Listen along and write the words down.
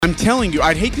I'm telling you,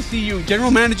 I'd hate to see you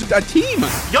general manage a team.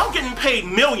 Y'all getting paid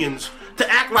millions to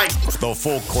act like... The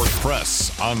Full Court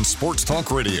Press on Sports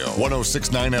Talk Radio,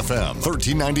 106.9 FM,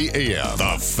 1390 AM.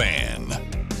 The Fan.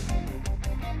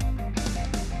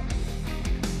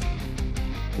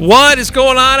 What is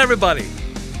going on, everybody?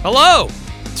 Hello.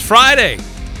 It's Friday.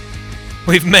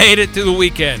 We've made it to the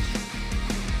weekend.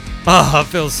 Oh,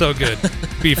 it feels so good to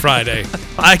be Friday.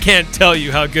 I can't tell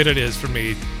you how good it is for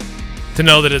me to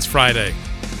know that it's Friday.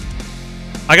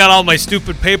 I got all my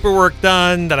stupid paperwork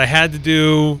done that I had to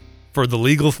do for the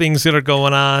legal things that are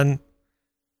going on.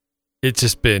 It's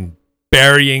just been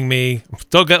burying me.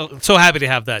 I'm so happy to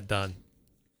have that done.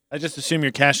 I just assume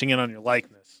you're cashing in on your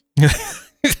likeness. I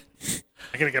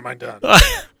gotta get mine done.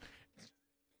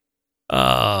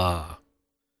 No,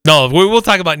 we'll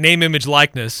talk about name, image,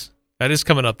 likeness. That is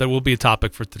coming up. That will be a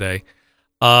topic for today.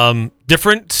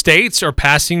 Different states are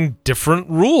passing different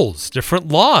rules, different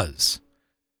laws.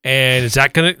 And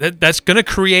that's gonna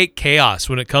create chaos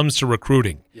when it comes to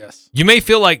recruiting. Yes. You may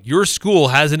feel like your school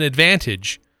has an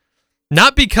advantage,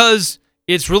 not because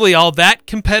it's really all that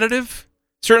competitive.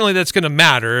 Certainly that's going to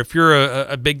matter. If you're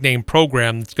a big name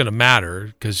program, it's going to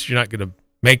matter because you're not going to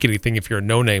make anything if you're a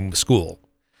no-name school.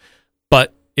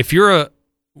 But if you're a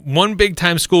one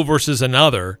big-time school versus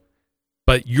another,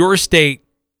 but your state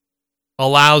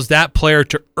allows that player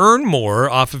to earn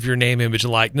more off of your name, image,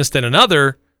 and likeness than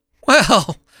another,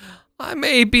 well, I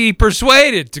may be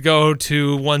persuaded to go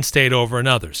to one state over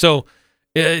another. So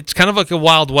it's kind of like a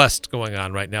Wild West going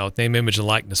on right now with name, image, and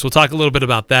likeness. We'll talk a little bit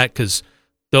about that because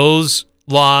those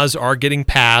laws are getting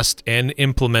passed and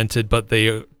implemented, but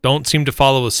they don't seem to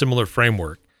follow a similar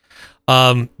framework.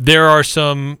 There are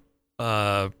some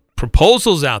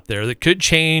proposals out there that could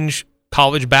change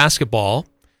college basketball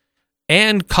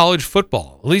and college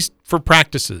football, at least for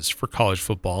practices for college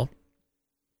football.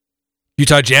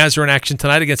 Utah Jazz are in action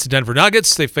tonight against the Denver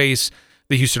Nuggets. They face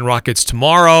the Houston Rockets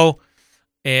tomorrow.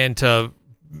 And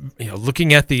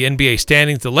looking at the NBA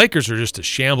standings, the Lakers are just a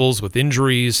shambles with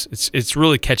injuries. It's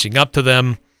really catching up to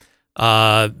them.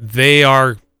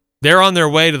 They're on their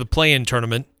way to the play-in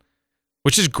tournament,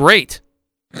 which is great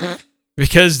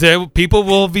because people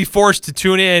will be forced to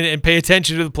tune in and pay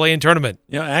attention to the play-in tournament.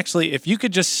 Actually, if you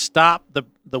could just stop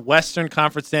the Western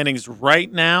Conference standings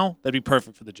right now, that'd be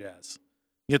perfect for the Jazz.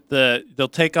 They'll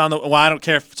take on I don't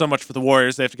care so much for the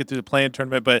Warriors. They have to get through the play-in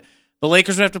tournament, but the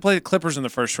Lakers would have to play the Clippers in the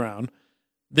first round.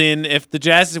 Then if the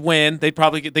Jazz win, they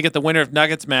get the winner of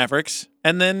Nuggets Mavericks,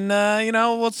 and then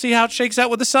we'll see how it shakes out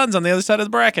with the Suns on the other side of the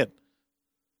bracket.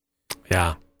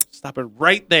 Yeah, stop it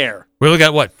right there. We only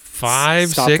got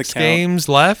 6 games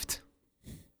left.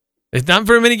 It's not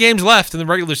very many games left in the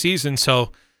regular season,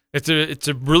 so it's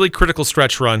a really critical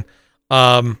stretch run.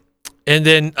 And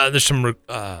then there's some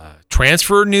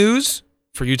transfer news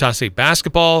for Utah State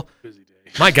basketball. Busy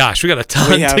day. My gosh, we got a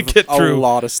ton to get through. A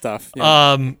lot of stuff.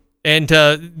 Yeah. And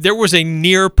there was a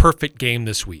near perfect game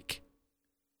this week.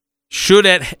 Should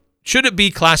it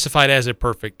be classified as a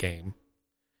perfect game?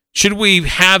 Should we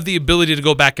have the ability to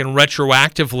go back and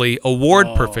retroactively award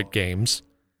perfect games?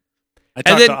 I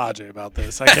talked to Ajay about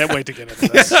this. I can't wait to get into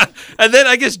this. And then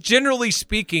I guess generally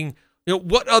speaking,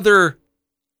 what other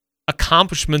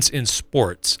accomplishments in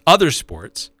other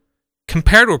sports,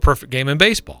 compare to a perfect game in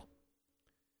baseball?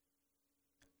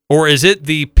 Or is it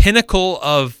the pinnacle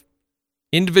of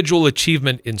individual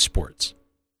achievement in sports?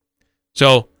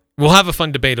 So we'll have a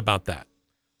fun debate about that.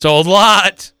 So a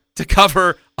lot to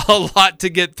cover, a lot to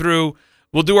get through.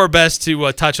 We'll do our best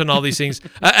to touch on all these things.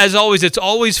 As always, it's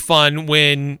always fun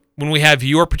when we have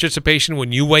your participation,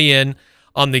 when you weigh in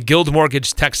on the Guild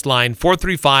Mortgage text line,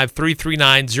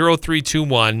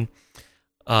 435-339-0321.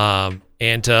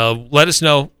 And let us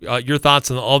know your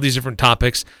thoughts on all these different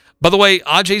topics. By the way,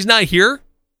 Ajay's not here.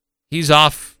 He's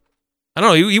off. I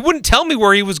don't know. He wouldn't tell me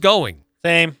where he was going.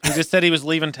 Same. He just said he was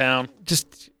leaving town.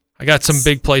 I got some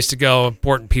big place to go,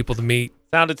 important people to meet.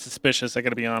 Sounded suspicious, I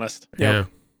got to be honest. Yeah.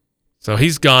 So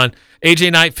he's gone.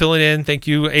 AJ Knight filling in. Thank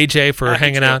you, AJ, for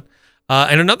hanging out.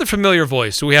 And another familiar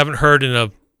voice who we haven't heard in a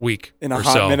week in a or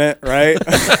hot so. minute, right?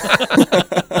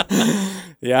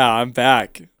 Yeah, I'm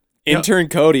back. Intern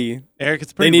Cody. Eric,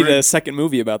 it's pretty They need rude. a second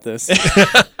movie about this.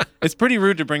 It's pretty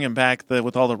rude to bring him back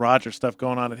with all the Rodgers stuff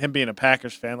going on and him being a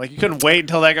Packers fan. Like, you couldn't wait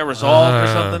until that got resolved or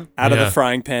something? Out of the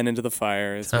frying pan into the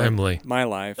fire. Is timely. My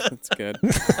life. That's good.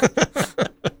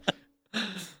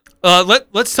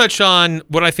 Let's touch on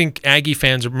what I think Aggie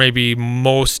fans are maybe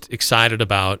most excited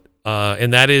about,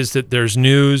 and that is that there's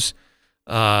news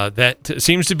that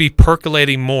seems to be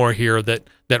percolating more here that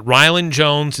Rylan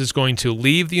Jones is going to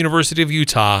leave the University of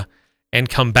Utah and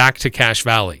come back to Cache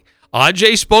Valley.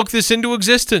 Ajay spoke this into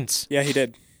existence. Yeah, he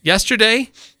did. Yesterday,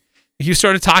 he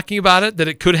started talking about it, that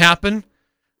it could happen.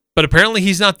 But apparently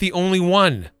he's not the only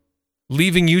one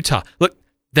leaving Utah. Look,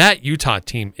 that Utah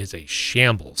team is a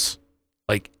shambles.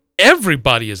 Like,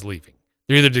 everybody is leaving.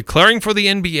 They're either declaring for the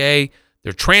NBA,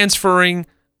 they're transferring,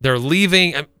 they're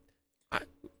leaving.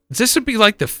 This would be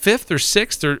like the fifth or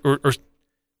sixth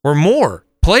or more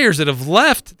players that have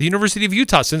left the University of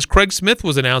Utah since Craig Smith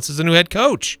was announced as the new head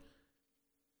coach.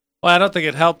 Well, I don't think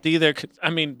it helped either.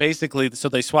 I mean, basically, so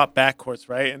they swapped backcourts,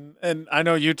 right? And I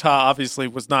know Utah obviously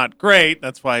was not great.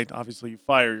 That's why, obviously, you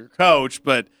fire your coach.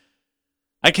 But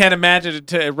I can't imagine it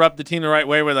to rub the team the right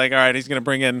way. We're like, all right, he's going to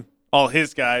bring in all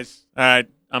his guys. All right,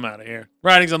 I'm out of here.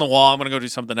 Writing's on the wall. I'm going to go do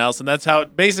something else. And that's how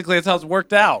it's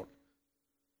worked out.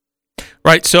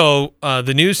 Right. So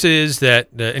the news is that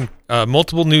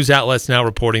multiple news outlets now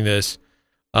reporting this,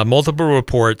 multiple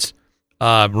reports.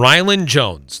 Rylan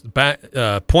Jones,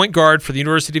 point guard for the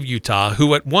University of Utah,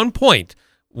 who at one point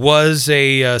was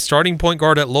a starting point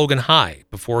guard at Logan High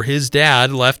before his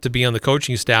dad left to be on the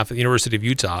coaching staff at the University of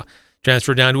Utah,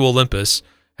 transferred down to Olympus,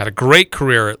 had a great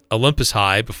career at Olympus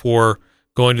High before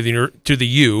going to the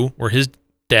U, where his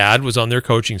dad was on their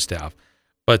coaching staff.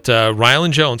 But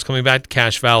Rylan Jones coming back to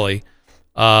Cache Valley,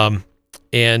 and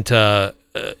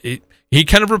he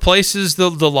kind of replaces the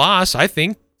loss, I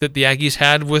think, that the Aggies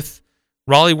had with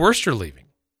Raleigh Worcester leaving.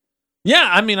 Yeah,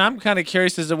 I mean, I'm kind of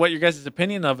curious as to what your guys'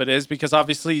 opinion of it is, because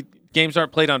obviously games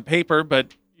aren't played on paper,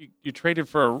 but you traded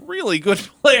for a really good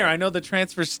player. I know the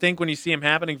transfers stink when you see them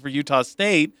happening for Utah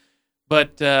State,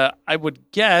 but I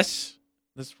would guess,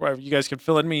 this is where you guys could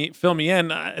fill me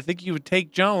in, I think you would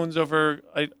take Jones over,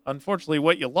 unfortunately,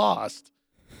 what you lost.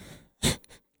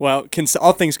 Well,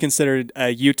 all things considered,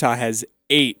 Utah has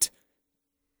 8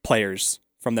 players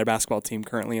from their basketball team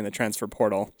currently in the transfer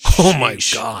portal. Oh my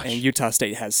gosh. And Utah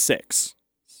State has 6.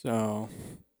 So,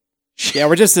 yeah,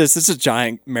 this is a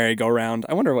giant merry-go-round.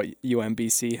 I wonder what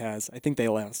UMBC has. I think they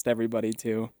lost everybody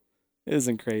too. It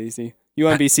isn't crazy.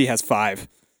 UMBC has 5.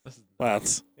 Wow.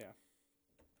 Yeah.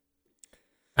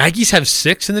 Aggies have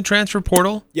 6 in the transfer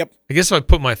portal? Yep. I guess if I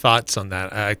put my thoughts on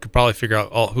that, I could probably figure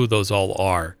out who those all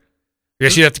are. I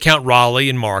guess you'd have to count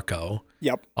Raleigh and Marco.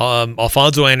 Yep.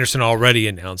 Alfonso Anderson already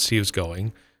announced he was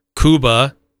going.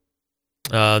 Kuba,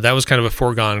 that was kind of a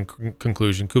foregone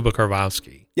conclusion. Kuba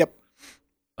Karwowski. Yep.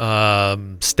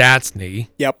 Statsny.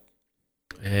 Yep.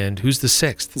 And who's the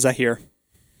 6th? Zahir.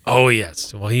 Oh,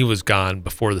 yes. Well, he was gone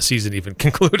before the season even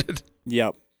concluded.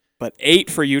 Yep. But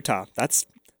 8 for Utah. That's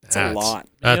a lot.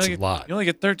 That's a lot. You only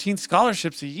get 13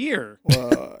 scholarships a year.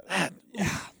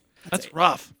 That's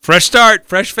rough. Fresh start,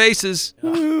 fresh faces.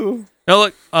 Woo. Now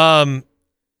look,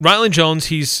 Rylan Jones,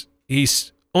 he's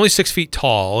only 6 feet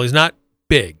tall. He's not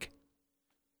big.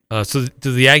 So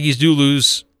the Aggies do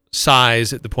lose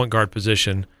size at the point guard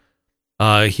position.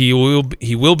 He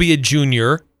will be a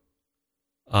junior,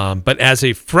 but as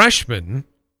a freshman,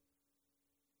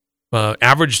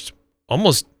 averaged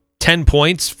almost 10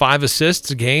 points, 5 assists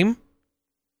a game.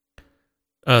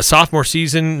 Sophomore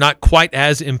season, not quite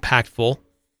as impactful,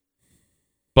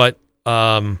 but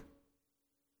I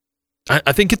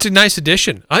think it's a nice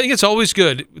addition. I think it's always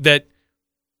good that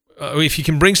if you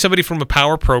can bring somebody from a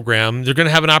power program, they're going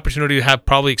to have an opportunity to have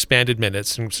probably expanded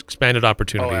minutes and expanded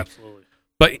opportunity. Oh, absolutely.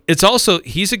 But it's also,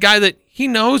 he's a guy that he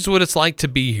knows what it's like to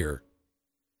be here.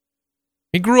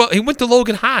 He went to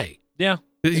Logan High. Yeah.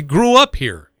 He grew up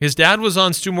here. His dad was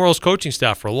on Stu Morrill's coaching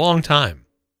staff for a long time.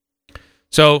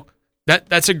 So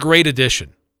that's a great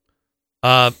addition.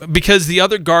 Because the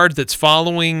other guard that's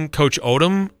following Coach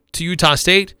Odom to Utah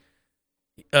State,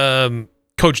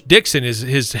 Coach Dixon, is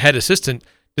his head assistant,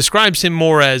 describes him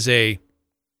more as a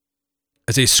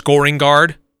scoring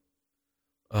guard.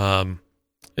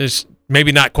 Is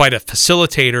maybe not quite a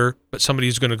facilitator, but somebody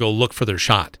who's going to go look for their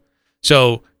shot.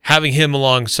 So having him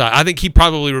alongside, I think he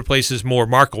probably replaces more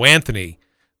Marco Anthony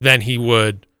than he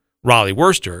would Raleigh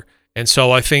Worcester. And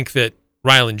so I think that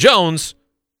Rylan Jones,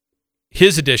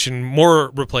 his addition, more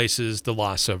replaces the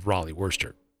loss of Raleigh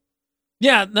Worcester.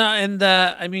 Yeah, no, and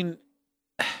I mean,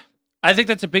 I think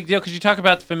that's a big deal because you talk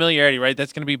about the familiarity, right?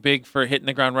 That's going to be big for hitting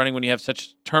the ground running when you have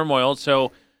such turmoil.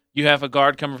 So you have a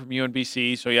guard coming from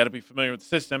UNBC, so you got to be familiar with the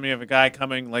system. You have a guy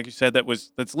coming, like you said,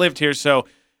 that's lived here, so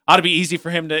ought to be easy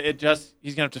for him to adjust.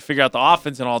 He's going to have to figure out the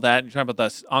offense and all that. And you're talking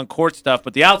about the on-court stuff,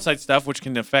 but the outside stuff, which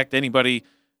can affect anybody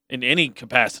in any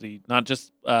capacity, not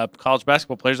just college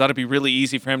basketball players, ought to be really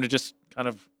easy for him to just kind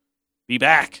of be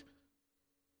back.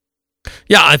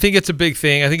 Yeah, I think it's a big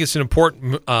thing. I think it's an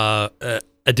important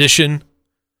addition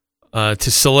to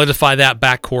solidify that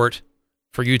backcourt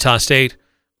for Utah State.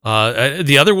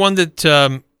 The other one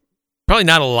that probably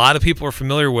not a lot of people are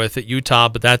familiar with at Utah,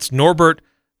 but that's Norbert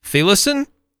Thieleson.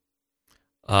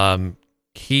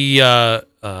 He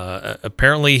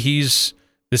apparently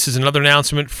this is another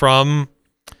announcement from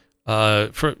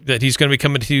that he's going to be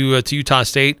coming to Utah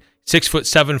State.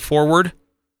 6'7" forward.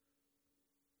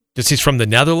 He's from the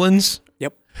Netherlands.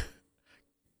 Yep.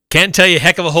 Can't tell you a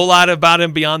heck of a whole lot about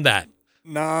him beyond that.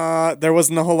 Nah, there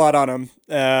wasn't a whole lot on him.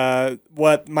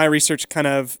 What my research kind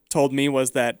of told me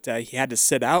was that he had to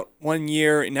sit out 1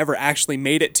 year, never actually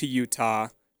made it to Utah,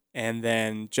 and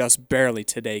then just barely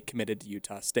today committed to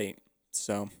Utah State.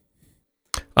 So,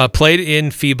 played in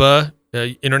FIBA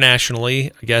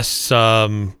internationally, I guess,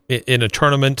 in a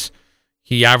tournament.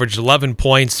 He averaged 11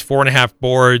 points, 4.5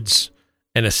 boards,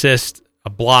 an assist, a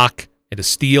block, and a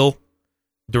steal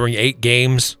during 8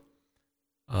 games.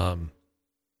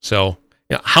 So,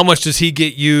 how much does he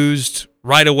get used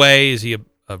right away? Is he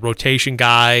a rotation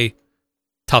guy?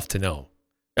 Tough to know.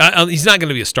 He's not going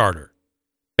to be a starter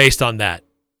based on that.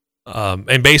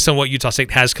 And based on what Utah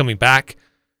State has coming back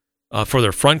for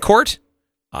their front court,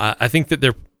 I think that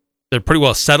they're pretty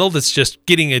well settled. It's just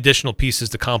getting additional pieces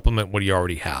to complement what you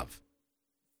already have.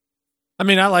 I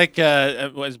mean, I like,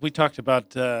 as we talked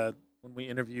about when we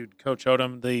interviewed Coach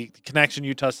Odom, the connection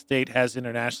Utah State has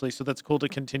internationally, so that's cool to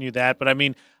continue that. But, I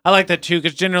mean, I like that too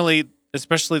because generally,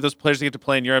 especially those players that get to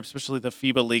play in Europe, especially the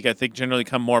FIBA League, I think generally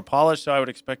come more polished, so I would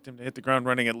expect him to hit the ground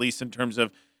running at least in terms of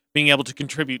being able to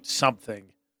contribute something.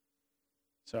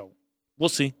 So, we'll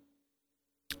see.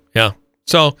 Yeah.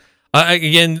 So,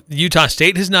 again, Utah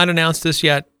State has not announced this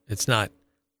yet. It's not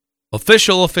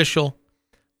official,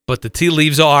 but the tea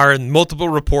leaves are, and multiple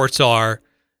reports are,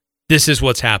 this is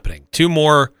what's happening. 2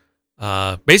 more,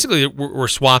 basically, we're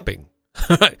swapping.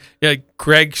 Yeah,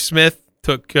 Craig Smith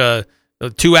took 2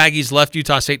 Aggies left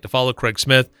Utah State to follow Craig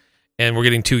Smith, and we're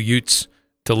getting 2 Utes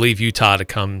to leave Utah to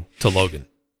come to Logan.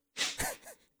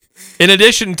 In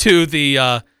addition to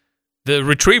the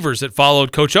Retrievers that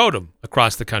followed Coach Odom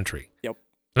across the country. Yep.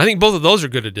 And I think both of those are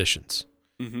good additions.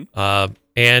 Mm-hmm.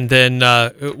 And then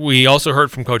we also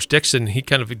heard from Coach Dixon. He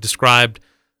kind of described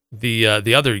the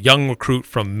other young recruit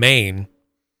from Maine,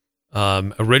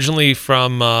 originally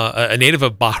from a native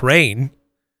of Bahrain,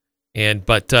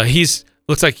 but he's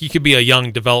looks like he could be a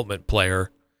young development player,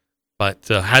 but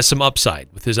has some upside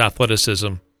with his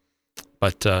athleticism.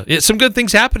 But some good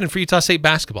things happening for Utah State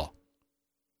basketball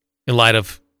in light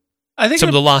of some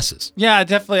of the losses. Yeah,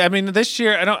 definitely. I mean, this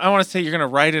year, I want to say you're going to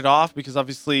write it off because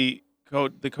obviously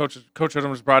Coach Odom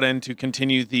was brought in to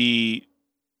continue the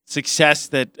success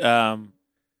that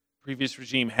previous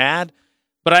regime had.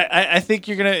 But I think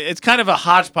you're going to – it's kind of a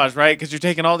hodgepodge, right? Because you're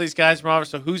taking all these guys from over.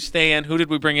 So who's staying? Who did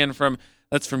we bring in from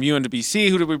 – that's from UNWC.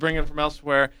 Who did we bring in from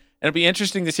elsewhere? And it'll be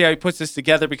interesting to see how he puts this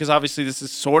together because obviously this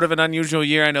is sort of an unusual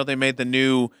year. I know they made the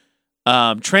new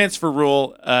transfer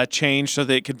rule change so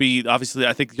that it could be – obviously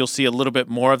I think you'll see a little bit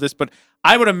more of this. But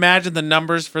I would imagine the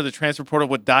numbers for the transfer portal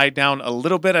would die down a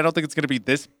little bit. I don't think it's going to be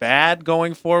this bad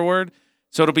going forward.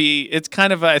 So it's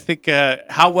kind of, I think,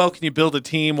 how well can you build a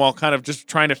team while kind of just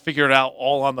trying to figure it out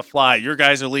all on the fly? Your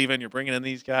guys are leaving, you're bringing in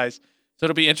these guys. So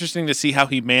it'll be interesting to see how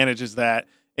he manages that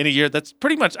in a year that's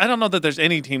pretty much, I don't know that there's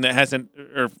any team that hasn't,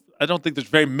 or I don't think there's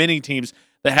very many teams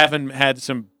that haven't had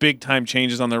some big time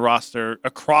changes on their roster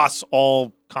across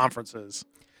all conferences.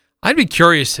 I'd be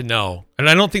curious to know, and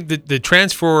I don't think that the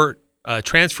transfer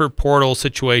portal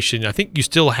situation, I think you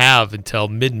still have until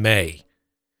mid-May.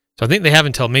 So I think they have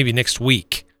until maybe next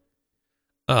week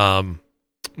to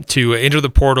enter the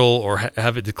portal or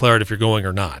have it declared if you're going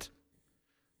or not.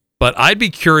 But I'd be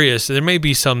curious, there may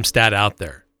be some stat out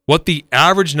there, what the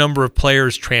average number of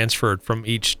players transferred from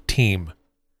each team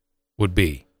would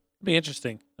be. It'd be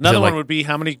interesting. Another one would be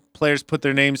how many players put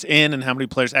their names in and how many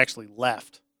players actually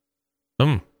left.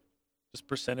 Just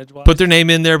percentage-wise? Put their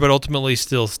name in there, but ultimately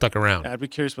still stuck around. Yeah, I'd be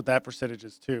curious what that percentage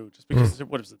is, too. Just because,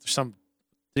 what is it? There's some...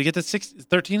 Did you get to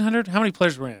 1,300? How many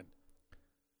players were in?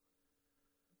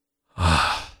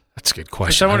 That's a good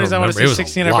question. For some reason, I want to say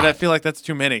 1,600, but I feel like that's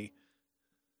too many.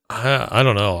 I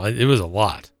don't know. It was a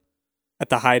lot. At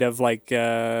the height of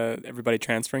everybody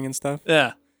transferring and stuff?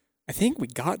 Yeah. I think we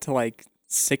got to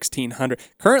 1,600.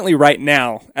 Currently, right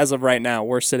now, as of right now,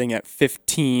 we're sitting at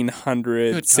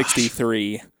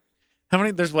 1,563. How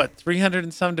many? There's 300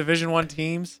 and some Division I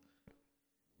teams?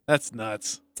 That's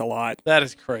nuts. It's a lot. That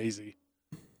is crazy.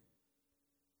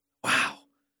 Wow.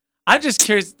 I'm just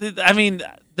curious. I mean,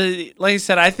 like I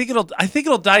said, I think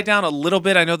it'll die down a little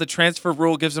bit. I know the transfer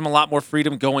rule gives them a lot more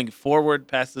freedom going forward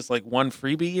past this one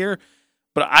freebie year,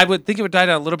 but I would think it would die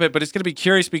down a little bit. But it's going to be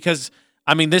curious because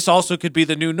I mean, this also could be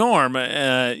the new norm.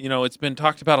 It's been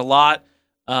talked about a lot.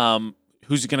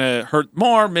 Who's going to hurt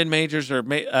more, mid majors or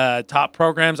top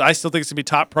programs? I still think it's going to be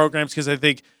top programs because I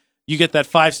think you get that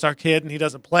 5-star kid and he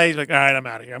doesn't play. He's like, all right, I'm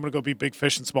out of here. I'm going to go be big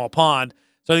fish in small pond.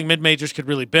 So I think mid-majors could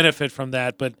really benefit from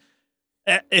that. But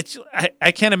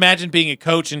I can't imagine being a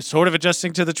coach and sort of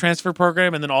adjusting to the transfer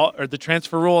program and then or the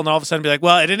transfer rule, and all of a sudden be like,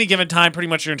 well, at any given time, pretty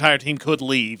much your entire team could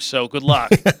leave. So good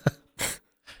luck.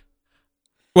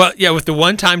 Well, yeah, with the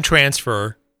one-time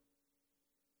transfer,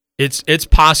 it's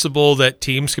possible that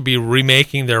teams could be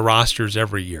remaking their rosters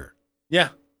every year. Yeah.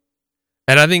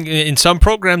 And I think in some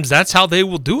programs, that's how they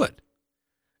will do it.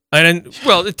 And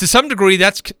well, to some degree,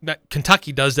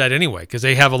 Kentucky does that anyway, because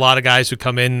they have a lot of guys who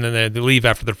come in and they leave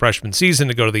after their freshman season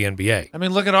to go to the NBA. I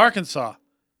mean, look at Arkansas.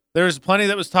 There's plenty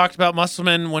that was talked about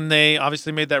Musselman when they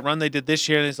obviously made that run they did this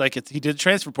year. And it's like he did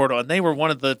transfer portal, and they were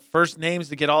one of the first names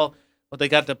to get all. Well, they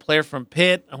got the player from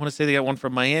Pitt. I want to say they got one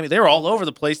from Miami. They were all over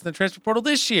the place in the transfer portal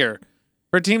this year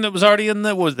for a team that was already in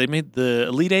they made the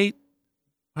Elite Eight.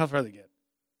 How far did they get?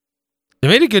 They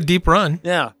made a good deep run.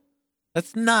 Yeah,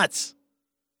 that's nuts.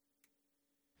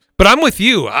 But I'm with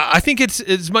you. I think it's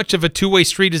as much of a two-way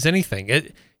street as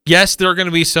anything. Yes, there are going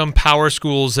to be some power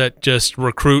schools that just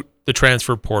recruit the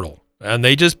transfer portal, and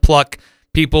they just pluck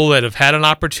people that have had an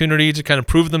opportunity to kind of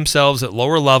prove themselves at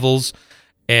lower levels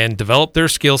and develop their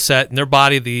skill set and their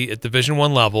body at Division I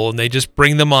level, and they just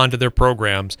bring them onto their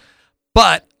programs.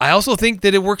 But I also think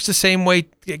that it works the same way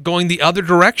going the other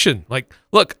direction. Like,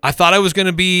 look, I thought I was going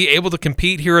to be able to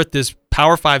compete here at this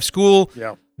Power 5 school.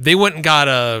 Yeah. They went and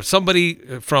got somebody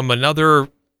from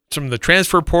the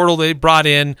transfer portal they brought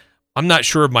in. I'm not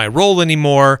sure of my role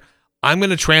anymore. I'm going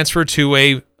to transfer to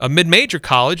a mid-major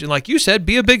college and, like you said,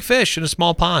 be a big fish in a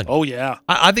small pond. Oh yeah,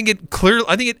 I think it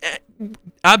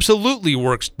absolutely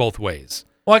works both ways.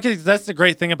 Well, I think that's the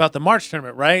great thing about the March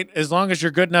tournament, right? As long as you're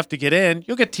good enough to get in,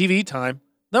 you'll get TV time.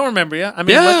 They'll remember you. I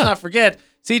mean, let's not forget,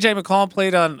 C.J. McCollum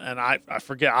played on, and I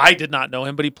forget, I did not know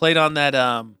him, but he played on that.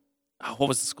 What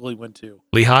was the school he went to?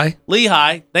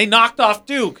 Lehigh. They knocked off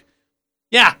Duke.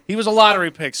 Yeah, he was a lottery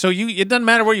pick. So it doesn't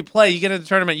matter where you play. You get in the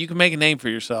tournament, you can make a name for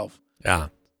yourself. Yeah,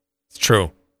 it's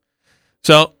true.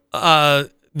 So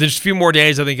there's a few more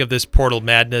days, I think, of this portal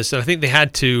madness. And I think they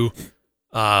had to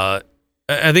I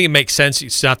think it makes sense you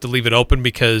still have to leave it open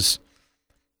because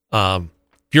if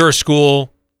you're a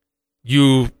school,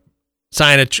 you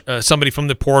sign somebody from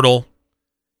the portal,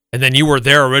 and then you were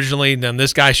there originally, and then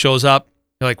this guy shows up.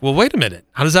 You're like, well, wait a minute.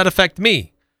 How does that affect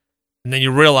me? And then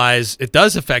you realize it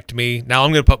does affect me. Now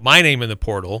I'm going to put my name in the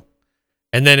portal,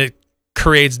 and then it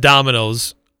creates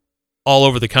dominoes all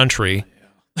over the country.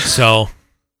 Yeah. So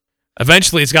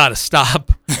eventually it's got to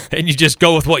stop, and you just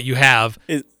go with what you have.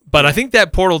 But I think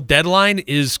that portal deadline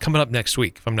is coming up next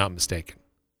week, if I'm not mistaken.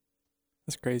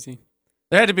 That's crazy.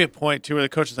 There had to be a point, too, where the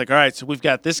coach is like, all right, so we've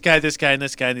got this guy, and this guy. And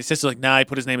the assistant's like, nah, he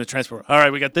put his name in the transfer. All right,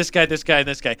 we got this guy, and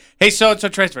this guy. Hey, so-and-so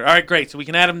transfer. All right, great. So we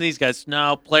can add him to these guys.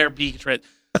 No, player B transfer.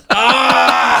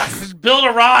 Just build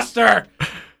a roster.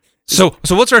 So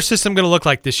what's our system going to look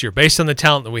like this year based on the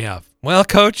talent that we have? Well,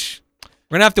 Coach,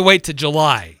 we're going to have to wait to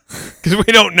July because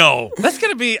we don't know. That's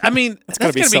going to be, I mean, that's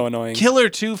going to be so annoying. Killer,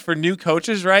 too, for new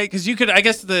coaches, right? Because you could, I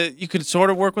guess, you could sort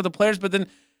of work with the players, but then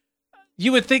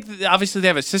you would think that obviously they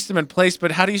have a system in place,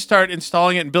 but how do you start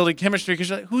installing it and building chemistry? Because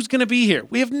you're like, who's going to be here?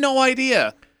 We have no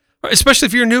idea. Especially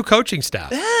if you're a new coaching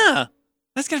staff. Yeah.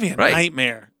 That's going to be a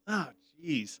nightmare. Oh,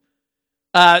 jeez.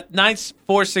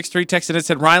 9463 texted and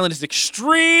said, Ryland is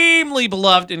extremely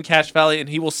beloved in Cache Valley, and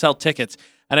he will sell tickets.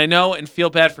 And I know and feel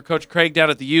bad for Coach Craig down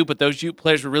at the U, but those U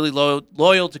players were really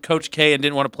loyal to Coach K and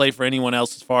didn't want to play for anyone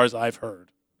else as far as I've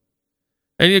heard.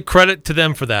 And you credit to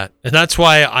them for that. And that's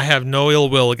why I have no ill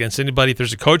will against anybody. If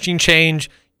there's a coaching change,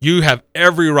 you have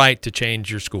every right to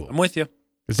change your school. I'm with you.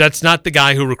 Because that's not the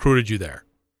guy who recruited you there.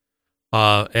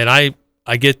 And I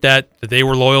get that they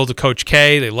were loyal to Coach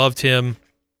K. They loved him.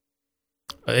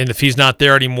 And if he's not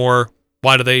there anymore,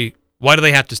 why do they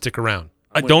have to stick around?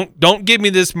 Don't give me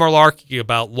this malarkey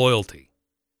about loyalty.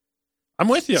 I'm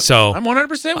with you. So I'm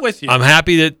 100% with you. I'm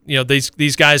happy that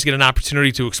these guys get an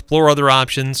opportunity to explore other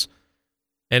options,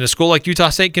 and a school like Utah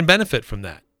State can benefit from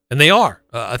that, and they are.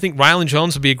 I think Ryland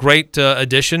Jones will be a great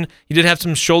addition. He did have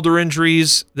some shoulder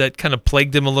injuries that kind of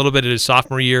plagued him a little bit in his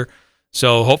sophomore year,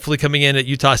 so hopefully coming in at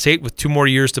Utah State with 2 more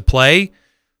years to play,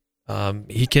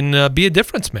 he can be a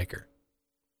difference maker.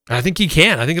 I think he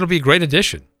can. I think it'll be a great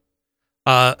addition.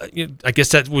 I guess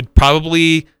that would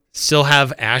probably still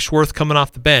have Ashworth coming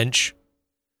off the bench.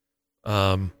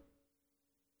 But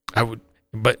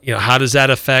how does that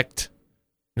affect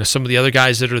some of the other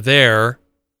guys that are there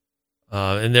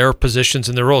in their positions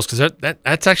and their roles? Because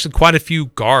that's actually quite a few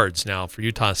guards now for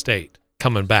Utah State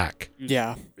coming back.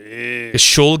 Yeah,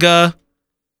 Shulga,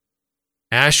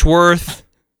 Ashworth,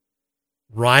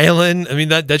 Rylan. I mean,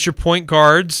 that's your point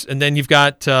guards, and then you've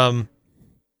got the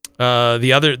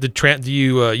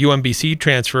UMBC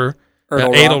transfer,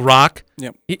 Adel Rock.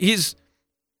 Yep. He's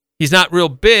not real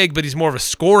big, but he's more of a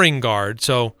scoring guard.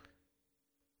 So,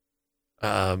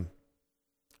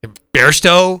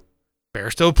 Bairstow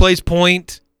plays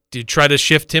point. Do you try to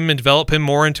shift him and develop him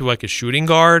more into like a shooting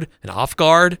guard, an off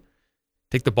guard,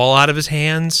 take the ball out of his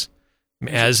hands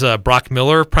as Brock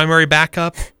Miller primary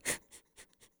backup?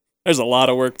 There's a lot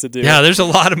of work to do. Yeah, there's a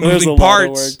lot of moving Lot parts.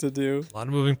 of work to do. A lot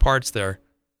of moving parts there.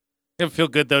 It would feel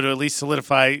good, though, to at least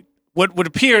solidify what would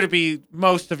appear to be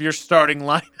most of your starting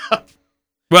lineup.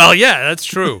 Well, yeah, that's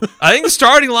true. I think the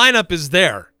starting lineup is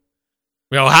there.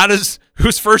 You know,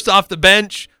 who's first off the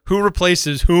bench? Who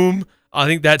replaces whom? I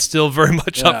think that's still very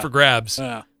much up for grabs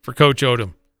for Coach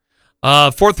Odom.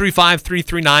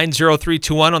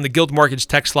 435-339-0321 on the Guild Mortgage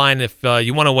text line if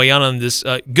you want to weigh in on this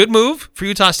good move for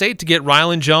Utah State to get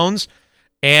Rylan Jones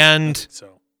and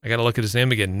I got to look at his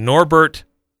name again, Norbert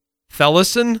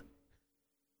Thellesen.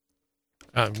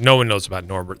 No one knows about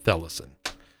Norbert Thellesen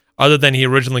other than he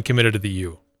originally committed to the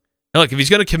U. Now, look, if he's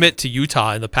going to commit to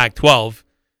Utah in the Pac-12,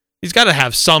 he's got to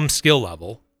have some skill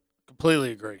level.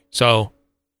 Completely agree. So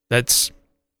that's,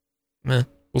 we'll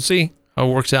see how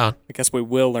it works out. I guess we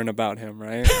will learn about him,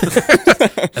 right?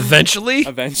 Eventually.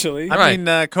 I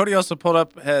mean, Cody also pulled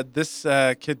up had this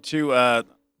kid too,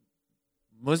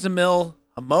 Muzamil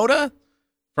Hamoda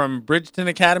from Bridgeton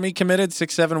Academy committed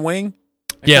 6'7" wing.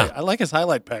 Yeah, I like his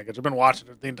highlight package. I've been watching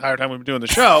it the entire time we've been doing the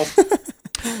show.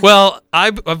 Well,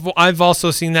 I've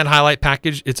also seen that highlight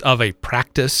package. It's of a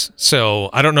practice, so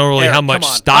I don't know really Eric, how much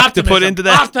stock to put into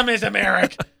that. Optimism,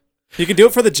 Eric. You can do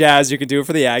it for the Jazz. You can do it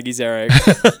for the Aggies, Eric.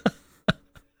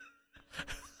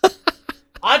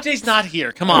 Ajay's not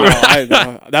here. Come on. I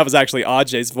know. That was actually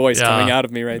Ajay's voice coming out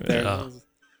of me right there. Yeah.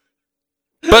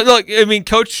 But look, I mean,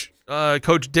 Coach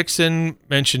Dixon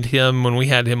mentioned him when we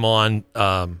had him on.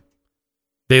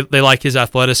 They like his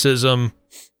athleticism.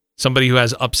 Somebody who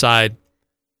has upside.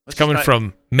 It's coming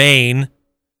from Maine,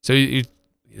 so it's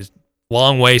a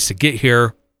long ways to get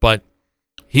here. But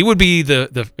he would be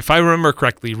the if I remember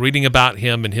correctly, reading about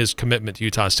him and his commitment to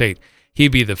Utah State, he'd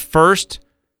be the first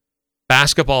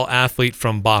basketball athlete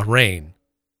from Bahrain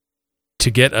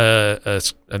to get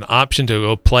an option to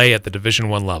go play at the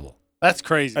Division I level. That's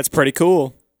crazy. That's pretty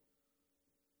cool.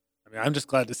 I mean, I'm just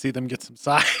glad to see them get some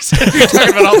size. You're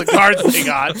talking about all the cards they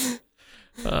got.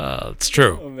 It's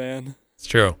true. Oh, man. It's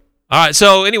true. All right,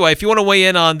 so anyway, if you want to weigh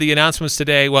in on the announcements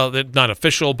today, well, they're not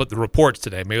official, but the reports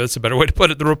today, maybe that's a better way to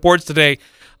put it, the reports today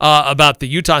about the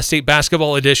Utah State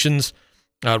basketball additions,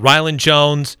 Rylan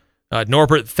Jones,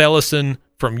 Norbert Thellesen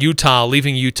from Utah,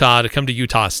 leaving Utah to come to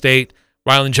Utah State.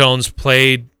 Rylan Jones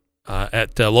played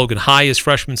at Logan High his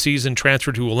freshman season,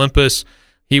 transferred to Olympus.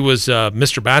 He was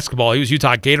Mr. Basketball. He was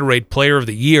Utah Gatorade Player of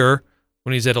the Year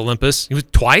when he was at Olympus. He was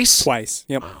twice? Twice,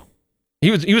 yep. Wow. He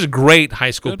was a great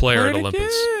high school player at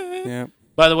Olympus. Yeah.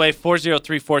 By the way,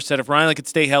 4034 said if Rylan could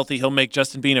stay healthy, he'll make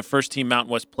Justin Bean a first-team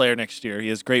Mountain West player next year. He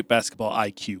has great basketball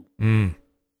IQ.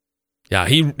 Yeah,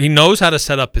 he knows how to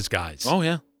set up his guys. Oh,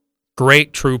 yeah.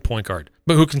 Great, true point guard,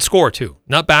 but who can score, too.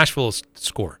 Not bashful to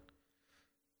score.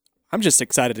 I'm just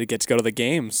excited to get to go to the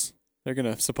games. They're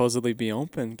going to supposedly be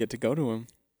open, get to go to them.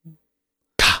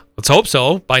 Let's hope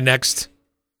so by next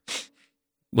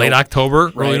late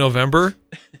October, early November.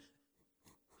 I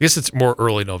guess it's more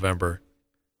early November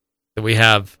that we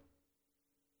have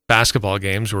basketball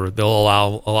games where they'll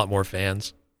allow a lot more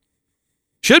fans.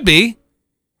 Should be.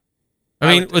 I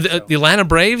mean, with the Atlanta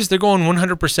Braves, they're going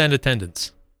 100%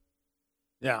 attendance.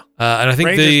 Yeah. And I think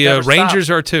Rangers the never Rangers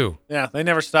stop. are too. Yeah, they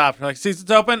never stop. They're like, season's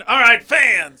open. All right,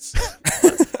 fans.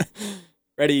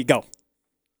 Ready, go.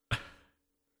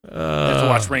 You have to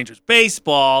watch Rangers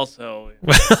baseball, so.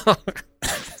 Well,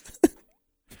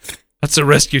 that's a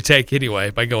risk you take anyway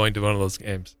by going to one of those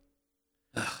games.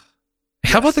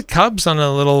 How about the Cubs on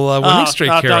a little winning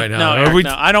streak here right now? No, Are we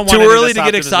I don't want too any of early this to get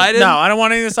optimism. excited? No, I don't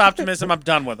want any of this optimism. I'm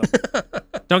done with them.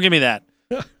 Don't give me that.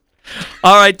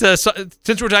 All right, so,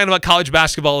 since we're talking about college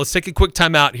basketball, let's take a quick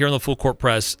time out here on the Full Court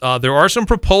Press. There are some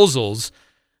proposals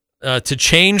to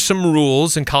change some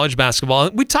rules in college basketball.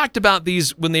 We talked about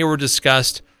these when they were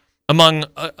discussed among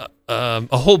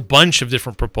a whole bunch of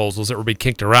different proposals that were being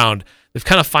kicked around. They've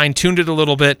kind of fine-tuned it a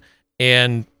little bit,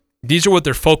 and these are what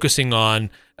they're focusing on.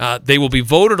 They will be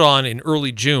voted on in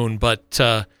early June, but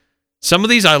some of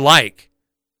these I like.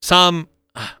 Some,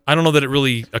 I don't know that it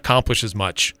really accomplishes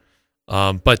much.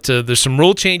 But there's some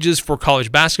rule changes for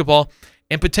college basketball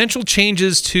and potential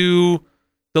changes to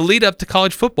the lead up to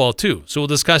college football, too. So we'll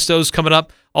discuss those coming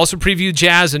up. Also preview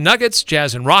Jazz and Nuggets,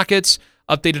 Jazz and Rockets,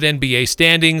 updated NBA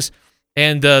standings.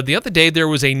 And the other day, there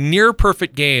was a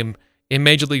near-perfect game in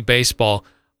Major League Baseball.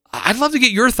 I'd love to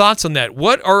get your thoughts on that.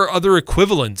 What are other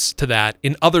equivalents to that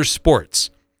in other sports?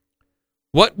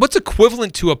 What's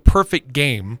equivalent to a perfect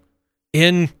game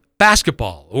in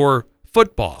basketball or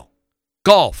football,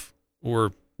 golf,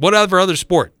 or whatever other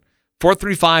sport?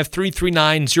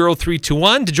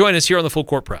 435-339-0321 to join us here on the Full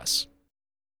Court Press.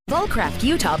 Volcraft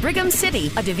Utah Brigham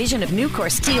City, a division of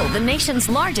Nucor Steel, the nation's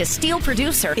largest steel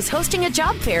producer, is hosting a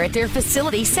job fair at their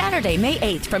facility Saturday, May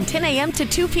 8th from 10 a.m. to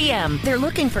 2 p.m. They're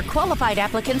looking for qualified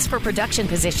applicants for production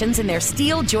positions in their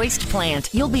steel joist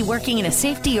plant. You'll be working in a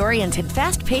safety-oriented,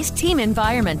 fast-paced team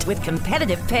environment with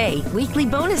competitive pay, weekly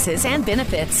bonuses, and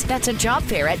benefits. That's a job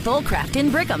fair at Volcraft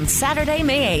in Brigham, Saturday,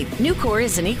 May 8th. Nucor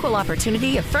is an equal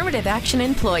opportunity affirmative action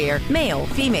employer. Male,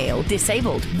 female,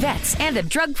 disabled, vets, and a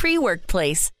drug-free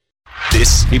workplace.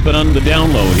 This, keep it on the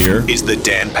down low here, is the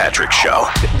Dan Patrick Show.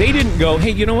 They didn't go,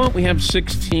 hey, you know what? We have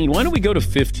 16. Why don't we go to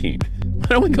 15? Why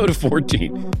don't we go to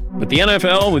 14? But the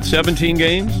NFL with 17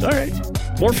 games? All right.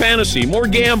 More fantasy, more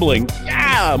gambling.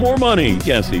 Yeah, more money.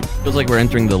 Jesse. Feels like we're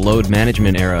entering the load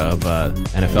management era of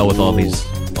NFL with all these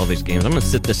games. I'm going to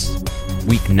sit this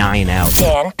week 9 out.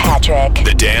 Dan Patrick.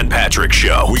 The Dan Patrick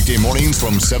Show. Weekday mornings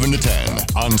from 7 to 10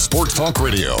 on Sports Talk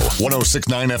Radio,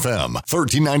 106.9 FM,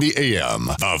 1390 AM.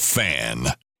 The Fan.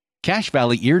 Cache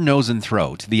Valley Ear, Nose, and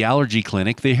Throat, the Allergy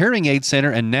Clinic, the Hearing Aid Center,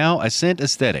 and now Ascent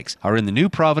Aesthetics are in the New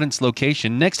Providence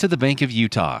location next to the Bank of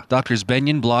Utah. Doctors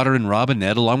Benyon, Blotter, and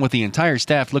Robinette, along with the entire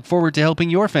staff, look forward to helping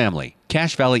your family.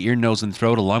 Cache Valley Ear, Nose, and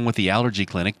Throat, along with the Allergy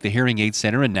Clinic, the Hearing Aid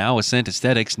Center, and now Ascent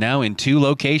Aesthetics, now in 2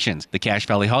 locations, the Cache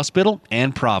Valley Hospital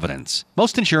and Providence.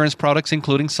 Most insurance products,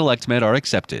 including SelectMed, are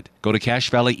accepted. Go to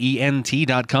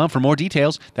CacheValleyENT.com for more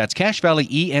details. That's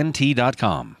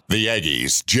CacheValleyENT.com. The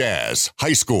Aggies, Jazz,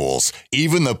 high schools,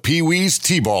 even the Pee Wee's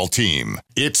T-ball team.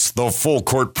 It's the Full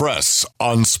Court Press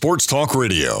on Sports Talk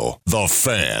Radio. The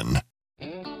Fan.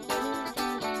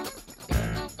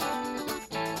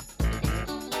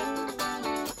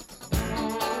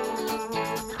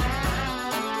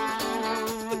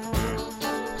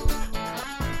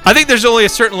 I think there's only a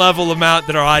certain level amount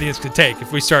that our audience could take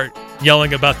if we start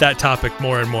yelling about that topic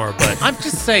more and more. But I'm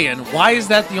just saying, why is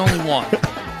that the only one?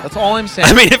 That's all I'm saying.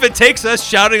 I mean, if it takes us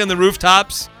shouting on the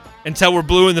rooftops until we're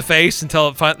blue in the face,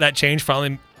 until that change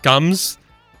finally comes,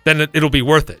 then it'll be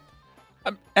worth it.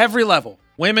 Every level.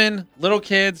 Women, little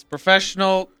kids,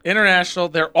 professional, international,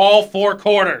 they're all 4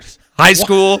 quarters. High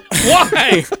school.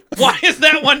 Why? Why is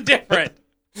that one different?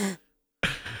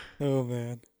 Oh,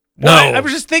 man. No. I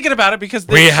was just thinking about it because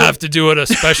we have to do it a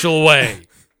special way.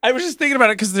 I was just thinking about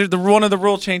it because one of the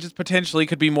rule changes potentially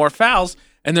could be more fouls,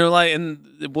 and they're like, and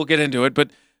we'll get into it,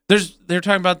 but they're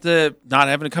talking about the not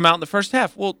having to come out in the first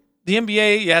half. Well, the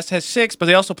NBA, yes, has 6, but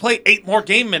they also play 8 more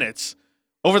game minutes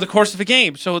over the course of a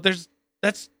game. So I think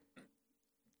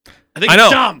I know.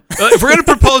 It's dumb. If we're going to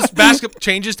propose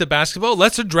changes to basketball,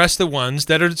 let's address the ones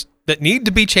that need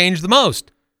to be changed the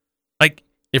most. Like,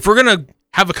 if we're going to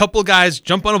have a couple of guys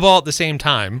jump on a ball at the same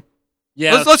time,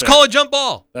 let's call it jump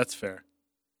ball. That's fair.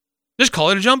 Just call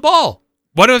it a jump ball.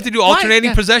 Why do we have to do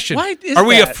alternating possession? Are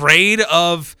we afraid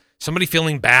of somebody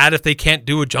feeling bad if they can't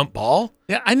do a jump ball?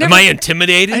 Yeah, am I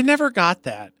intimidated? I never got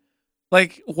that.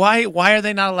 Like, why are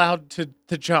they not allowed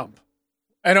to jump?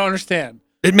 I don't understand.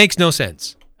 It makes no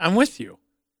sense. I'm with you.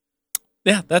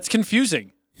 Yeah, that's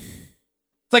confusing.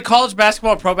 It's like college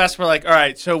basketball and pro basketball. Like, all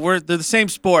right, so they're the same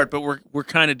sport, but we're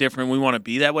kind of different. We want to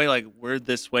be that way. Like, we're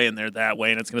this way and they're that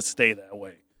way, and it's going to stay that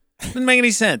way. Doesn't make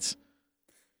any sense.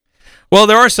 Well,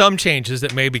 there are some changes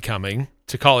that may be coming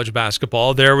to college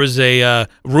basketball. There was a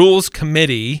rules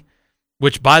committee,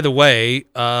 which, by the way,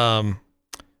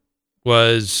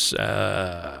 was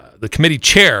the committee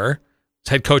chair,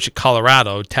 head coach at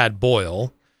Colorado, Tad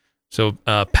Boyle. So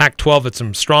Pac-12 had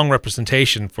some strong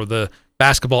representation for the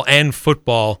basketball and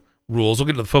football rules. We'll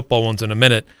get to the football ones in a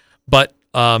minute. But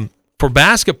for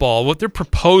basketball, what they're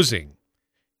proposing,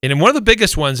 and in one of the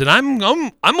biggest ones, and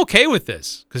I'm okay with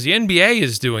this because the NBA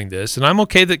is doing this, and I'm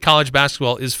okay that college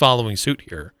basketball is following suit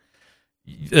here.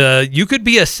 You could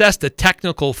be assessed a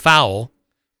technical foul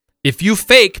if you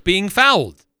fake being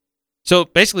fouled. So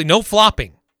basically, no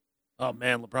flopping. Oh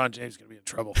man, LeBron James is going to be in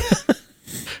trouble.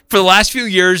 For the last few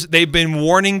years, they've been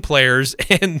warning players,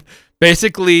 and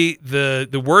basically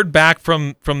the word back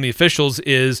from the officials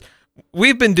is,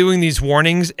 we've been doing these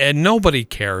warnings and nobody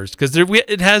cares because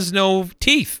it has no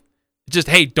teeth. It's just,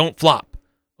 hey, don't flop.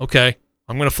 Okay,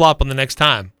 I'm going to flop on the next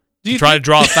time. You try to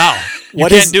draw a foul. You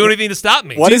can't do anything to stop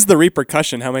me. What is the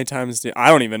repercussion? How many times I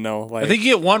don't even know. I think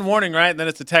you get one warning, right, and then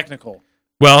it's a technical.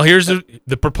 Well, here's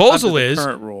the proposal is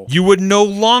current rule. You would no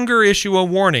longer issue a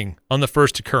warning on the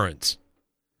first occurrence.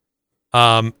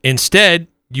 Instead,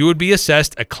 you would be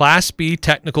assessed a Class B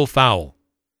technical foul,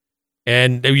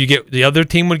 and the other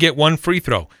team would get one free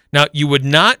throw. Now, you would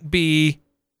not be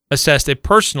assessed a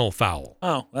personal foul.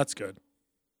 Oh, that's good.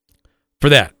 For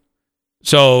that.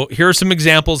 So here are some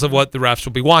examples of what the refs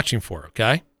will be watching for,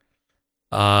 okay?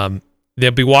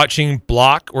 They'll be watching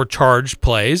block or charge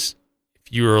plays.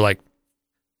 If you were like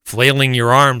flailing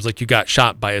your arms like you got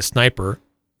shot by a sniper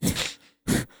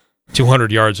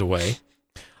 200 yards away.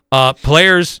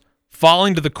 Players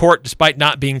falling to the court despite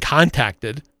not being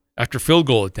contacted after field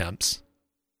goal attempts.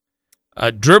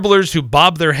 Dribblers who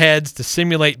bob their heads to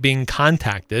simulate being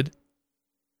contacted.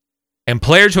 And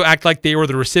players who act like they were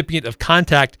the recipient of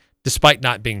contact despite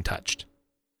not being touched.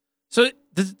 So,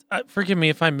 forgive me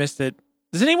if I missed it.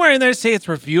 Does anywhere in there say it's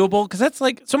reviewable? Because that's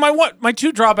like, so my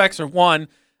two drawbacks are, one,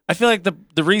 I feel like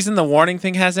the reason the warning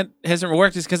thing hasn't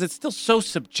worked is because it's still so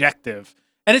subjective.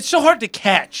 And it's so hard to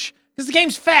catch because the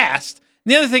game's fast.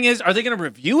 And the other thing is, are they going to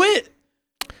review it?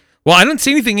 Well, I don't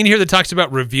see anything in here that talks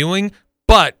about reviewing,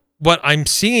 but what I'm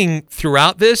seeing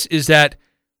throughout this is that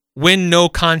when no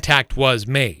contact was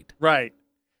made. Right.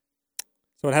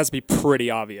 So it has to be pretty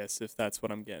obvious if that's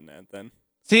what I'm getting at then.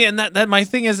 See, and that my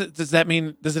thing is, does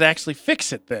it actually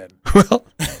fix it then? Well,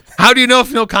 how do you know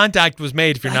if no contact was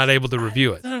made if you're not able to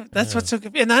review it? That's what's so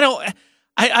confusing. And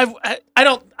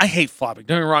I hate flopping,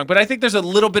 don't get me wrong, but I think there's a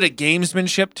little bit of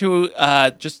gamesmanship to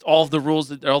just all of the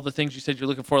rules, all the things you said you're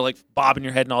looking for, like bobbing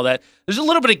your head and all that. There's a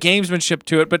little bit of gamesmanship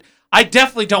to it, but I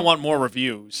definitely don't want more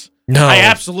reviews. No. I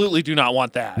absolutely do not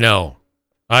want that. No,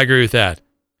 I agree with that.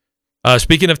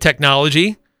 Speaking of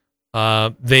technology,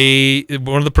 one of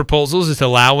the proposals is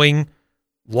allowing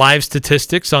live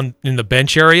statistics in the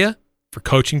bench area for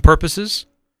coaching purposes.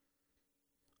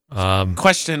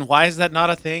 Question: why is that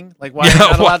not a thing? Like, why are we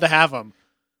not allowed to have them?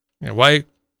 Yeah, why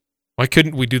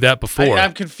couldn't we do that before?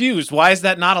 I'm confused. Why is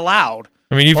that not allowed?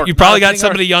 I mean, you probably got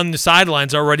somebody on the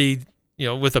sidelines already,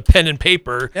 with a pen and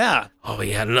paper. Yeah. Oh,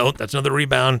 yeah, no, that's another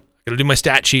rebound. I got to do my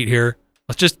stat sheet here.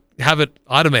 Let's just have it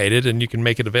automated, and you can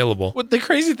make it available. Well, the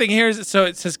crazy thing here is, so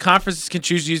it says conferences can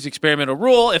choose to use the experimental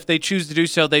rule. If they choose to do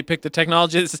so, they pick the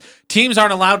technology. It says teams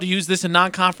aren't allowed to use this in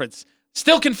non-conference.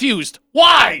 Still confused.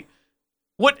 Why?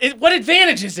 What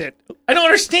advantage is it? I don't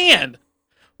understand.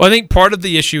 Well, I think part of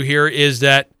the issue here is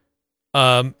that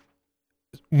one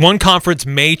conference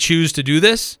may choose to do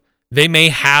this. They may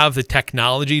have the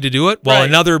technology to do it, while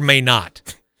another may not.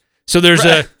 So there's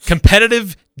a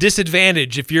competitive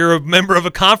disadvantage if you're a member of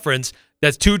a conference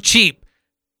that's too cheap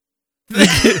to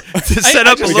set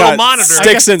up a little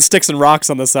monitor. Sticks and rocks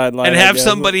on the sideline. And have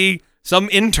some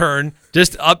intern,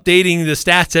 just updating the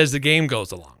stats as the game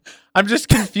goes along. I'm just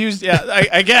confused. Yeah,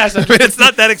 I guess. It's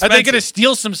not that expensive. Are they going to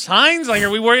steal some signs? Like, are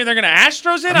we worried they're going to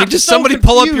Astros in? I'm just so somebody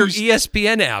confused. Pull up your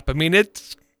ESPN app. I mean,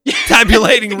 it's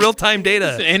tabulating real-time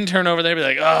data. An intern over there be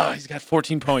like, oh, he's got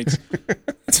 14 points.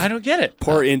 I don't get it.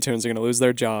 Poor interns are going to lose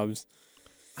their jobs.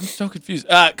 I'm so confused.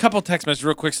 A couple text messages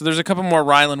real quick. So there's a couple more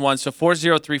Ryland ones. So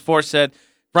 4034 said,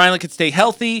 Ryland could stay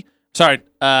healthy. Sorry,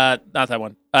 not that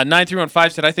one.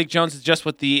 9315 said, I think Jones is just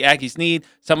what the Aggies need.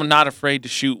 Someone not afraid to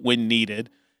shoot when needed.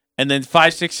 And then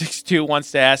 5662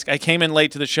 wants to ask, I came in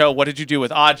late to the show. What did you do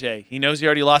with Ajay? He knows he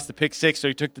already lost the pick 6, so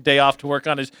he took the day off to work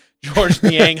on his George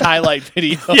Niang highlight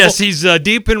video. Yes, he's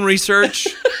deep in research.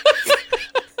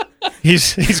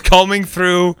 He's combing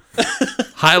through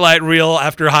highlight reel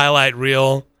after highlight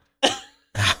reel.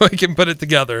 How we can put it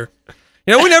together.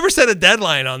 We never set a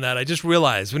deadline on that. I just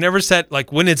realized we never set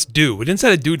when it's due. We didn't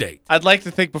set a due date. I'd like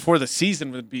to think before the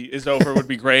season is over would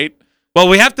be great. Well,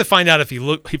 we have to find out if he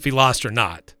lost or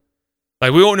not.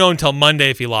 We won't know until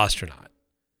Monday if he lost or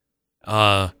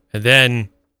not. And then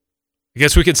I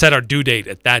guess we can set our due date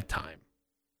at that time.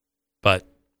 But,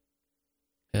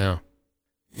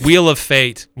 Wheel of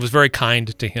Fate was very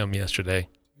kind to him yesterday.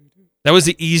 That was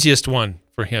the easiest one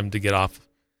for him to get off.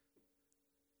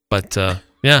 But,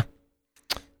 yeah.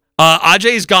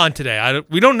 Ajay's gone today.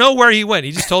 We don't know where he went.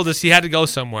 He just told us he had to go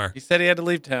somewhere. He said he had to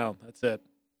leave town. That's it.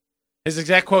 His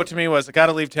exact quote to me was, I got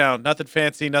to leave town. Nothing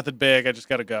fancy, nothing big. I just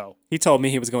got to go. He told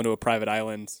me he was going to a private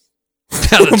island.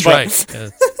 Yeah, that's right. Yeah.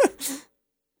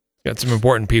 Got some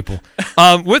important people.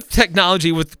 With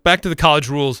technology, back to the college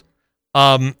rules,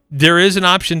 there is an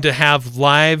option to have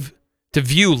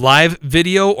view live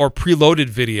video or preloaded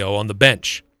video on the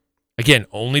bench. Again,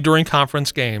 only during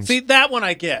conference games. See, that one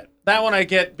I get. That one I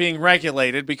get being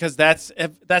regulated because that's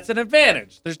an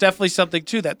advantage. There's definitely something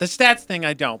to that. The stats thing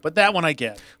I don't, but that one I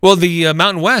get. Well, the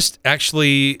Mountain West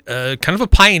actually kind of a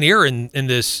pioneer in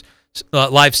this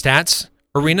live stats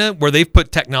arena where they've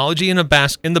put technology in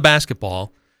the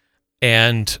basketball,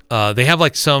 and they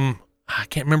have some I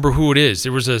can't remember who it is.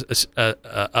 There was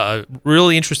a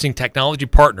really interesting technology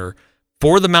partner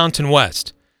for the Mountain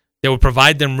West that would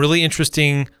provide them really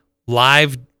interesting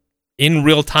live, in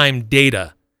real-time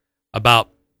data about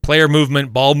player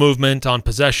movement, ball movement on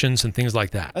possessions, and things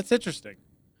like that. That's interesting.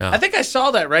 Yeah. I think I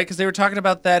saw that, right? Because they were talking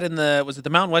about that in was it the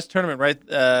Mountain West tournament, right?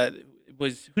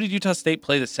 Who did Utah State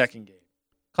play the second game?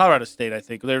 Colorado State, I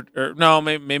think.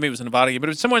 Maybe it was a Nevada game, but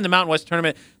it was somewhere in the Mountain West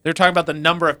tournament. They were talking about the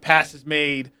number of passes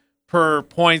made per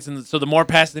points, and so the more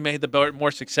passes they made, the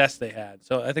more success they had.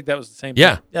 So I think that was the same thing.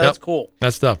 Yeah, that's cool.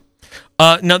 That's tough.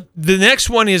 Now, the next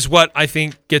one is what I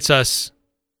think gets us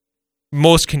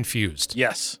most confused.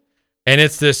 Yes. And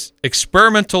it's this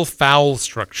experimental foul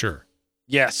structure.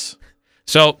 Yes.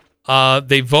 So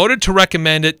they voted to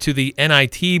recommend it to the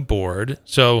NIT board.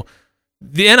 So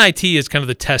the NIT is kind of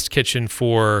the test kitchen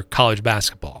for college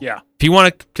basketball. Yeah. If you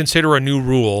want to consider a new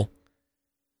rule,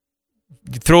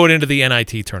 you throw it into the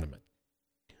NIT tournament.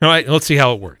 All right, let's see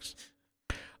how it works.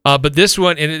 But this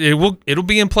one, it'll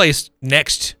be in place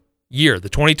next year, the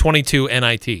 2022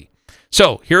 NIT.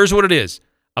 So here's what it is.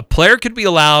 A player could be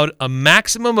allowed a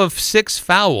maximum of 6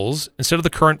 fouls instead of the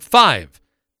current 5.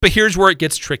 But here's where it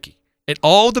gets tricky. It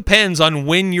all depends on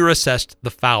when you're assessed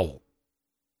the foul.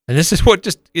 And this is what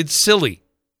it's silly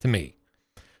to me.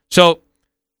 So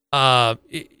under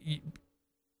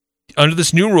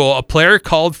this new rule, a player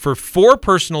called for 4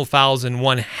 personal fouls in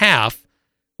 1/2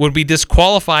 would be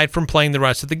disqualified from playing the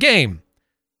rest of the game.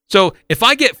 So if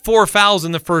I get 4 fouls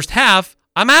in the first half,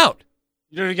 I'm out.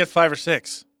 You don't even get 5 or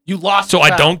 6. You lost. So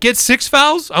I don't get 6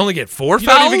 fouls? I only get 4 fouls? You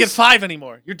don't even get 5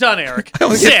 anymore. You're done, Eric. I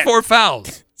only get 4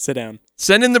 fouls. Sit down.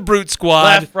 Send in the brute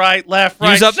squad. Left,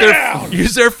 right.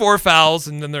 Use their 4 fouls,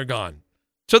 and then they're gone.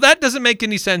 So that doesn't make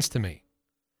any sense to me.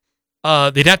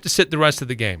 They'd have to sit the rest of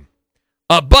the game.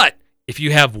 But if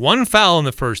you have 1 foul in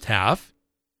the first half,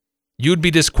 you'd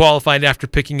be disqualified after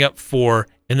picking up 4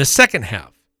 in the second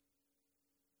half.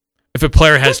 If a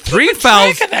player has 3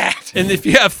 fouls, and if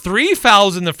you have 3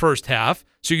 fouls in the first half,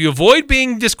 so you avoid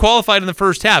being disqualified in the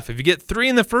first half. If you get 3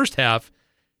 in the first half,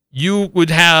 you would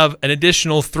have an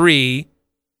additional 3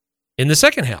 in the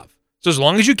second half. So as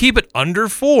long as you keep it under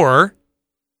 4,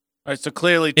 all right, so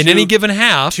clearly in any given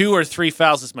half, 2 or 3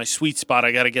 fouls is my sweet spot.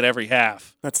 I got to get every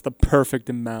half. That's the perfect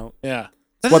amount. Yeah,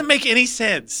 that doesn't make any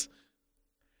sense.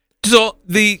 So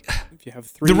the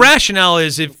rationale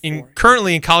is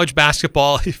currently in college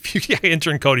basketball, if you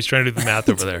intern Cody's trying to do the math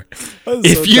over there.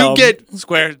 If you get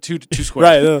square two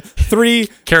squares, right? 3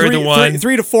 carry the 1,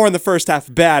 3 to 4 in the first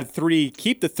half, bad. 3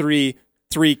 keep the 3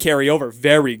 carry over,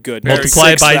 very good.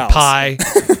 Multiply by pi.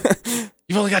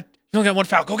 You've only got 1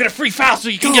 foul. Go get a free foul so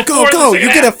you can get go. You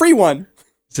get a free one.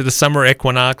 Is it a summer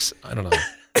equinox? I don't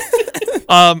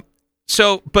know.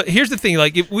 So, but here's the thing: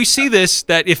 like, if we see this,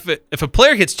 that if a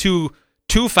player gets two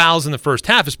fouls in the first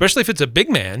half, especially if it's a big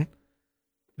man,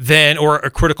 or a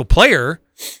critical player,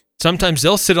 sometimes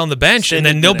they'll sit on the bench and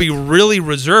then they'll be really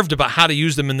reserved about how to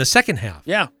use them in the second half.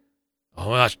 Yeah. Oh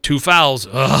my gosh, 2 fouls.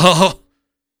 Oh,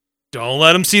 don't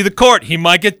let him see the court. He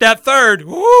might get that third.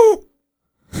 Woo!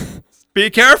 Be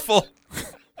careful.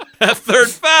 That third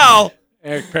foul.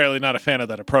 Eric apparently not a fan of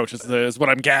that approach. Is what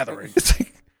I'm gathering. It's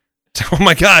like, oh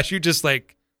my gosh, you just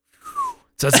like,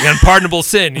 so it's an unpardonable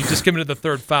sin. You just committed the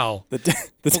third foul.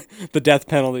 The death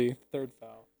penalty, third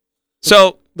foul.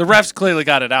 So the refs clearly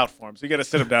got it out for him, so you got to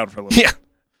sit him down for a little bit.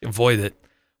 Avoid it.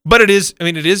 But it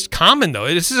is common, though.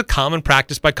 This is a common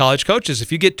practice by college coaches.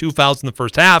 If you get 2 fouls in the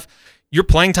first half, your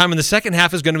playing time in the second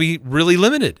half is going to be really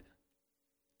limited.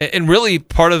 And really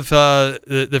part of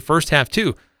the first half,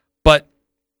 too. But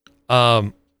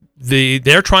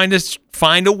they're trying to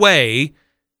find a way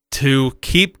to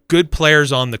keep good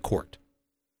players on the court.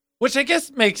 Which I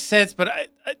guess makes sense, but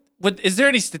is there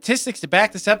any statistics to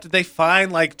back this up? Did they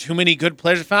find like too many good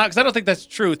players to foul? Because I don't think that's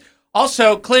the truth.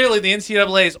 Also, clearly the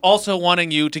NCAA is also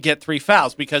wanting you to get 3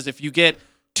 fouls, because if you get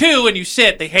 2 and you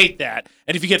sit, they hate that.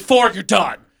 And if you get 4, you're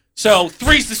done. So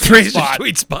 3's the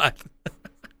sweet spot.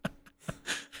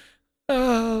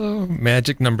 Oh,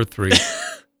 magic number 3.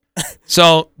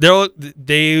 So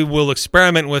they will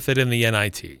experiment with it in the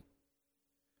NIT.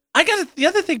 The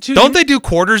other thing too. Don't they do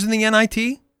quarters in the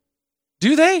NIT?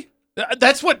 Do they?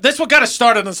 That's what got us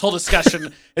started on this whole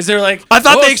discussion. Is they're like, I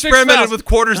thought they experimented with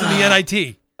quarters in the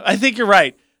NIT. I think you're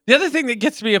right. The other thing that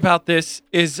gets me about this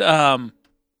is I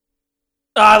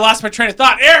lost my train of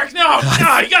thought. Eric, no,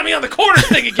 you got me on the quarters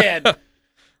thing again.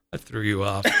 I threw you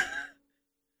off.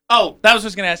 Oh, that was what I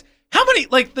was going to ask. How many,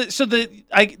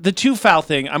 the 2 foul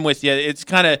thing, I'm with you. It's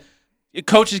kind of,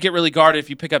 coaches get really guarded if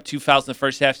you pick up 2 fouls in the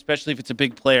first half, especially if it's a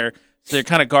big player. So they're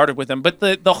kind of guarded with them. But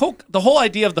the whole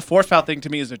idea of the 4th foul thing to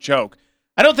me is a joke.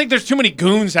 I don't think there's too many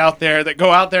goons out there that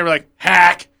go out there like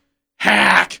hack.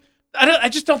 I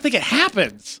just don't think it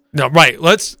happens. No, right.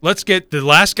 Let's get the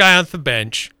last guy off the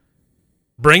bench,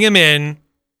 bring him in.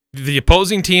 The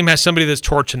opposing team has somebody that's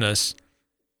torching us.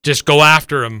 Just go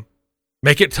after him,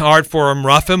 make it hard for him,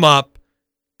 rough him up,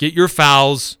 get your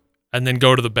fouls, and then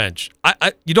go to the bench.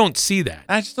 You don't see that.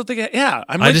 I just don't think it. Yeah,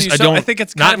 I'm I with you. So I think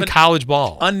it's not kind in of an college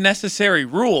ball. Unnecessary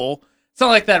rule. It's not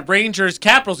like that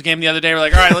Rangers-Capitals game the other day. We're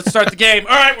like, all right, let's start the game.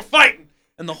 All right, we're fighting.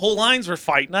 And the whole lines were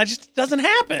fighting. It doesn't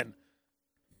happen.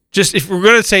 Just if we're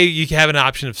going to say you have an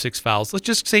option of 6 fouls, let's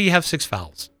just say you have 6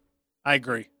 fouls. I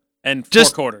agree. And 4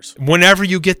 just quarters. Whenever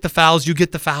you get the fouls, you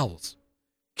get the fouls.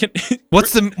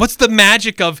 What's the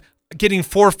magic of getting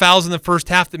 4 fouls in the first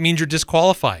half that means you're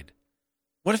disqualified?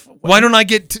 Why don't I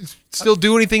get to still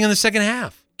do anything in the second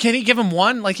half? Can he give him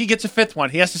 1? Like he gets a 5th one.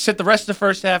 He has to sit the rest of the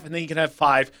first half, and then he can have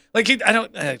 5. Like I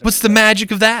don't. What's the magic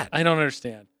of that? I don't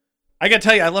understand. I got to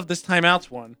tell you, I love this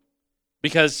timeouts one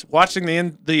because watching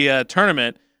the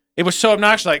tournament, it was so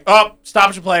obnoxious. Like, oh,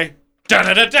 stoppage of play. Dun,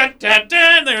 dun, dun, dun, dun,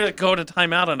 dun. They're like going to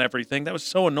timeout on everything. That was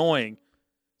so annoying.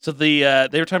 So they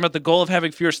were talking about the goal of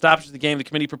having fewer stoppages of the game. The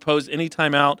committee proposed any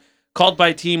timeout called by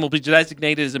a team will be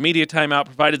designated as a media timeout,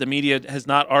 provided the media has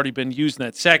not already been used in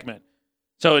that segment.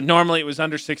 So normally it was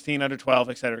under 16, under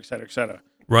 12, et cetera, et cetera, et cetera.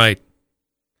 Right.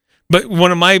 But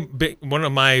one of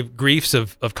my griefs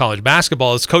of college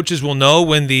basketball is coaches will know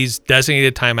when these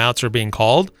designated timeouts are being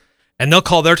called, and they'll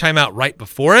call their timeout right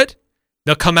before it.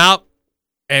 They'll come out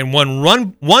and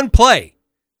run one play,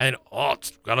 and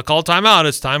it's got to call timeout.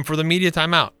 It's time for the media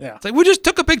timeout. Yeah. It's like we just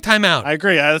took a big timeout. I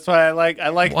agree. That's why I like.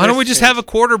 Why don't we just have a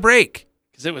quarter break?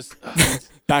 Because it was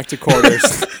back to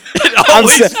quarters. I'm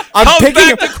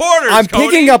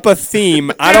picking up a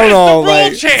theme. I don't know.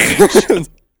 Rule change.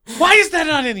 Why is that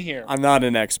not in here? I'm not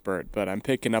an expert, but I'm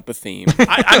picking up a theme.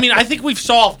 I think we've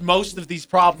solved most of these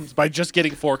problems by just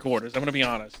getting 4 quarters. I'm going to be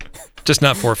honest. Just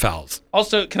not 4 fouls.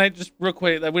 Also, can I just real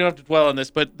quick? We don't have to dwell on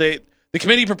this, but the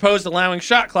committee proposed allowing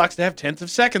shot clocks to have tenths of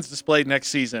seconds displayed next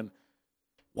season.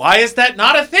 Why is that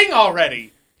not a thing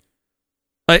already?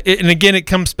 And again, it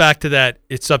comes back to that.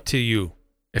 It's up to you.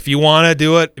 If you want to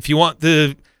do it, if you want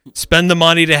to spend the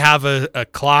money to have a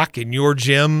clock in your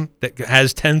gym that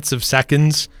has tenths of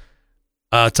seconds,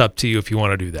 it's up to you if you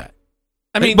want to do that.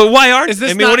 But why aren't?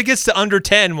 When it gets to under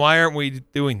 10, why aren't we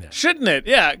doing that? Shouldn't it?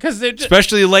 Yeah, because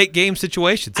especially late game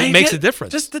situations, it makes a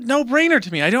difference. Just a no-brainer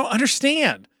to me. I don't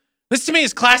understand. This to me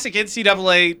is classic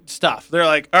NCAA stuff. They're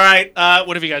like, all right,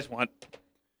 whatever you guys want.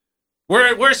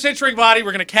 We're a censoring body.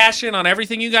 We're going to cash in on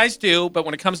everything you guys do, but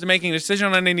when it comes to making a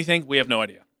decision on anything, we have no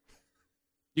idea.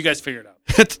 You guys figure it out.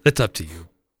 It's up to you.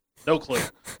 No clue.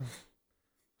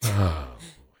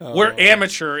 We're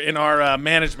amateur in our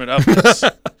management of this.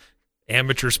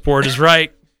 Amateur sport is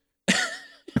right.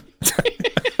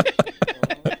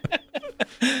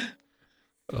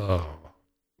 Oh,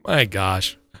 my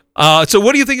gosh. So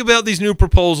what do you think about these new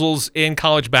proposals in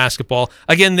college basketball?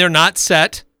 Again, they're not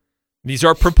set. These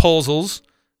are proposals,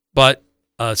 but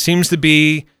seems to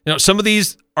be, some of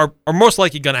these are most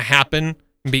likely going to happen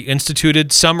and be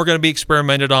instituted. Some are going to be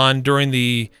experimented on during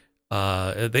the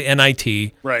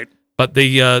NIT. Right. But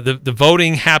the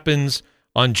voting happens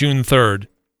on June 3rd.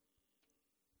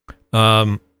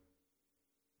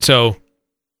 So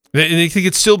they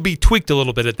could still be tweaked a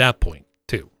little bit at that point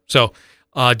too. So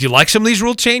do you like some of these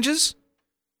rule changes?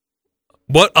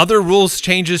 What other rules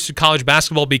changes should college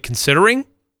basketball be considering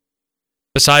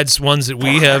besides ones that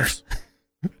we have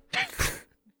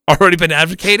already been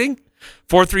advocating?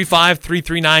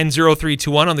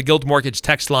 435-339-0321 on the Guild Mortgage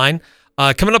text line.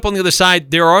 Coming up on the other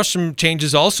side, there are some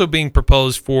changes also being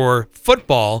proposed for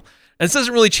football. And this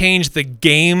doesn't really change the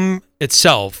game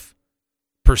itself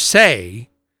per se,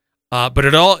 but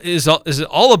it all is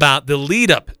all about the lead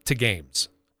up to games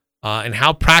and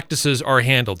how practices are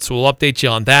handled. So we'll update you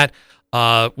on that.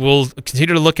 We'll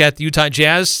continue to look at the Utah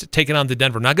Jazz taking on the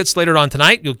Denver Nuggets later on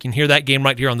tonight. You can hear that game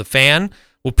right here on the Fan.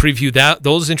 We'll preview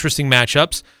those interesting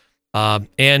matchups.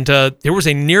 And there was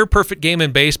a near perfect game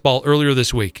in baseball earlier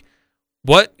this week.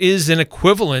 What is an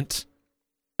equivalent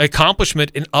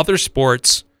accomplishment in other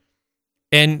sports?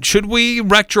 And should we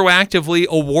retroactively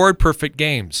award perfect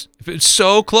games? If it's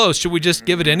so close, should we just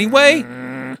give it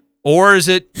anyway? Or is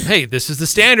it, hey, this is the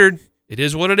standard. It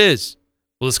is what it is.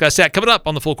 We'll discuss that coming up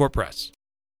on the Full Court Press.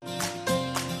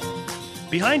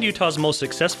 Behind Utah's most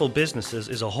successful businesses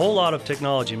is a whole lot of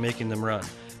technology making them run.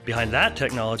 Behind that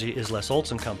technology is Les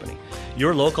Olson Company,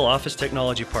 your local office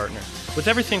technology partner. With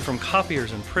everything from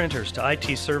copiers and printers to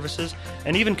IT services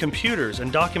and even computers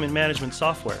and document management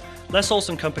software, Les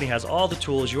Olson Company has all the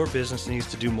tools your business needs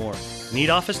to do more. Need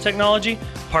office technology?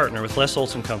 Partner with Les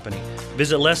Olson Company.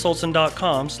 Visit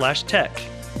lesolson.com/tech.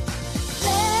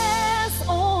 Les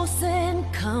Olson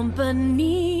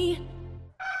Company.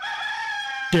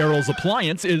 Daryl's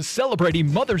Appliance is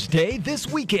celebrating Mother's Day this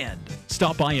weekend.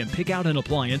 Stop by and pick out an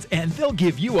appliance and they'll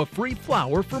give you a free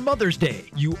flower for Mother's Day.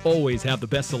 You always have the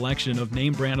best selection of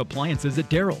name brand appliances at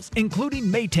Daryl's, including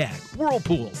Maytag,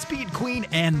 Whirlpool, Speed Queen,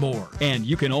 and more. And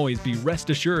you can always be rest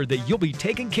assured that you'll be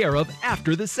taken care of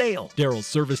after the sale. Daryl's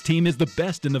service team is the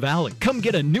best in the valley. Come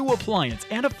get a new appliance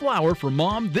and a flower for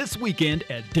Mom this weekend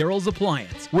at Daryl's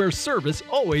Appliance, where service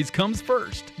always comes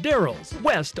first. Daryl's,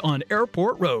 west on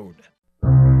Airport Road.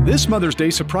 This Mother's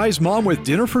Day, surprise Mom with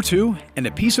dinner for two and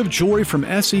a piece of jewelry from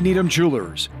S.E. Needham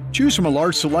Jewelers. Choose from a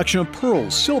large selection of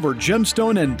pearls, silver,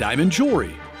 gemstone, and diamond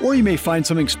jewelry. Or you may find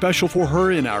something special for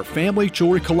her in our family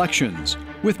jewelry collections.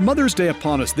 With Mother's Day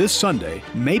upon us this Sunday,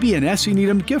 maybe an S.E.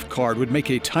 Needham gift card would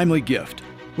make a timely gift.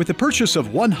 With the purchase of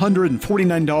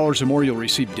 $149 or more, you'll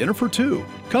receive dinner for two.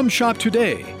 Come shop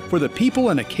today for the people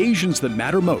and occasions that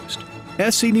matter most.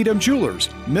 S.E. Needham Jewelers,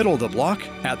 middle of the block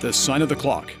at the sign of the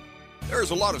clock.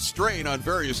 There's a lot of strain on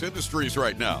various industries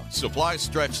right now. Supplies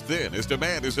stretched thin as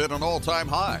demand is at an all-time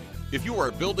high. If you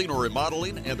are building or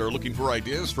remodeling and are looking for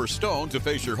ideas for stone to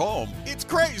face your home, it's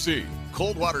crazy.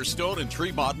 Coldwater Stone in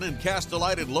Tremont and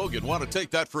Castellite and Logan want to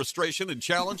take that frustration and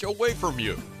challenge away from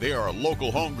you. They are a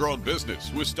local homegrown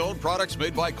business with stone products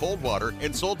made by Coldwater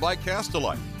and sold by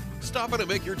Castellite. Stop in and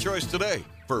make your choice today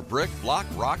for brick, block,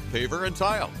 rock, paver, and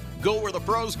tile. Go where the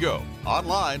pros go.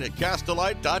 Online at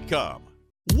castellite.com.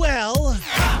 Well,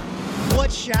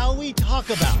 what shall we talk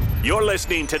about? You're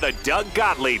listening to the Doug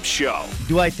Gottlieb Show.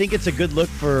 Do I think it's a good look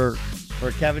for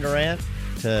Kevin Durant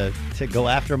to go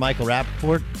after Michael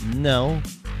Rappaport? No.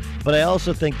 But I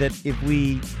also think that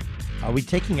are we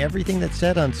taking everything that's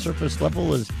said on surface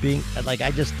level as being,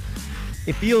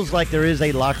 it feels like there is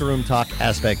a locker room talk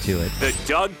aspect to it. The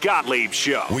Doug Gottlieb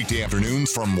Show. Weekday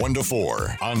afternoons from 1 to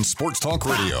 4 on Sports Talk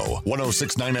Radio,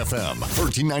 106.9 FM,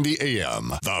 1390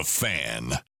 AM. The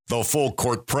Fan. The Full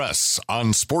Court Press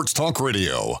on Sports Talk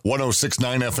Radio,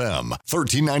 106.9 FM,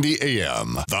 1390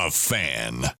 AM. The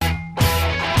Fan.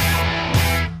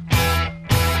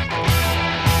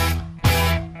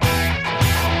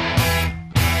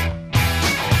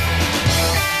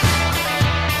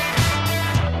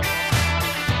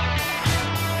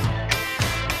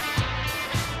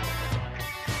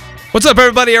 What's up,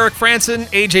 everybody? Eric Frandsen,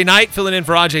 AJ Knight filling in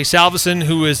for Ajay Salvesen,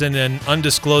 who is in an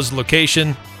undisclosed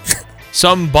location.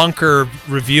 Some bunker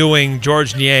reviewing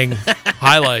George Niang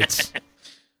highlights.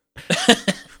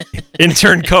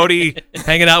 Intern Cody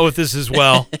hanging out with us as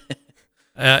well.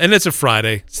 And it's a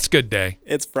Friday. It's a good day.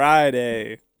 It's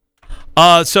Friday.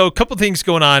 So a couple things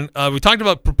going on. We talked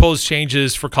about proposed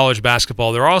changes for college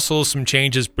basketball. There are also some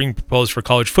changes being proposed for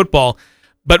college football.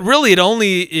 But really, it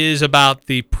only is about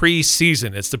the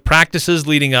preseason. It's the practices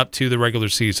leading up to the regular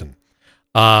season.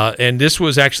 And this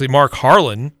was actually Mark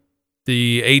Harlan,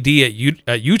 the AD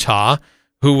at Utah,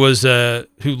 who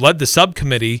led the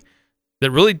subcommittee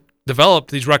that really developed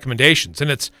these recommendations.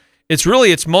 And it's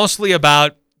mostly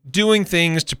about doing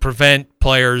things to prevent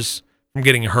players from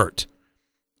getting hurt.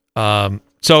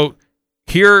 So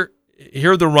here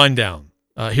the rundown.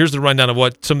 Here's the rundown of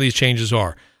what some of these changes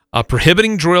are.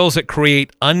 Prohibiting drills that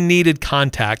create unneeded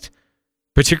contact,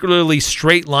 particularly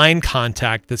straight line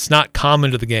contact that's not common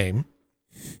to the game.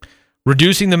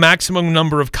 Reducing the maximum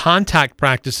number of contact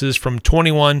practices from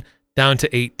 21 down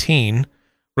to 18,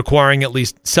 requiring at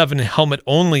least 7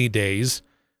 helmet-only days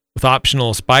with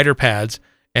optional spider pads,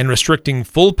 and restricting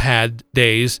full pad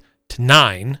days to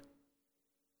 9.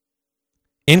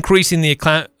 Increasing the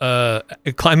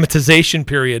acclimatization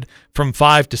period from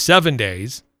 5 to 7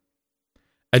 days.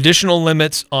 Additional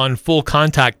limits on full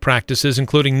contact practices,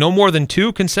 including no more than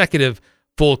 2 consecutive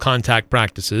full contact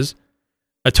practices,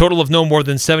 a total of no more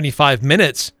than 75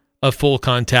 minutes of full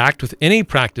contact with any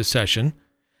practice session,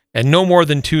 and no more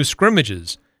than 2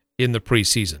 scrimmages in the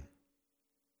preseason.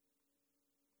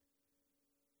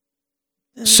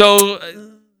 So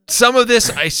some of this,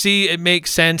 I see it makes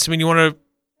sense. I mean, you want to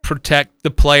protect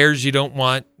the players.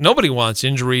 Nobody wants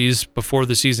injuries before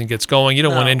the season gets going. You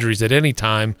don't want injuries at any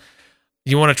time.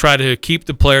 You want to try to keep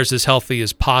the players as healthy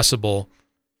as possible.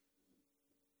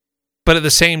 But at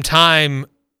the same time,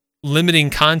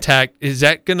 limiting contact, is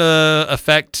that going to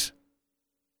affect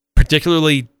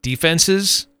particularly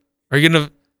defenses? Are you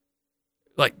going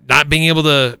to not being able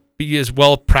to be as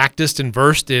well practiced and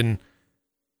versed in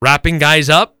wrapping guys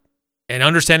up and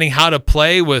understanding how to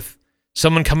play with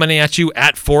someone coming at you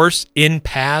at force in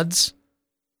pads.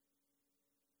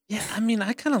 Yeah, I mean,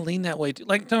 I kind of lean that way too.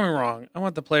 Like, don't get me wrong, I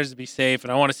want the players to be safe,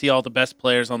 and I want to see all the best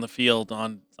players on the field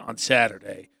on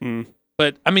Saturday.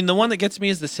 But I mean, the one that gets me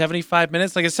is the 75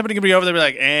 minutes. Like, is somebody gonna be over there, and be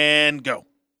like, and go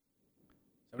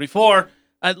 74?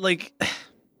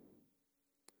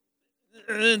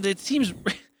 It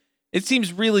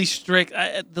seems really strict.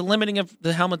 The limiting of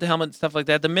the helmet to helmet and stuff like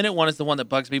that. The minute one is the one that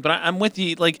bugs me. But I'm with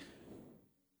you. Like,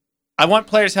 I want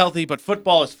players healthy, but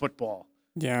football is football.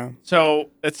 Yeah.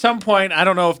 So at some point, I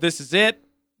don't know if this is it,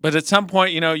 but at some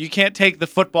point, you can't take the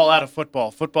football out of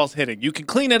football. Football's hitting. You can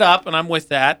clean it up, and I'm with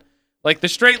that. Like the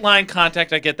straight line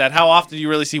contact, I get that. How often do you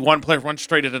really see one player run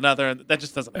straight at another? And that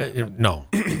just doesn't happen. No.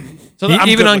 So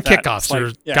even on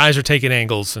kickoffs, guys are taking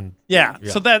angles and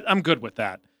so that I'm good with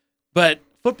that. But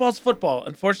football's football.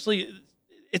 Unfortunately,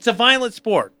 it's a violent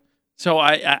sport. So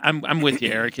I'm with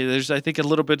you, Eric. There's, I think, a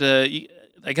little bit.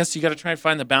 I guess you got to try and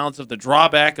find the balance of the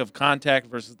drawback of contact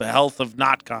versus the health of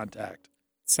not contact.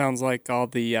 Sounds like all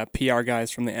the PR guys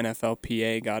from the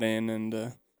NFLPA got in and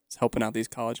is helping out these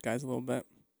college guys a little bit.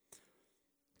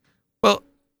 Well,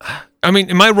 I mean,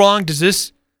 am I wrong? Does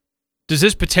this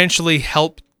potentially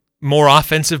help more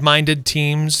offensive-minded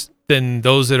teams than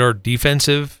those that are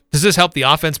defensive? Does this help the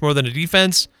offense more than the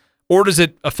defense, or does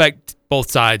it affect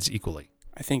both sides equally?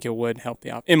 I think it would help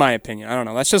in my opinion. I don't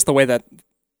know. That's just the way that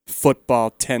football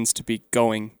tends to be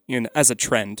going as a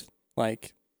trend.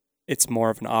 Like, it's more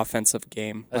of an offensive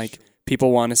game. That's true.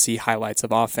 People want to see highlights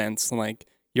of offense. Like,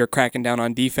 you're cracking down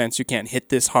on defense. You can't hit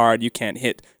this hard. You can't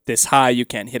hit this high. You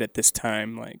can't hit it this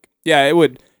time. Like, yeah, it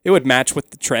would match with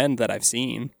the trend that I've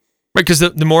seen. Right, because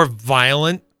the more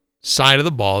violent side of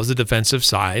the ball is the defensive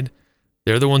side.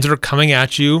 They're the ones that are coming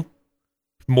at you,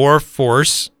 more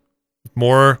force,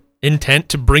 more intent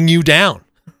to bring you down.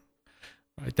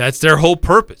 Right, that's their whole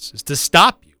purpose, is to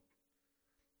stop you.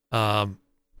 And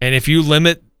if you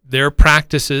limit their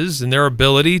practices and their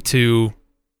ability to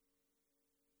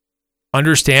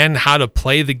understand how to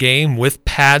play the game with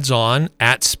pads on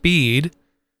at speed,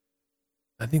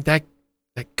 I think that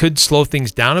could slow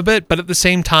things down a bit. But at the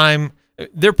same time,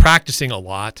 they're practicing a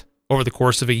lot over the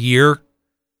course of a year.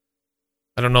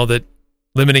 I don't know that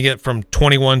limiting it from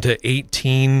 21 to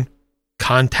 18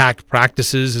 contact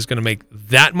practices is going to make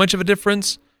that much of a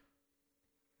difference.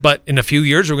 But in a few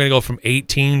years, we're going to go from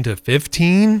 18 to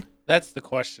 15. That's the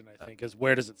question, I think, is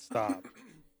where does it stop?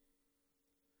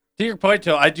 To your point,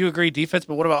 Joe, I do agree defense,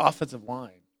 but what about offensive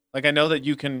line? Like, I know that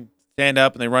you can stand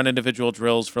up and they run individual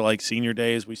drills for, like, senior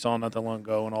days we saw not that long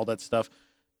ago and all that stuff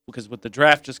because with the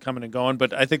draft just coming and going.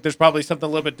 But I think there's probably something a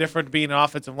little bit different being an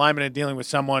offensive lineman and dealing with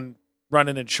someone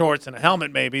running in shorts and a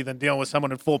helmet maybe than dealing with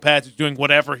someone in full pads who's doing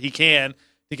whatever he can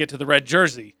to get to the red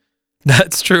jersey.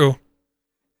 That's true.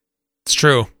 It's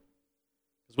true.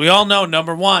 As we all know,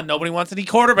 number one, nobody wants any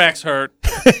quarterbacks hurt.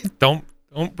 Don't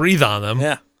breathe on them.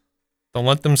 Yeah. Don't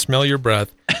let them smell your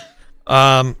breath.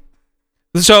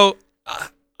 So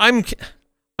I'm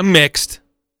mixed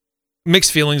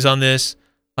feelings on this.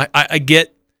 I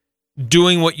get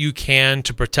doing what you can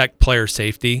to protect player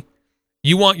safety.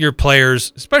 You want your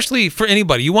players, especially for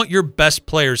anybody, you want your best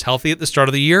players healthy at the start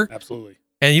of the year. Absolutely.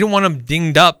 And you don't want them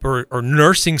dinged up or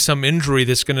nursing some injury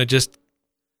that's going to just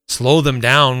slow them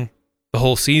down the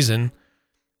whole season.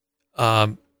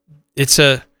 That's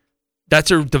a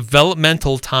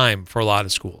developmental time for a lot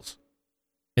of schools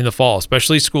in the fall,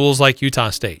 especially schools like Utah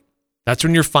State. That's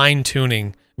when you're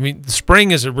fine-tuning. I mean, the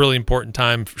spring is a really important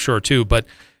time for sure, too, but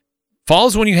fall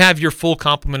is when you have your full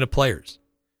complement of players.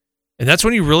 And that's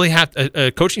when you really have a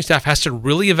coaching staff has to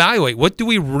really evaluate what do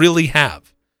we really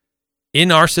have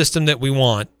in our system that we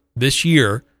want this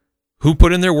year, who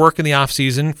put in their work in the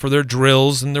offseason for their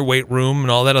drills and their weight room and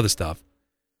all that other stuff.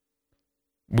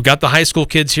 We got the high school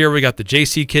kids here. We got the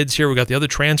JC kids here. We got the other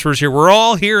transfers here. We're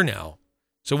all here now.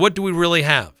 So what do we really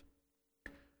have?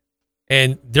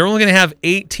 And they're only going to have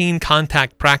 18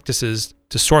 contact practices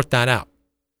to sort that out.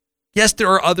 Yes, there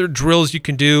are other drills you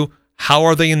can do. How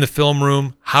are they in the film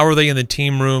room? How are they in the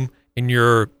team room? In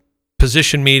your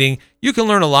position meeting, you can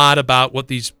learn a lot about what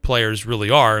these players really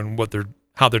are and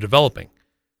how they're developing.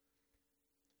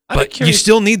 But you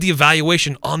still need the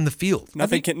evaluation on the field.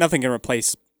 Nothing can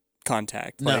replace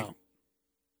contact. No.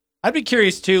 I'd be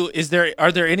curious too.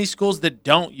 Are there any schools that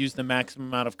don't use the maximum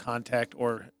amount of contact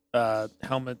or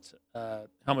helmet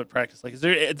practice? Like,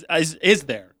 is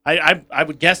there? I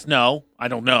would guess no. I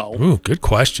don't know. Ooh, good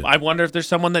question. I wonder if there's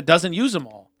someone that doesn't use them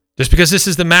all. Just because this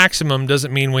is the maximum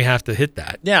doesn't mean we have to hit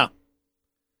that. Yeah.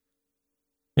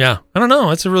 Yeah. I don't know.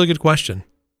 That's a really good question.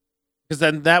 Because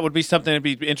then that would be something that'd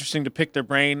be interesting to pick their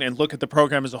brain and look at the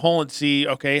program as a whole and see,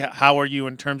 okay, how are you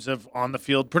in terms of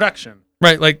on-the-field production?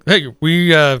 Right, like, hey,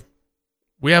 we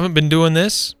haven't been doing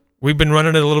this. We've been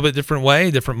running it a little bit different way,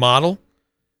 different model.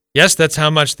 Yes, that's how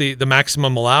much the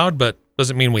maximum allowed, but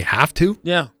doesn't mean we have to.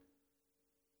 Yeah.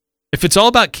 If it's all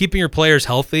about keeping your players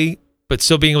healthy, but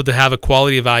still being able to have a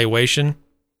quality evaluation,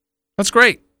 that's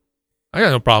great. I got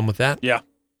no problem with that. Yeah.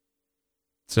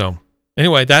 So,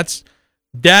 anyway, that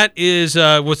is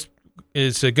what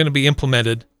is going to be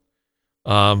implemented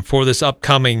for this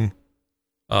upcoming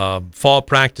fall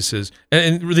practices.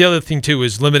 And the other thing, too,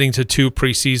 is limiting to 2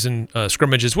 preseason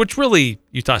scrimmages, which really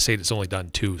Utah State has only done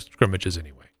 2 scrimmages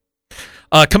anyway.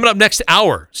 Coming up next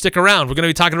hour, stick around. We're going to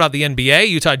be talking about the NBA.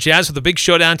 Utah Jazz with a big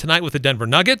showdown tonight with the Denver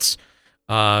Nuggets.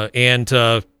 And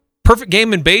perfect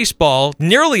game in baseball,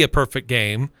 nearly a perfect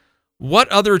game. What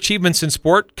other achievements in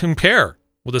sport compare?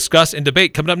 We'll discuss and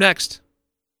debate coming up next.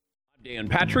 Dan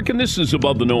Patrick, and this is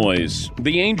Above the Noise.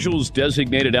 The Angels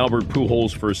designated Albert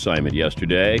Pujols for assignment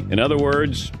yesterday. In other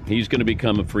words, he's going to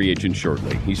become a free agent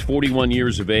shortly. He's 41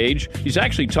 years of age. He's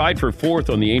actually tied for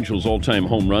 4th on the Angels' all-time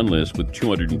home run list with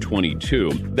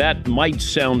 222. That might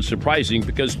sound surprising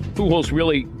because Pujols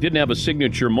really didn't have a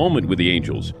signature moment with the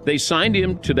Angels. They signed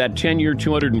him to that 10-year,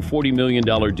 $240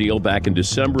 million deal back in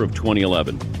December of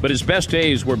 2011. But his best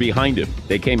days were behind him.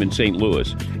 They came in St.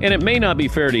 Louis. And it may not be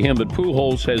fair to him, but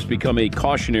Pujols has become a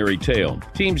cautionary tale.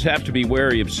 Teams have to be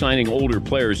wary of signing older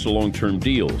players to long-term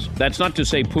deals. That's not to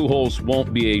say Pujols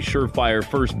won't be a surefire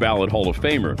first-ballot Hall of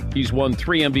Famer. He's won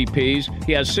 3 MVPs.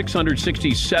 He has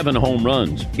 667 home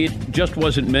runs. It just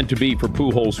wasn't meant to be for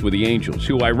Pujols with the Angels,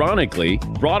 who ironically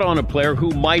brought on a player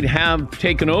who might have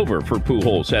taken over for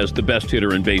Pujols as the best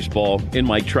hitter in baseball in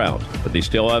Mike Trout. But they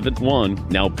still haven't won.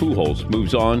 Now Pujols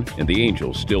moves on, and the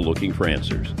Angels still looking for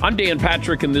answers. I'm Dan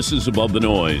Patrick, and this is Above the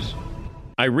Noise.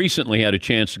 I recently had a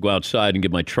chance to go outside and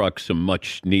give my truck some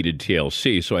much-needed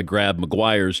TLC, so I grabbed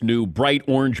Meguiar's new bright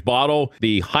orange bottle,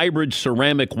 the hybrid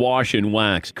ceramic wash and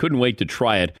wax. Couldn't wait to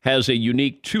try it. Has a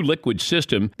unique 2-liquid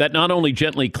system that not only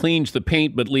gently cleans the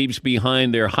paint, but leaves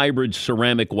behind their hybrid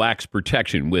ceramic wax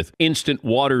protection with instant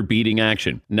water-beating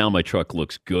action. Now my truck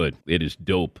looks good. It is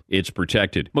dope. It's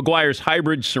protected. Meguiar's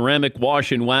hybrid ceramic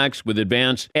wash and wax with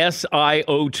advanced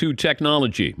SiO2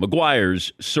 technology.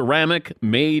 Meguiar's ceramic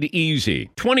made easy.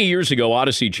 20 years ago,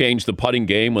 Odyssey changed the putting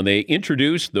game when they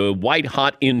introduced the White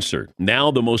Hot insert. Now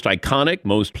the most iconic,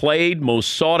 most played,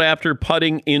 most sought-after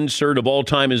putting insert of all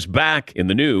time is back in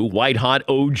the new White Hot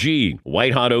OG.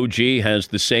 White Hot OG has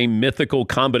the same mythical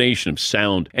combination of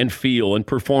sound and feel and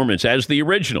performance as the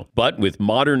original, but with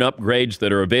modern upgrades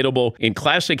that are available in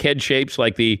classic head shapes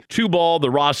like the 2-ball,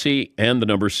 the Rossi, and the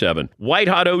number 7. White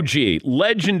Hot OG,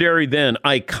 legendary then,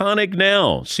 iconic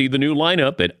now. See the new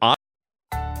lineup at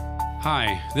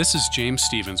Hi, this is James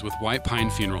Stevens with White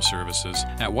Pine Funeral Services.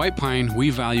 At White Pine,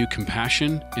 we value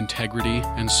compassion, integrity,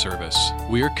 and service.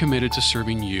 We are committed to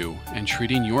serving you and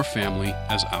treating your family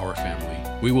as our family.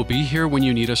 We will be here when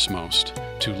you need us most,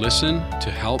 to listen,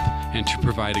 to help, and to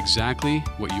provide exactly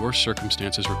what your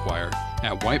circumstances require.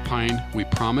 At White Pine, we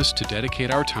promise to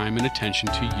dedicate our time and attention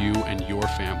to you and your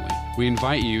family. We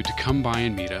invite you to come by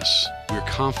and meet us. We're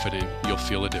confident you'll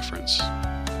feel a difference.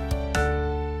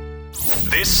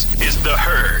 This is The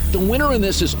Herd. The winner in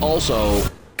this is also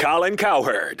Colin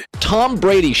Cowherd. Tom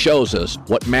Brady shows us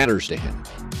what matters to him.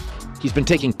 He's been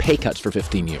taking pay cuts for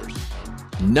 15 years.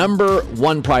 Number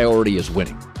one priority is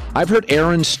winning. I've heard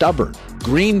Aaron stubborn.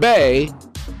 Green Bay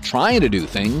trying to do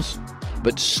things,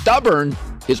 but stubborn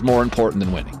is more important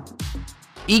than winning.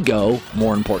 Ego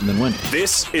more important than winning.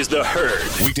 This is The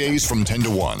Herd. Weekdays from 10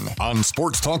 to 1 on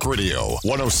Sports Talk Radio,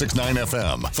 106.9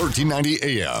 FM,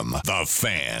 1390 AM. The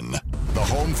Fan. The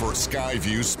home for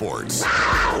Skyview Sports.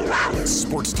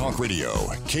 Sports Talk Radio,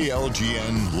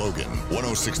 KLGN Logan,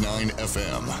 106.9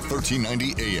 FM,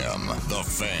 1390 AM. The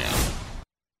Fan.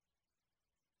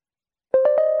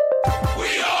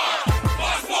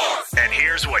 And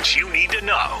here's what you need to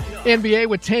know. NBA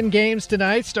with 10 games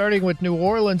tonight, starting with New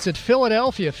Orleans at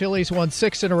Philadelphia. Phillies won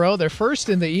 6 in a row. They're first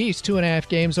in the East, 2.5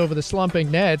 games over the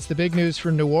slumping Nets. The big news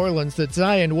from New Orleans that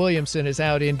Zion Williamson is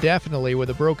out indefinitely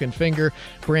with a broken finger.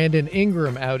 Brandon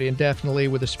Ingram out indefinitely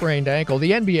with a sprained ankle.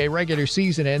 The NBA regular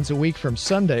season ends a week from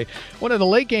Sunday. One of the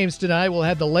late games tonight will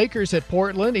have the Lakers at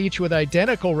Portland, each with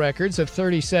identical records of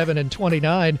 37 and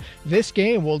 29. This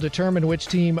game will determine which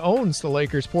team owns the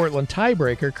Lakers-Portland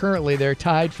tiebreaker. Currently, they're tied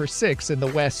tied for 6th in the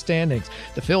West standings.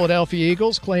 The Philadelphia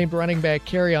Eagles claimed running back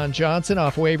Kerryon Johnson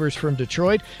off waivers from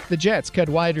Detroit. The Jets cut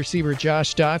wide receiver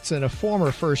Josh Dotson, a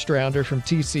former first-rounder from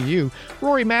TCU.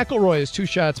 Rory McIlroy is 2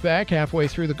 shots back halfway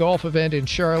through the golf event in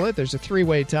Charlotte. There's a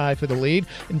 3-way tie for the lead.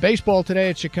 In baseball today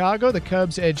at Chicago, the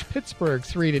Cubs edge Pittsburgh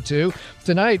 3-2.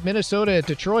 Tonight, Minnesota at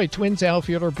Detroit. Twins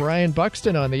outfielder Brian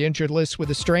Buxton on the injured list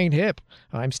with a strained hip.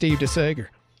 I'm Steve DeSager.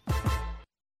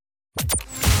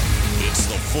 It's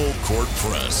the Full Court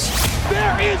Press.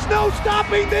 There is no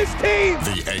stopping this team.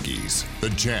 The Aggies, the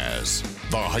Jazz,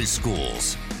 the high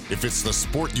schools. If it's the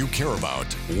sport you care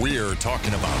about, we're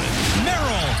talking about it.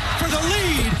 Merrill for the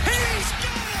lead. He's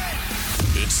got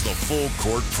it! It's the Full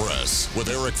Court Press with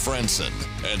Eric Frandsen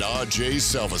and Ajay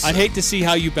Salvesen. I'd hate to see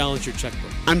how you balance your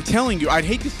checkbook. I'm telling you, I'd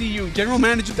hate to see you general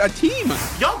manage a team.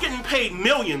 Y'all getting paid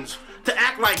millions to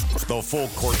act like the Full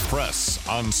Court Press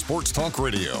on Sports Talk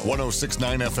Radio,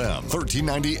 106.9 FM,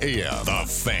 1390 AM. The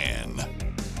Fan.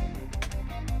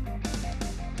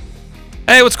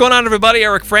 Hey, what's going on, everybody?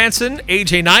 Eric Frandsen,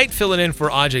 AJ Knight filling in for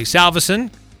Ajay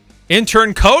Salvesen.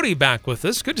 Intern Cody back with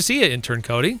us. Good to see you, Intern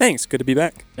Cody. Thanks. Good to be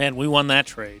back. Man, we won that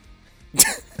trade.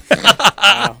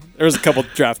 Wow. There was a couple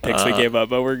draft picks we gave up,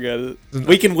 but we're good.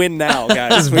 We can win now,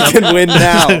 guys. We can win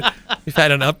now. You've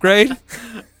had an upgrade?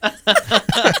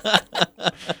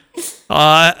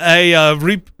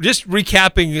 Just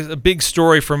recapping a big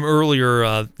story from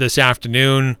earlier this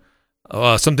afternoon,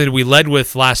 something that we led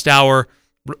with last hour.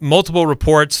 Multiple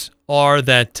reports are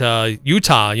that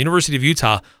University of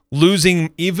Utah,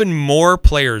 losing even more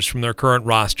players from their current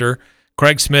roster.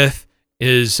 Craig Smith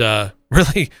is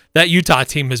really, that Utah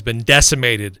team has been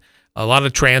decimated. A lot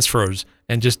of transfers,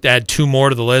 and just add 2 more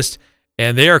to the list.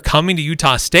 And they are coming to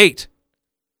Utah State.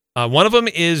 One of them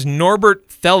is Norbert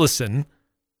Thelissen.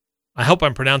 I hope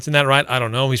I'm pronouncing that right. I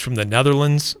don't know. He's from the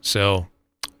Netherlands, so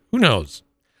who knows?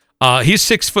 He's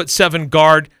 6'7"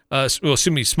 guard.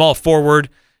 Small forward.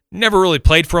 Never really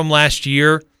played for him last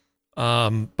year,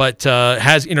 but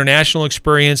has international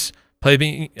experience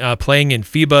playing in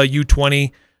FIBA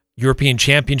U20 European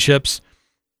Championships.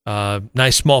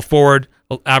 Nice small forward.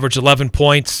 Average 11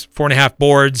 points, 4.5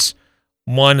 boards,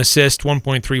 1 assist,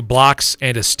 1.3 blocks,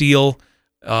 and a steal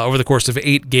over the course of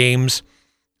 8 games.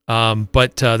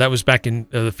 But that was back in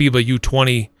the FIBA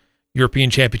U20 European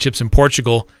Championships in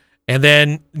Portugal. And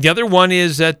then the other one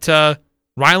is that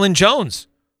Rylan Jones,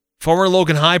 former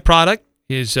Logan High product.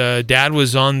 His dad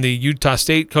was on the Utah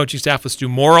State coaching staff with Stu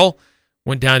Morrill.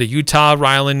 Went down to Utah.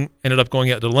 Rylan ended up going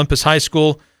out to Olympus High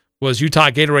School. Was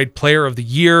Utah Gatorade Player of the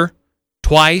Year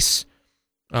twice.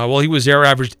 While he was there,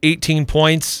 averaged 18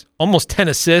 points, almost 10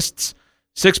 assists,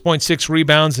 6.6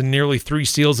 rebounds, and nearly 3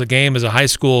 steals a game as a high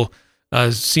school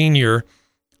senior.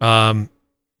 But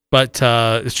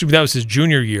that was his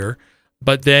junior year.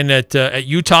 But then at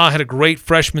Utah, had a great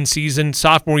freshman season.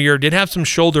 Sophomore year, did have some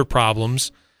shoulder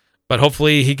problems. But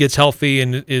hopefully he gets healthy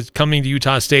and is coming to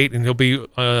Utah State, and he'll be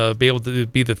able to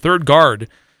be the third guard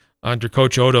under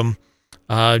Coach Odom.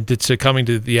 That's coming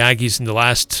to the Aggies in the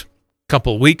last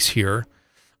couple of weeks here.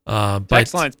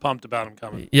 Text line's pumped about him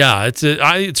coming. Yeah,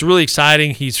 it's really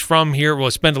exciting. He's from here.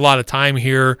 Will spend a lot of time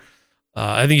here.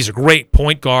 I think he's a great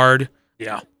point guard.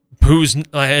 Yeah. Who's,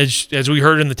 as we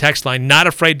heard in the text line, not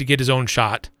afraid to get his own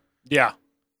shot. Yeah.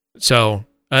 So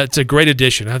it's a great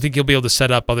addition. I think he'll be able to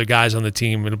set up other guys on the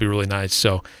team. It'll be really nice.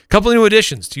 So a couple of new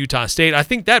additions to Utah State. I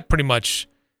think that pretty much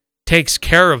takes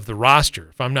care of the roster,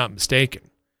 if I'm not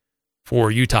mistaken, for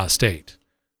Utah State.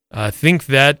 I think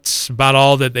that's about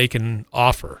all that they can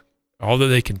offer, all that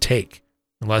they can take,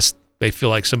 unless they feel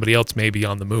like somebody else may be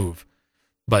on the move.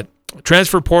 But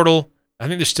transfer portal, I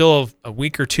think there's still a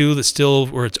week or two that's still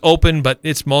where it's open, but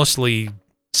it's mostly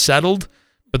settled.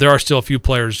 But there are still a few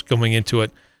players going into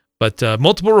it. But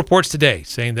multiple reports today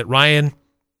saying that Rylan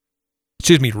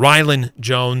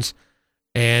Jones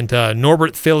and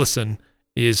Norbert Thelissen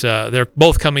they're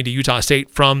both coming to Utah State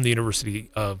from the University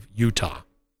of Utah.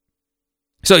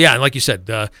 So, yeah, like you said,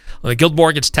 on the Guild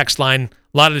Mortgage text line,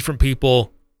 a lot of different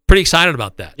people pretty excited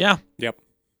about that. Yeah. Yep.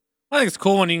 I think it's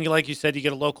cool when, like you said, you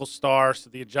get a local star, so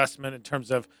the adjustment in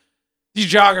terms of the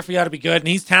geography ought to be good. And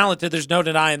he's talented. There's no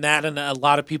denying that. And a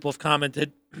lot of people have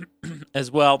commented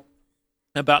as well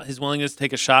about his willingness to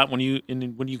take a shot when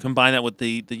you combine that with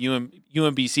the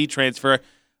UMBC transfer.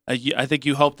 I think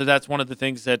you hope that that's one of the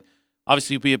things that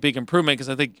obviously would be a big improvement, because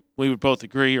I think we would both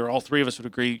agree, or all three of us would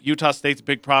agree, Utah State's a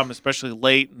big problem, especially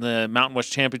late in the Mountain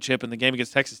West Championship and the game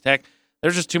against Texas Tech.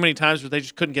 There's just too many times where they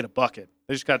just couldn't get a bucket.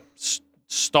 They just got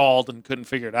stalled and couldn't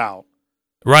figure it out.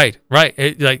 Right.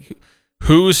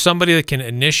 Who's somebody that can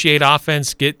initiate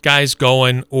offense, get guys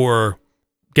going, or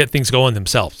get things going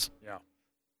themselves? Yeah.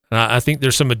 And I think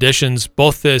there's some additions.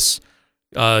 Both this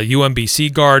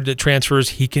UMBC guard that transfers,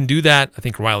 he can do that. I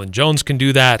think Rylan Jones can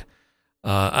do that.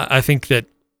 I think that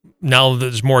now that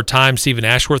there's more time, Stephen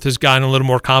Ashworth has gotten a little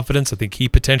more confidence. I think he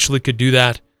potentially could do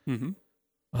that.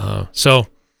 Mm-hmm. So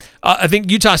I think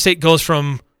Utah State goes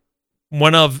from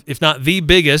one of, if not the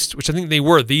biggest, which I think they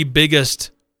were, the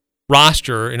biggest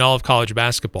roster in all of college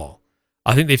basketball.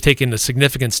 I think they've taken a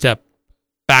significant step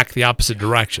back the opposite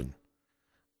direction.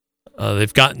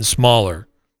 They've gotten smaller.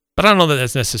 But I don't know that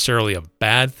that's necessarily a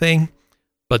bad thing,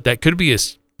 but that could be a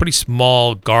pretty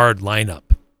small guard lineup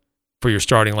for your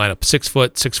starting lineup. 6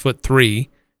 foot, 6'3"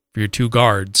 for your two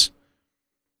guards.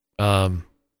 But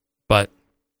I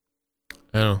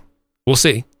don't know. We'll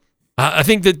see. I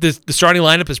think that the starting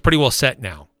lineup is pretty well set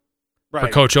now for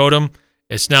Coach Odom.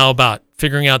 It's now about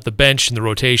figuring out the bench and the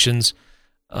rotations.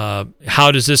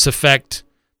 How does this affect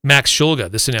Max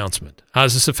Shulga, this announcement? How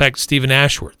does this affect Stephen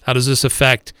Ashworth? How does this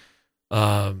affect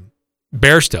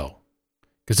Bairstow?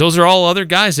 Because those are all other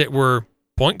guys that were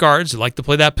point guards that like to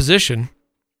play that position.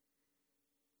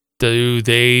 Do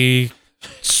they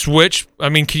switch? I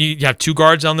mean, can you have two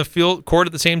guards on the court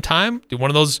at the same time? Do one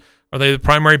of those, are they the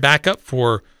primary backup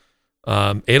for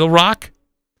Edelrock?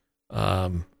 Yeah,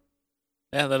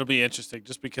 that'll be interesting.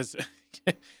 Just because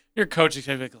your coach is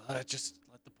going to be like, just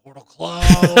let the portal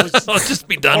close. Let's just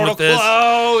be done with this.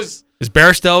 Close. Does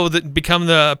Bairstow become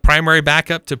the primary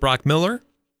backup to Brock Miller?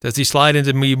 Does he slide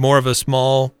into me more of a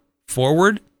small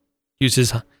forward?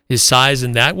 Use his size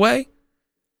in that way?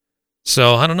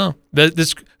 So I don't know.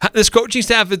 This coaching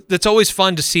staff, that's always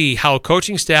fun to see how a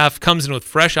coaching staff comes in with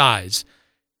fresh eyes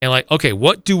and like, okay,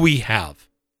 what do we have?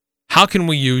 How can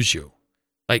we use you?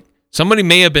 Like somebody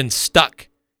may have been stuck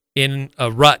in a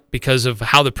rut because of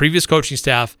how the previous coaching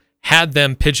staff had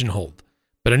them pigeonholed.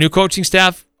 But a new coaching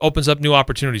staff opens up new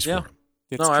opportunities for them.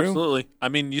 No, absolutely. I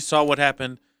mean, you saw what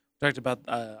happened. We talked about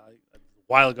a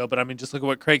while ago, but I mean, just look at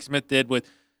what Craig Smith did with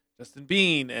Justin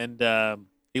Bean and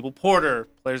Abel Porter,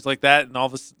 players like that, and all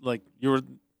this, like, you were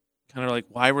kind of like,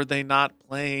 why were they not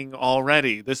playing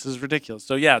already? This is ridiculous.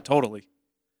 So, yeah, totally.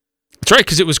 That's right,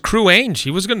 because it was Crew Ainge.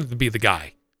 He was going to be the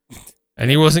guy. And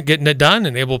he wasn't getting it done,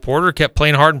 and Abel Porter kept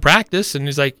playing hard in practice, and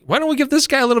he's like, why don't we give this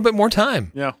guy a little bit more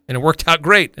time? Yeah. And it worked out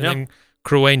great, and then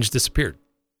Crew Ainge disappeared,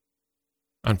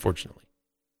 unfortunately.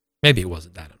 Maybe it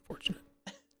wasn't that unfortunate.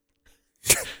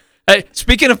 Hey,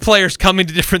 speaking of players coming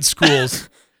to different schools,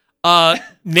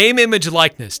 name, image,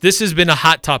 likeness. This has been a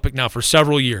hot topic now for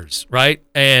several years, right?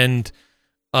 And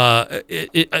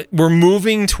we're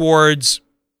moving towards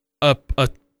a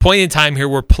point in time here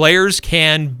where players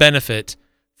can benefit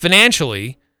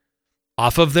financially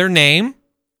off of their name,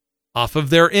 off of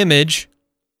their image,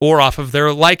 or off of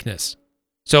their likeness.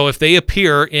 So if they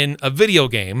appear in a video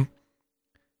game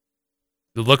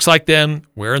that looks like them,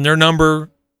 wearing their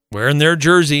number, wearing their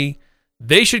jersey,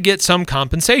 they should get some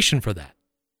compensation for that.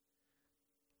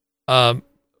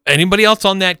 Anybody else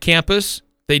on that campus,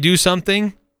 they do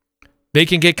something, they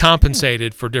can get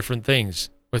compensated for different things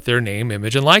with their name,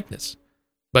 image, and likeness.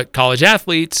 But college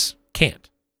athletes can't.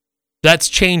 That's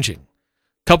changing.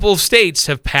 A couple of states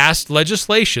have passed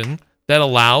legislation that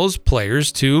allows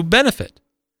players to benefit.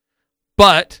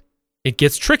 But it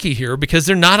gets tricky here because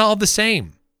they're not all the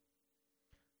same.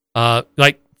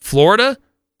 Like Florida,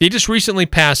 they just recently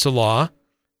passed a law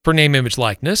for name, image,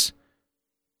 likeness,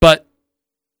 but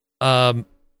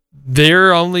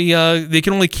they're only they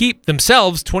can only keep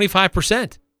themselves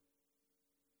 25%.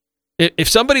 If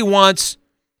somebody wants,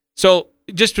 so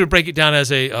just to break it down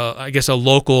as I guess a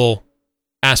local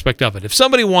aspect of it, if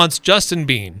somebody wants Justin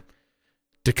Bean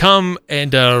to come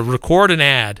and record an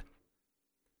ad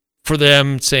for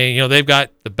them saying, they've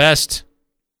got the best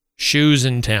shoes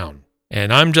in town,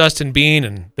 and I'm Justin Bean,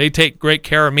 and they take great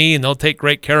care of me, and they'll take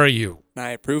great care of you. I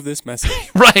approve this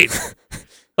message. Right.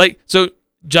 So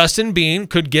Justin Bean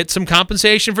could get some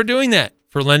compensation for doing that,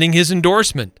 for lending his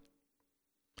endorsement.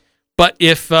 But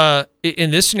if in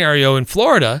this scenario in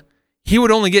Florida, he would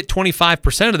only get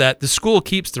 25% of that, the school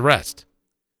keeps the rest,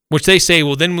 which they say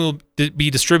will then will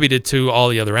be distributed to all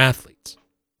the other athletes.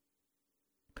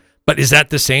 But is that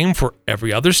the same for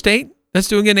every other state that's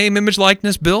doing a name, image,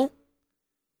 likeness bill?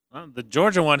 Well, the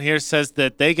Georgia one here says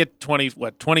that they get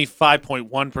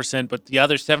 25.1%, but the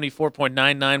other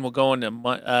 74.99 will go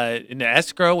into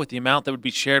escrow with the amount that would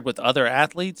be shared with other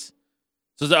athletes.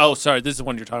 So, sorry, this is the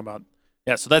one you're talking about.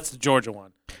 Yeah, so that's the Georgia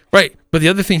one. Right, but the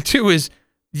other thing too is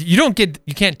you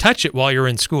can't touch it while you're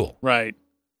in school. Right.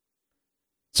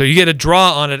 So you get a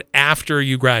draw on it after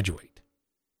you graduate.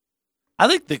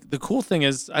 I think the cool thing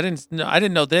is I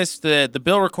didn't know this. The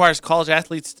bill requires college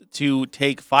athletes to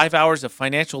take 5 hours of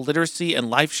financial literacy and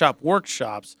life shop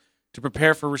workshops to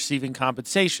prepare for receiving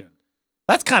compensation.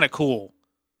 That's kind of cool.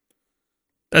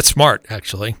 That's smart,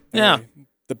 actually. Yeah.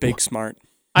 The big smart.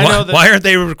 I know that. Why aren't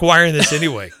they requiring this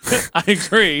anyway? I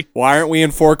agree. Why aren't we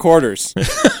in 4 quarters?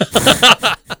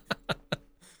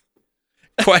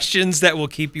 Questions that will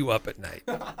keep you up at night.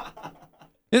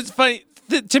 It's funny.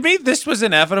 To me, this was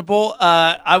inevitable.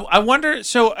 I wonder.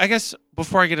 So I guess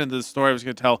before I get into the story, I was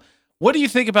going to tell. What do you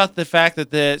think about the fact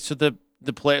that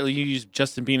the player, you use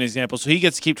Justin Bean as an example, so he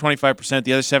gets to keep 25%,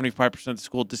 the other 75% of the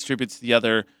school distributes the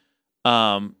other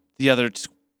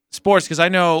sports? Because I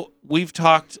know we've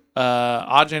talked,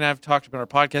 Ajay and I have talked about our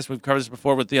podcast. We've covered this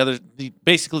before with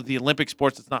basically the Olympic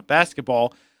sports. It's not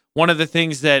basketball. One of the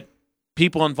things that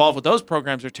people involved with those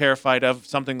programs are terrified of, if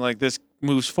something like this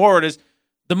moves forward, is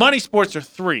the money sports are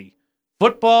 3: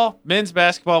 football, men's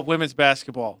basketball, women's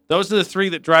basketball. Those are the 3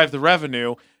 that drive the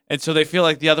revenue. And so they feel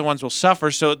like the other ones will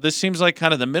suffer. So this seems like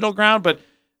kind of the middle ground, but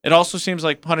it also seems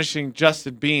like punishing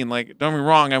Justin Bean. Like, don't get me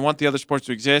wrong, I want the other sports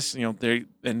to exist, they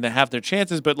have their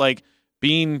chances, but like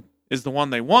Bean is the one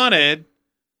they wanted.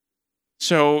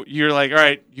 So you're like, all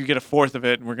right, you get a fourth of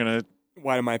it, and we're gonna.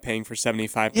 Why am I paying for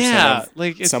 75% Yeah, of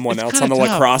like someone it's else kinda on the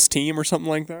tough. lacrosse team or something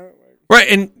like that? Right,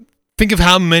 and think of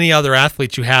how many other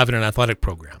athletes you have in an athletic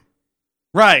program.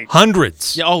 Right.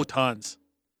 Hundreds. Yeah, tons.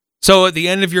 So at the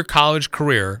end of your college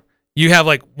career, you have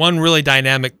like one really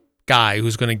dynamic guy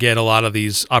who's going to get a lot of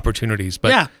these opportunities,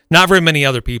 but not very many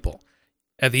other people.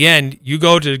 At the end, you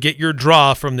go to get your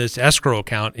draw from this escrow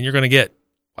account, and you're going to get,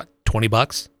 what,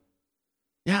 $20?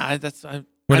 Yeah,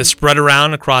 When it's spread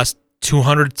around across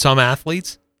 200 some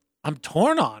athletes? I'm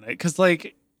torn on it because,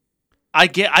 like, I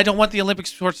don't want the Olympic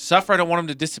sports to suffer. I don't want them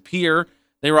to disappear.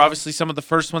 They were obviously some of the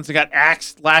first ones that got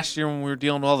axed last year when we were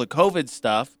dealing with all the COVID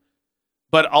stuff.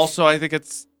 But also, I think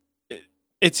it's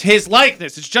his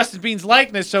likeness. It's Justin Bean's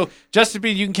likeness. So, Justin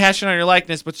Bean, you can cash in on your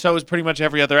likeness, but so is pretty much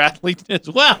every other athlete as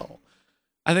well.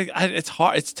 I think it's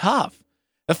hard. It's tough.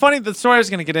 The story I was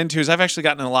going to get into is I've actually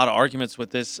gotten in a lot of arguments with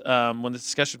this. When this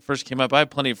discussion first came up, I have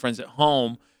plenty of friends at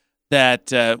home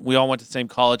that we all went to the same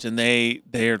college, and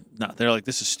they're like,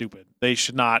 this is stupid. They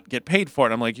should not get paid for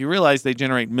it. I'm like, you realize they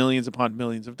generate millions upon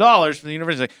millions of dollars for the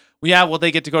university. Like, well,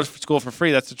 they get to go to school for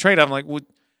free. That's the trade. I'm like,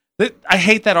 I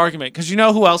hate that argument because you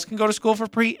know who else can go to school for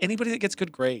free? Anybody that gets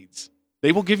good grades.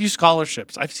 They will give you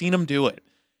scholarships. I've seen them do it.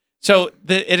 So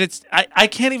I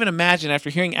can't even imagine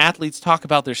after hearing athletes talk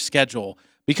about their schedule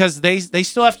because they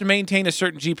still have to maintain a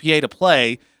certain GPA to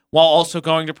play while also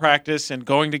going to practice and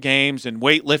going to games and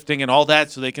weightlifting and all that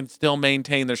so they can still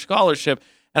maintain their scholarship.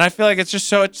 And I feel like it's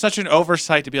such an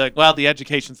oversight to be like, well, the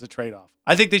education's the trade-off.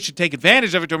 I think they should take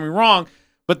advantage of it, don't get me wrong,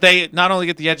 but they not only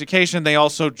get the education, they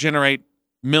also generate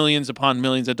millions upon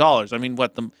millions of dollars. I mean,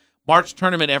 the March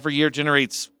tournament every year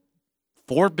generates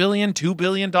 $4 billion, $2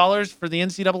 billion for the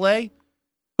NCAA?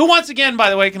 Who, once again, by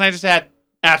the way, can I just add,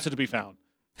 absent to be found?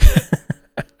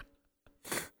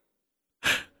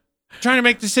 Trying to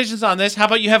make decisions on this. How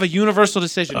about you have a universal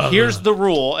decision? Here's the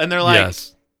rule. And they're like,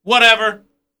 whatever.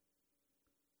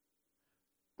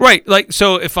 Right. Like,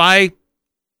 so if right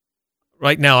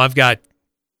now I've got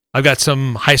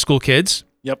some high school kids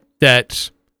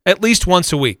that at least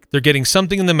once a week, they're getting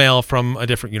something in the mail from a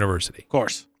different university. Of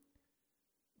course.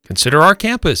 Consider our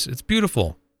campus. It's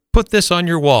beautiful. Put this on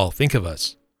your wall. Think of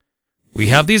us. We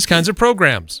have these kinds of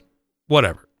programs.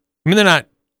 Whatever. I mean, they're not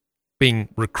being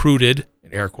recruited,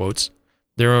 in air quotes.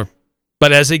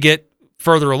 But as they get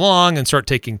further along and start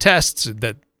taking tests,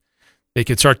 that they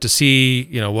can start to see,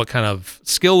 what kind of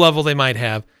skill level they might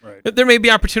have. Right. There may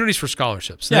be opportunities for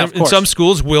scholarships. Yeah, of course. And some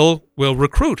schools will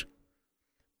recruit.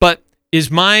 But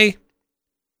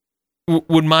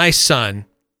would my son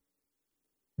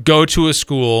go to a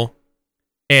school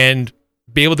and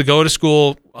be able to go to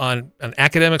school on an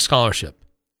academic scholarship?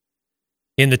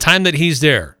 In the time that he's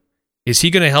there, is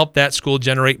he going to help that school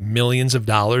generate millions of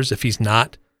dollars if he's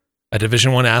not a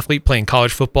Division I athlete playing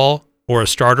college football or a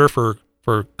starter for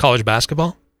college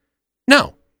basketball?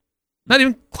 No. Not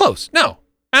even close. No.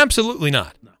 Absolutely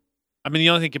not. No. I mean, the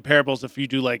only thing comparable is if you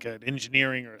do like an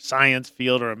engineering or a science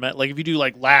field or if you do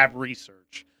like lab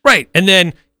research. Right. And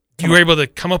then you were able to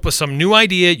come up with some new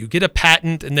idea, you get a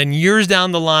patent, and then years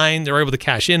down the line, they're able to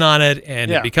cash in on it, and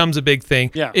it becomes a big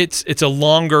thing. Yeah. It's a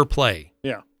longer play.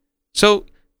 Yeah. So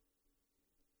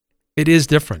it is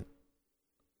different.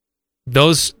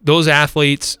 Those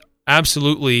athletes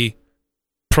absolutely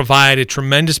provide a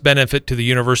tremendous benefit to the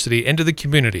university and to the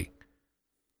community.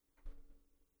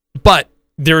 But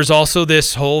there's also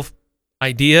this whole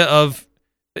idea of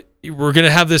we're going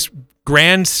to have this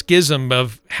grand schism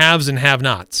of haves and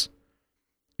have-nots.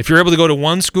 If you're able to go to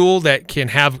one school that can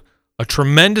have a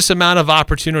tremendous amount of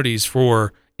opportunities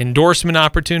for endorsement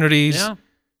opportunities, Yeah.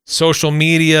 social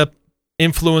media,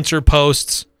 influencer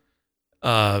posts,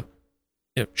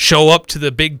 show up to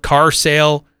the big car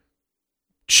sale,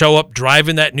 show up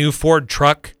driving that new Ford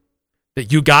truck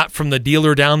that you got from the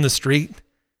dealer down the street.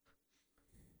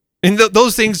 And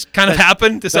those things kind of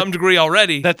happen to some degree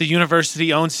already. That the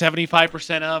university owns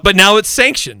 75% of. But now it's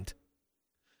sanctioned.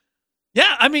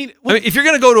 Yeah, I mean, if you're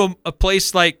going to go to a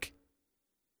place like,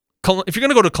 if you're going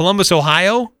to go to Columbus,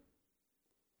 Ohio,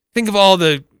 think of all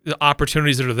the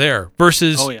opportunities that are there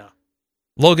versus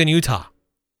Logan, Utah.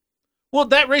 Well,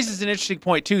 that raises an interesting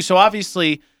point too. So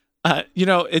obviously,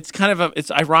 it's kind of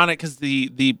it's ironic because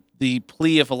the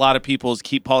plea of a lot of people is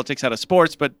keep politics out of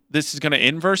sports, but this is going to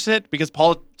inverse it because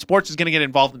sports is going to get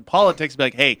involved in politics. Be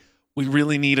like, hey, we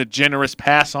really need a generous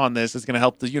pass on this. It's going to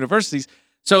help the universities.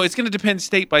 So it's going to depend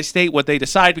state by state what they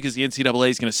decide because the NCAA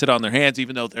is going to sit on their hands,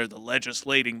 even though they're the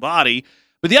legislating body.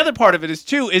 But the other part of it is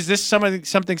too: is this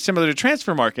something similar to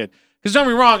transfer market? Because don't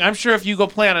be wrong, I'm sure if you go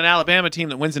play on an Alabama team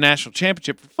that wins a national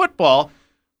championship for football,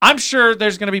 I'm sure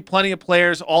there's going to be plenty of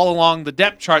players all along the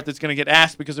depth chart that's going to get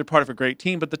asked because they're part of a great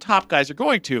team, but the top guys are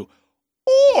going to.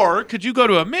 Or could you go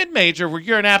to a mid-major where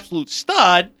you're an absolute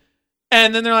stud,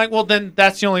 and then they're like, well, then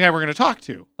that's the only guy we're going to talk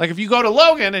to. Like if you go to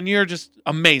Logan and you're just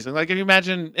amazing. Like if you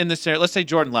imagine in this area, let's say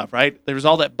Jordan Love, right? There was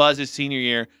all that buzz his senior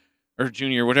year or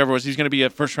junior, whatever it was. He's going to be a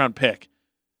first-round pick.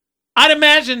 I'd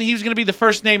imagine he was going to be the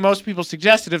first name most people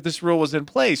suggested if this rule was in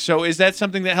place. So is that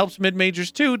something that helps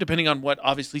mid-majors too, depending on what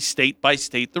obviously state by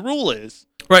state the rule is?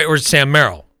 Right, or Sam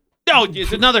Merrill. Oh,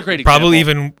 it's another great example. Probably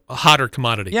even a hotter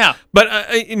commodity. Yeah. But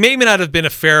it may not have been a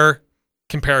fair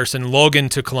comparison, Logan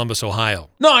to Columbus, Ohio.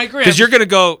 No, I agree. Because you're going to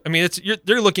go, I mean,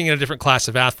 they're looking at a different class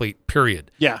of athlete,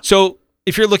 period. Yeah. So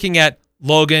if you're looking at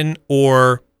Logan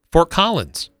or Fort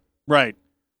Collins. Right.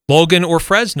 Logan or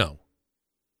Fresno.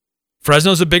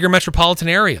 Fresno's a bigger metropolitan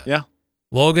area. Yeah.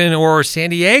 Logan or San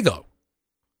Diego.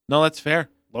 No, that's fair.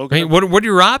 Logan. I mean, what are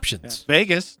your options? Yeah.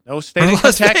 Vegas. No state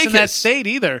income tax in that state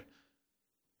either.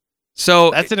 So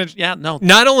that's no.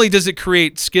 Not only does it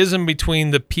create schism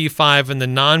between the P5 and the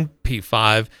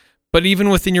non-P5, but even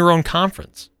within your own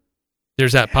conference,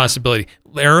 there's that possibility.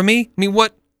 Laramie? I mean,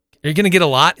 what? Are you going to get a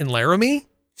lot in Laramie?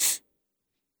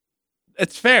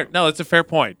 It's fair. No, it's a fair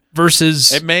point.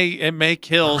 Versus it may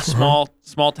kill small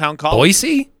town college.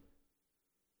 Boise?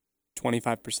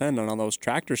 25% on all those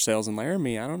tractor sales in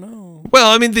Laramie. I don't know.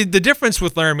 Well, I mean, the difference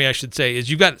with Laramie, I should say, is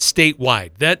you've got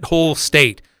statewide. That whole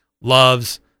state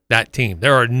loves that team.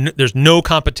 There's no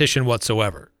competition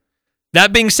whatsoever.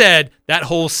 That being said, that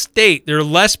whole state, there are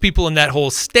less people in that whole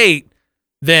state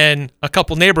than a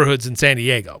couple neighborhoods in San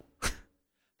Diego.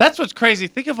 That's what's crazy.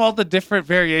 Think of all the different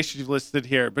variations you've listed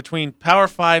here between Power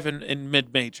 5 and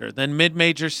mid-major, then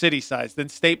mid-major city size, then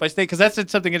state by state, because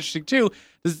that's something interesting too.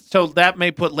 So that may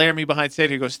put Laramie behind San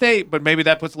Diego State, but maybe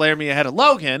that puts Laramie ahead of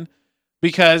Logan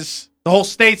because the whole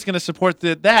state's going to support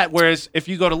that, whereas if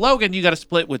you go to Logan, you got to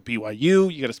split with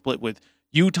BYU, you got to split with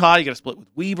Utah, you got to split with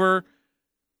Weber.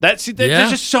 There's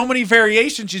just so many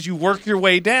variations as you work your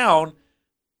way down.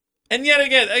 And yet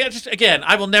again,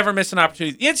 I will never miss an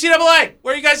opportunity. The NCAA,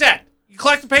 where are you guys at? You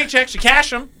collect the paychecks, you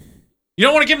cash them. You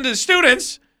don't want to give them to the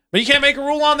students, but you can't make a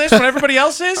rule on this when everybody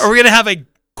else is? Are we going to have a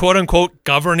quote-unquote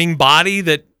governing body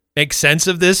that makes sense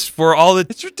of this for all the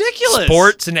it's ridiculous.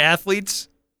 Sports and athletes?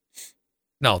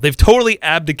 No, they've totally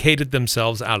abdicated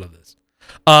themselves out of this.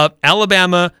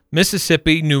 Alabama,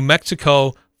 Mississippi, New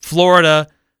Mexico, Florida,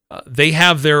 they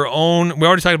have their own. We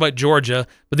already talked about Georgia,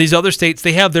 but these other states,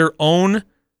 they have their own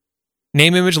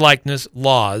name, image, likeness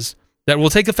laws that will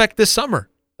take effect this summer.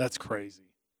 That's crazy.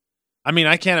 I mean,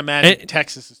 I can't imagine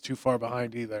Texas is too far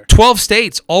behind either. 12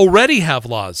 states already have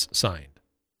laws signed,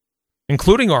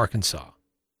 including Arkansas.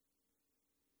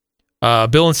 A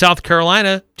bill in South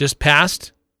Carolina just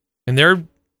passed in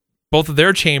both of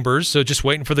their chambers, so just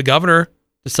waiting for the governor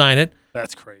to sign it.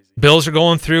 That's crazy. Bills are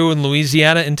going through in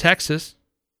Louisiana and Texas.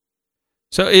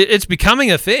 So it's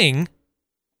becoming a thing.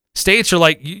 States are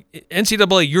like,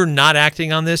 NCAA, you're not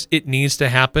acting on this. It needs to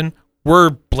happen.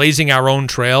 We're blazing our own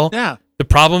trail. Yeah. The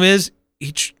problem is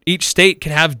each state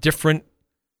can have different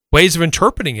ways of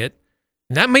interpreting it,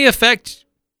 and that may affect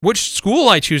which school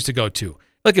I choose to go to.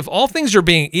 Like if all things are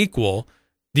being equal,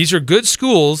 these are good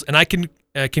schools, and I can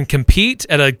compete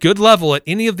at a good level at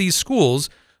any of these schools.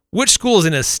 Which school is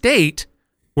in a state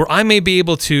where I may be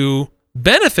able to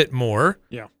benefit more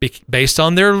based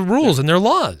on their rules and their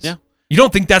laws? Yeah. You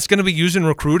don't think that's going to be used in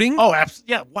recruiting? Oh,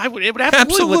 yeah. Why would it? Would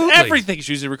absolutely. With everything's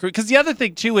used in recruiting. Because the other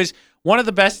thing too is one of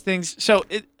the best things. So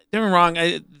don't get me wrong.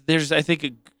 There's I think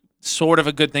sort of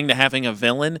a good thing to having a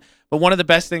villain, but one of the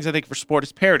best things I think for sport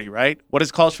is parity. Right? What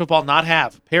does college football not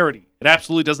have? Parity. It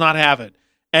absolutely does not have it.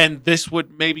 and this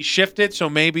would maybe shift it. So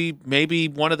maybe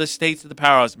one of the states of the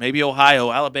powerhouse, maybe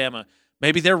Ohio, Alabama,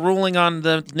 maybe their ruling on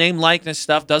the name likeness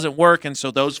stuff doesn't work, and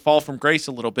so those fall from grace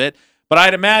a little bit. But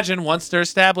I'd imagine once they're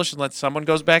established, unless someone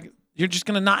goes back, you're just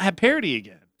going to not have parity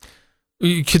again.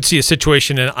 You could see a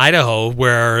situation in Idaho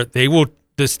where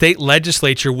the state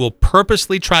legislature will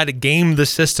purposely try to game the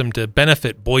system to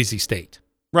benefit Boise State.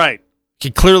 Right.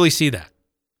 You can clearly see that.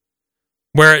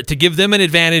 Where to give them an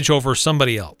advantage over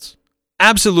somebody else.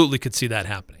 Absolutely could see that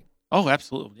happening. Oh,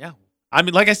 absolutely. Yeah. I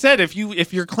mean, like I said, if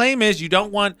your claim is you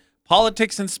don't want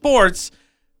politics and sports,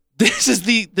 this is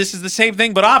the same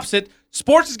thing but opposite.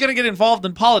 Sports is going to get involved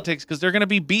in politics because they're going to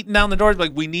be beating down the doors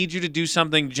like, we need you to do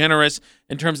something generous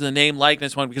in terms of the name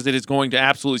likeness one because it is going to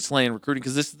absolutely slay in recruiting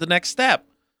because this is the next step.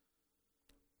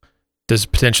 Does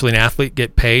potentially an athlete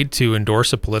get paid to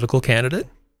endorse a political candidate?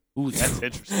 Ooh, that's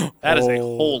interesting. That is a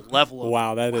whole level of...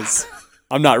 Wow, that is...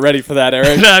 I'm not ready for that,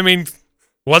 Eric. I mean,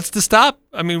 what's to stop?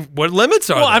 I mean, what limits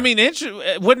are there?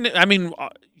 I mean,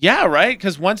 yeah, right?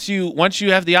 Because once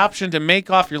you have the option to make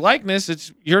off your likeness,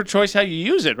 it's your choice how you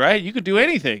use it, right? You could do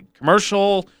anything.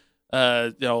 Commercial,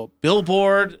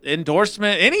 billboard,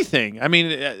 endorsement, anything. I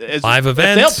mean, live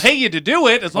events. They'll pay you to do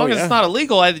it as long as it's not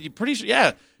illegal. You're pretty sure,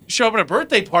 you show up at a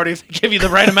birthday party if they give you the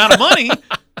right amount of money.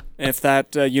 If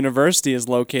that university is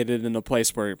located in a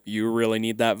place where you really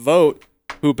need that vote,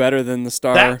 who better than the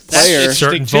star player?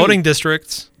 Certain voting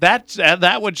districts.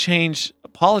 That would change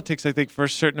politics, I think, for a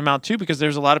certain amount, too, because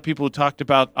there's a lot of people who talked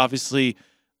about, obviously,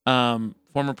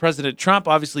 former President Trump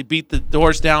obviously beat the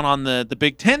doors down on the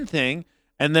Big Ten thing,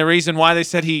 and the reason why they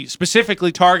said he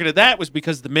specifically targeted that was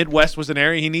because the Midwest was an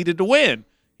area he needed to win.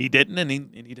 He didn't, and he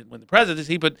didn't win the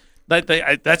presidency, but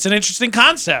that's an interesting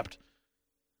concept.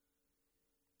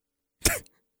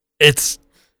 It's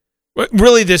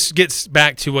really, this gets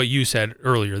back to what you said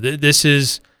earlier. This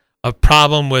is a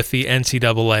problem with the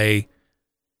NCAA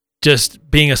just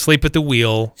being asleep at the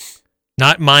wheel,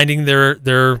 not minding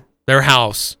their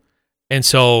house, and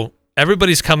so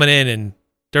everybody's coming in and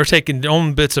they're taking their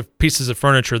own pieces of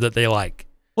furniture that they like.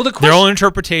 Well, their own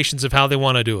interpretations of how they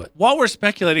want to do it. While we're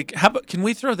speculating, can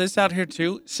we throw this out here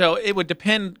too? So it would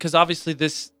depend because obviously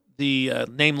the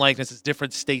name likeness is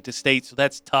different state to state, so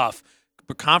that's tough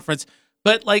for conference.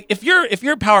 But like if you're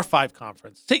a Power 5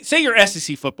 conference, say you're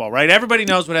SEC football, right? Everybody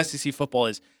knows what SEC football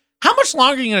is. How much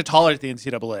longer are you going to tolerate the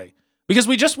NCAA? Because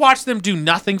we just watched them do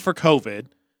nothing for COVID,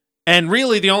 and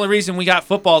really the only reason we got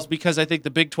football is because I think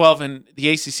the Big 12 and the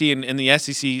ACC and the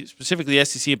SEC, specifically the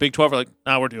SEC and Big 12, are like,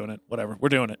 we're doing it. Whatever, we're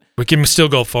doing it. We can still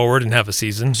go forward and have a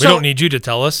season. We don't need you to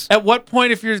tell us. At what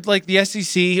point, if you're like the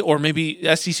SEC or maybe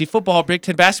SEC football or Big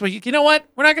 10 basketball, you know what?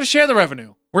 We're not going to share the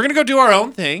revenue. We're going to go do our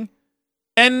own thing.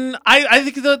 And I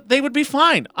think that they would be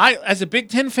fine. As a Big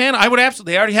Ten fan, I would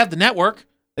absolutely. They already have the network.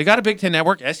 They got a Big Ten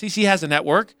network. SEC has a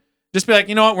network. Just be like,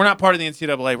 you know what? We're not part of the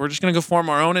NCAA. We're just going to go form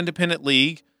our own independent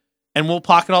league, and we'll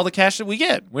pocket all the cash that we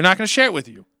get. We're not going to share it with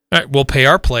you. All right, we'll pay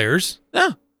our players.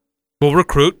 Yeah. We'll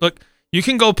recruit. Look, you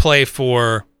can go play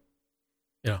for,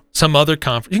 some other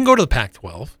conference. You can go to the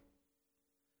Pac-12.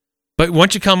 But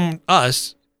once you come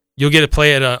us, you'll get to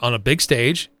play on a big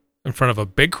stage in front of a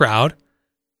big crowd.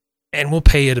 And we'll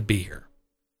pay you to be here.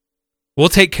 We'll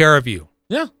take care of you.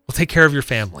 Yeah. We'll take care of your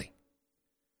family.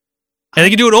 And they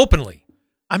can do it openly.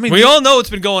 I mean, we all know it's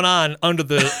been going on under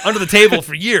the table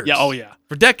for years. Yeah. Oh yeah.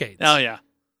 For decades. Oh yeah.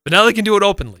 But now they can do it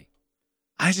openly.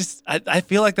 I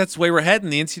feel like that's the way we're heading.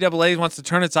 The NCAA wants to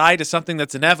turn its eye to something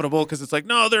that's inevitable because it's like,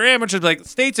 no, they're amateurs. Like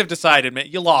states have decided, man,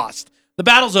 you lost. The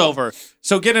battle's over.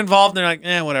 So get involved. And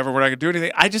they're like, whatever. We're not gonna do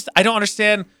anything. I don't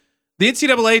understand. The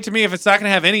NCAA, to me, if it's not going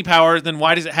to have any power, then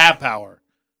why does it have power?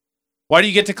 Why do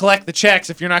you get to collect the checks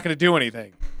if you're not going to do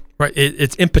anything? Right.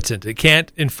 It's impotent. It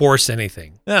can't enforce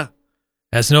anything. Yeah.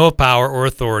 Has no power or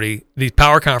authority. These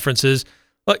power conferences,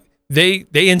 look, they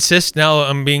insist now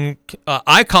on being,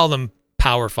 I call them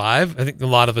Power 5. I think a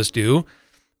lot of us do.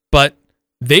 But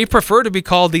they prefer to be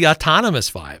called the Autonomous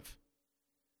 5.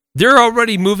 They're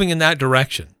already moving in that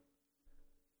direction.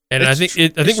 And I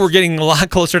think we're getting a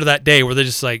lot closer to that day where they're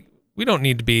just like, we don't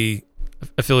need to be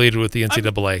affiliated with the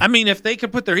NCAA. I mean, if they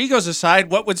could put their egos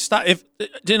aside, what would stop? If,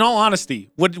 in all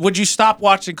honesty, would you stop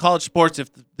watching college sports if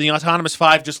the Autonomous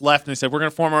 5 just left and they said, we're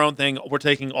going to form our own thing. We're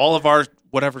taking all of our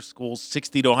whatever schools,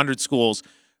 60 to 100 schools.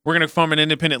 We're going to form an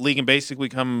independent league and basically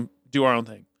come do our own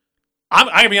thing. I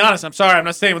gotta be honest. I'm sorry. I'm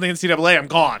not staying with the NCAA. I'm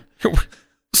gone.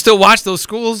 Still watch those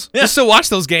schools. Yeah. Still watch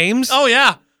those games. Oh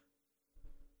yeah.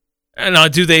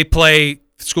 And do they play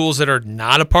schools that are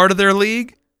not a part of their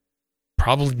league?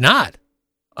 Probably not.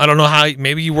 I don't know how.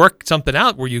 Maybe you work something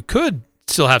out where you could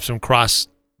still have some cross,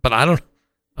 but I don't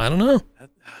know.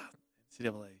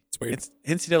 NCAA.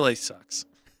 NCAA sucks.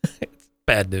 It's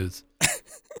bad news.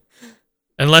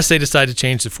 Unless they decide to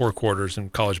change the 4 quarters in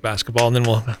college basketball, and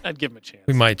then I'd give them a chance.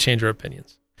 We might change our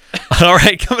opinions. All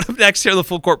right, coming up next here on the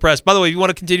Full Court Press. By the way, if you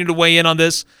want to continue to weigh in on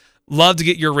this, love to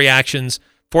get your reactions.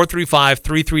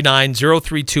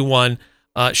 435-339-0321.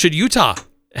 Should Utah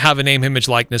have a name, image,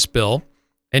 likeness bill?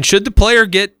 And should the player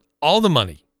get all the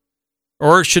money?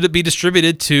 Or should it be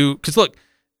distributed to, because look,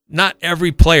 not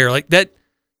every player, like that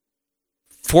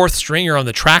 4th stringer on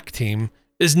the track team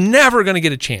is never going to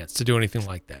get a chance to do anything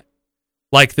like that.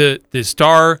 Like the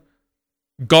star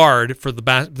guard for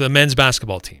the men's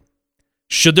basketball team.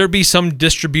 Should there be some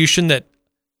distribution that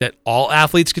all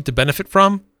athletes get to benefit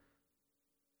from?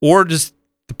 Or does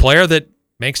the player that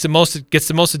gets the most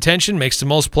attention, makes the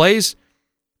most plays,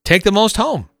 take the most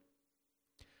home?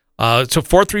 So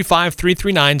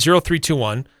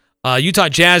 435-339-0321. Utah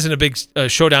Jazz in a big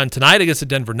showdown tonight against the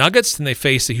Denver Nuggets, and they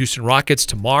face the Houston Rockets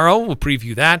tomorrow. We'll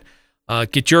preview that.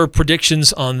 Get your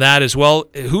predictions on that as well.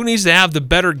 Who needs to have the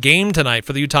better game tonight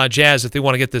for the Utah Jazz if they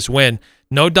want to get this win?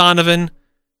 No Donovan,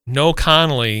 no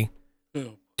Conley.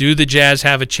 Do the Jazz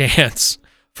have a chance?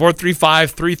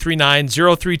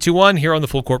 435-339-0321 here on the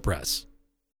Full Court Press.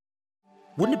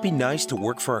 Wouldn't it be nice to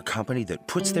work for a company that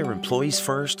puts their employees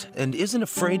first and isn't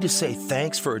afraid to say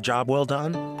thanks for a job well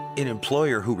done? An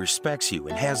employer who respects you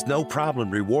and has no problem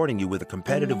rewarding you with a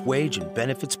competitive wage and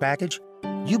benefits package?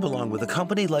 You belong with a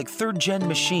company like 3rd Gen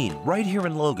Machine right here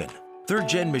in Logan. 3rd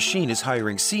Gen Machine is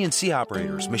hiring CNC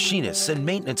operators, machinists, and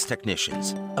maintenance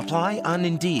technicians. Apply on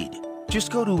Indeed.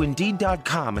 Just go to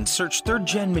Indeed.com and search 3rd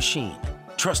Gen Machine.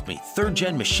 Trust me, 3rd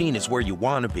Gen Machine is where you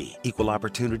want to be. Equal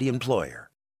opportunity employer.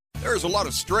 There's a lot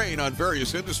of strain on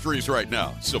various industries right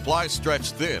now. Supplies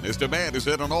stretched thin as demand is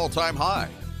at an all-time high.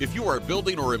 If you are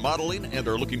building or remodeling and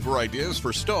are looking for ideas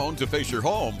for stone to face your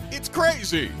home, it's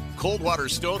crazy. Coldwater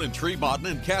Stone and Tree Mountain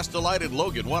and Castellite and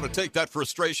Logan want to take that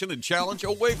frustration and challenge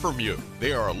away from you.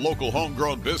 They are a local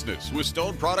homegrown business with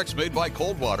stone products made by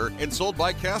Coldwater and sold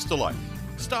by Castellite.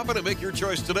 Stop in and make your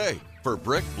choice today for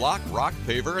brick, block, rock,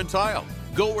 paver, and tile.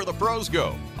 Go where the pros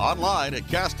go. Online at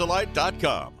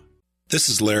Castellite.com. This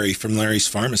is Larry from Larry's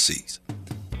Pharmacies.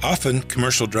 Often,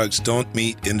 commercial drugs don't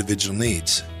meet individual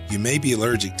needs. You may be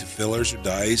allergic to fillers or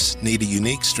dyes, need a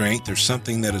unique strength, or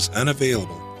something that is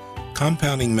unavailable.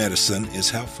 Compounding medicine is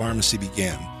how pharmacy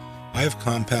began. I have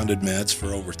compounded meds for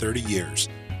over 30 years.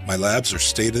 My labs are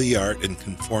state-of-the-art and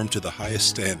conform to the highest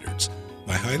standards.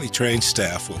 My highly trained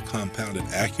staff will compound it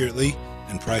accurately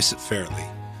and price it fairly.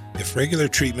 If regular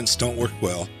treatments don't work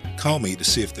well, call me to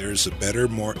see if there is a better,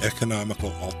 more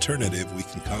economical alternative we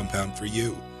can compound for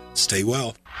you. Stay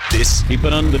well. This, keep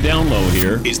it on the down low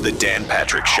here, is the Dan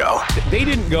Patrick Show. They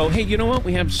didn't go, hey, you know what?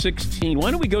 We have 16.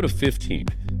 Why don't we go to 15?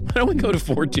 Why don't we go to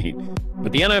 14?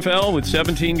 But the NFL with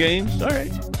 17 games? All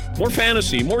right. More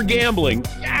fantasy, more gambling.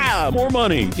 Yeah, more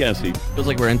money. Jesse. Feels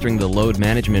like we're entering the load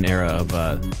management era of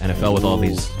NFL with all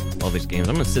these games.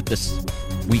 I'm going to sit this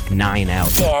week 9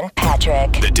 out. Dan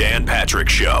Patrick. The Dan Patrick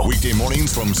Show. Weekday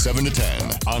mornings from 7 to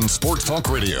 10 on Sports Talk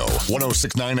Radio,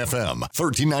 106.9 FM,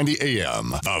 1390 AM.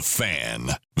 The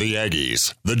Fan. The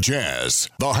Aggies, the Jazz,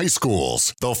 the high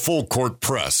schools, the Full Court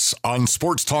Press on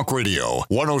Sports Talk Radio,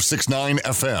 106.9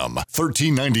 FM,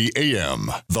 1390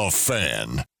 AM. The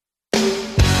Fan.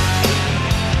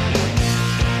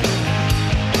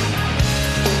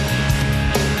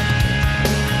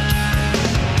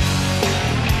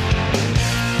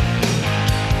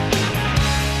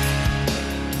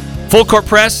 Full Court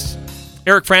Press,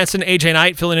 Eric Frandsen, AJ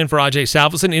Knight filling in for Ajay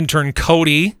Salvesen, intern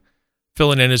Cody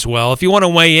filling in as well. If you want to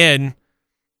weigh in,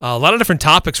 a lot of different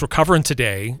topics we're covering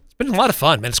today. It's been a lot of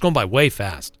fun, man. It's going by way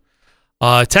fast.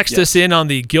 Text us in on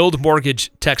the Guild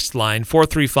Mortgage text line,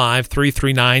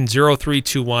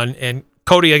 435-339-0321. And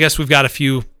Cody, I guess we've got a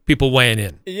few people weighing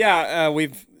in. Yeah,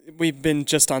 we've been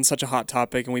just on such a hot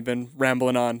topic and we've been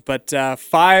rambling on. But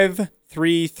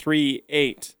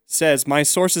 5338 says, my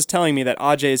source is telling me that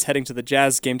Ajay is heading to the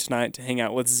Jazz game tonight to hang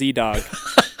out with Z-Dog.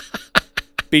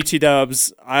 BT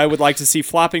Dubs, I would like to see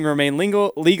flopping remain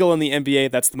legal in the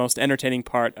NBA. That's the most entertaining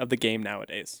part of the game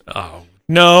nowadays. Oh,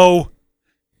 no.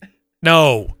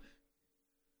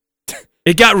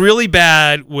 It got really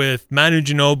bad with Manu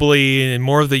Ginobili and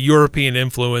more of the European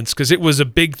influence because it was a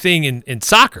big thing in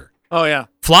soccer. Oh, yeah.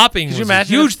 Flopping was a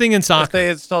huge thing in soccer. If they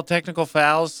install technical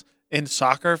fouls in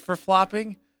soccer for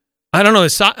flopping? I don't know.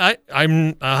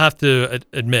 I'll have to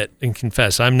admit and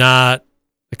confess, I'm not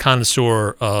a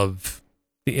connoisseur of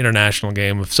the international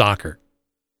game of soccer.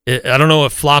 I don't know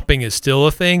if flopping is still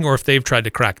a thing or if they've tried to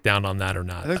crack down on that or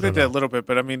not. I think they did a little bit,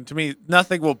 but I mean, to me,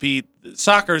 nothing will beat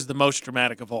soccer is the most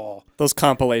dramatic of all. Those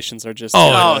compilations are just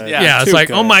yeah, it's like,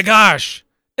 good. Oh my gosh,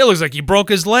 It looks like he broke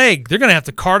his leg. They're going to have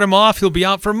to cart him off. He'll be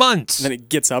out for months. And then he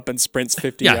gets up and sprints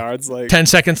 50 yards. 10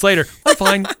 seconds later, I'm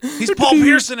fine. He's Paul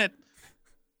Pierson it.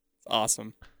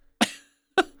 Awesome.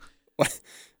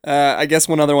 I guess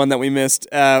one other one that we missed.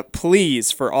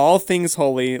 Please, for all things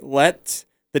holy, let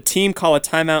the team call a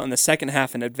timeout in the second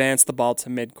half and advance the ball to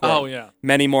midcourt. Oh, yeah.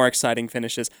 Many more exciting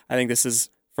finishes. I think this is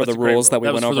for That's the a great rules rule. that we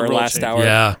That went was for the over rule last change. hour.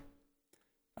 Yeah.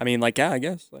 I mean, I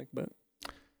guess. But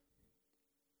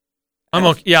I'm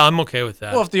okay with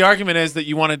that. Well, if the argument is that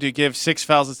you wanted to give 6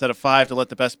 fouls instead of 5 to let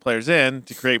the best players in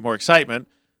to create more excitement,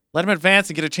 let them advance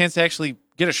and get a chance to actually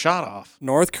get a shot off.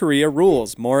 North Korea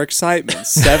rules. More excitement.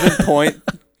 7-point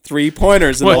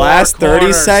 3-pointers in the last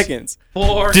 30 seconds.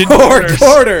 4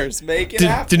 quarters. Make it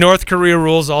happen. Do North Korea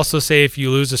rules also say if you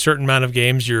lose a certain amount of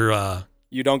games, you're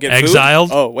you don't get exiled?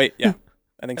 Food? Oh, wait. Yeah.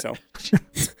 I think so.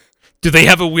 Do they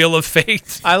have a wheel of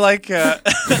fate? I like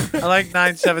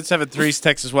 9773's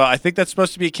text as well. I think that's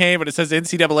supposed to be a cane, but it says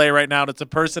NCAA right now, and it's a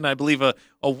person, I believe a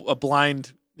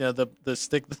blind, the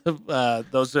stick,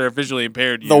 those that are visually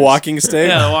impaired. The walking stick?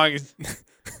 Yeah, the walking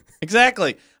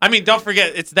Exactly. I mean, don't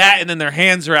forget, it's that, and then their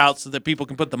hands are out so that people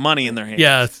can put the money in their hands.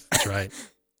 Yeah, that's right.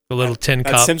 The little tin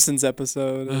that cup. Simpsons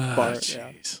episode.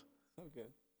 Jeez. Yeah.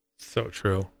 So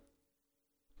true.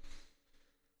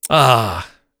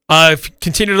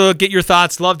 Continue to get your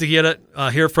thoughts. Love to get it.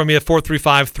 Hear from you at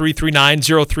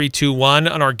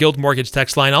 435-339-0321 on our Guild Mortgage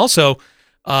text line. Also,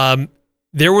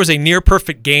 there was a near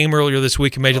perfect game earlier this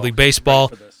week in Major League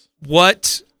Baseball.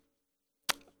 What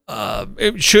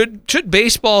should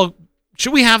baseball?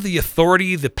 Should we have the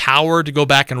authority, the power to go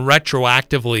back and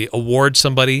retroactively award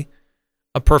somebody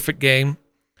a perfect game?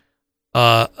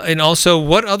 And also,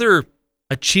 what other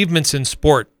achievements in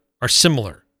sport are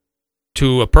similar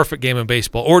to a perfect game in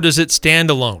baseball, or does it stand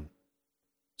alone?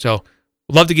 So,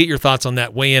 we'd love to get your thoughts on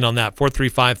that. Weigh in on that.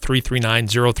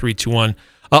 435-339-0321.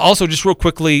 Also, just real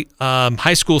quickly,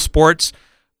 high school sports,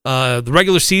 the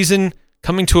regular season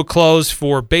coming to a close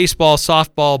for baseball,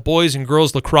 softball, boys and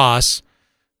girls lacrosse.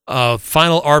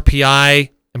 Final RPI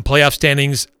and playoff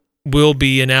standings will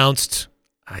be announced.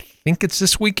 I think it's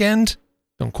this weekend.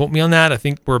 Don't quote me on that. I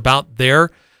think we're about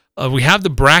there. We have the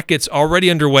brackets already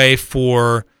underway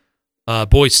for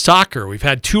boys soccer. We've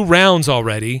had 2 rounds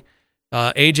already.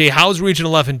 AJ, how's Region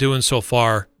 11 doing so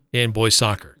far in boys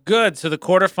soccer? Good. So the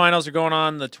quarterfinals are going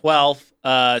on the 12th.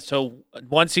 So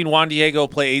 1 seed Juan Diego will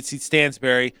play 8 seed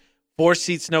Stansbury. 4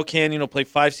 seed Snow Canyon will play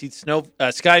 5 seed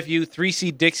Skyview. 3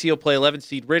 seed Dixie will play 11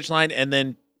 seed Ridgeline. And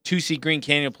then 2 seed Green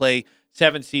Canyon will play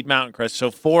 7 seed Mountain Crest.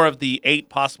 So 4 of the 8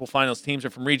 possible finals teams are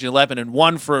from Region 11, and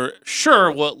 1 for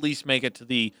sure will at least make it to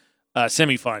the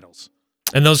semifinals.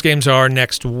 And those games are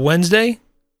next Wednesday?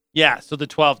 Yeah, so the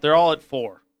 12th. They're all at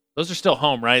 4. Those are still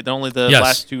home, right? They're only the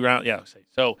last 2 rounds. Yeah,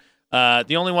 so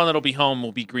the only one that'll be home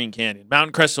will be Green Canyon.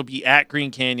 Mountain Crest will be at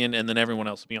Green Canyon, and then everyone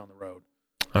else will be on the road.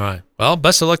 All right. Well,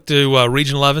 best of luck to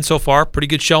Region 11 so far. Pretty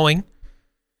good showing.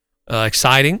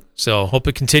 Exciting. So hope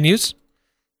it continues.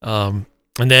 And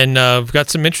then we've got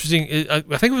some interesting I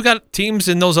think we've got teams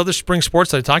in those other spring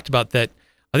sports that I talked about that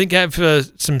I think have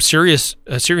some serious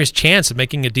chance of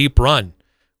making a deep run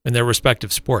in their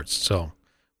respective sports. So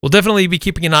we'll definitely be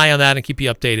keeping an eye on that and keep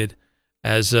you updated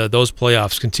as those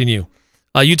playoffs continue.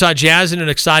 Utah Jazz in an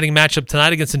exciting matchup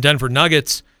tonight against the Denver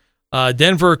Nuggets.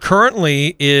 Denver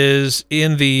currently is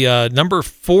in the number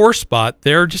 4 spot.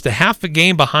 They're just a half a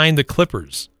game behind the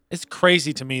Clippers. It's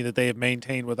crazy to me that they have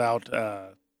maintained without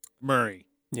Murray.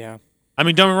 Yeah. I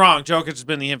mean, don't get me wrong, Jokic has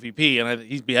been the MVP, and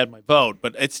he's had my vote,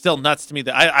 but it's still nuts to me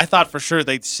that I thought for sure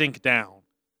they'd sink down,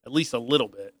 at least a little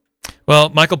bit. Well,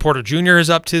 Michael Porter Jr. has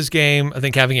upped his game. I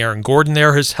think having Aaron Gordon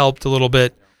there has helped a little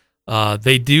bit.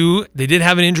 They did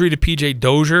have an injury to PJ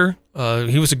Dozier.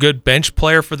 He was a good bench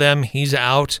player for them. He's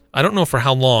out. I don't know for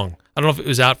how long. I don't know if it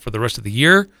was out for the rest of the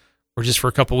year or just for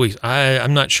a couple weeks.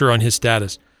 I'm not sure on his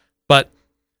status. But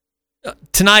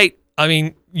tonight, I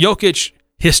mean, Jokic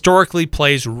historically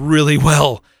plays really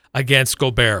well against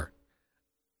Gobert.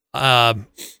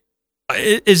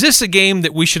 Is this a game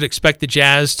that we should expect the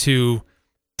Jazz to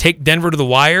take Denver to the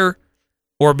wire,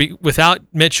 or without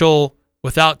Mitchell,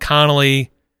 without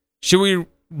Connolly? Should we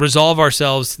resolve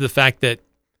ourselves to the fact that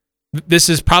this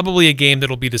is probably a game that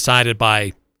will be decided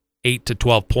by 8 to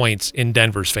 12 points in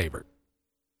Denver's favor?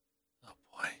 Oh,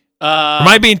 boy. Am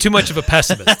I being too much of a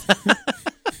pessimist?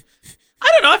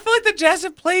 I don't know. I feel like the Jazz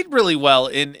have played really well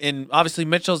in obviously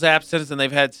Mitchell's absence, and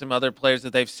they've had some other players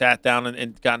that they've sat down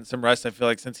and gotten some rest. I feel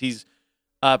like since he's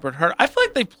been hurt, I feel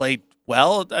like they played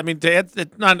well. I mean,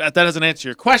 that doesn't answer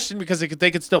your question because they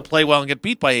could still play well and get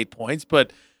beat by 8 points.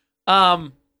 But I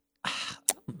don't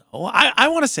know. I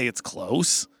want to say it's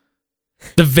close.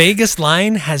 The Vegas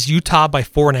line has Utah by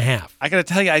 4.5. I got to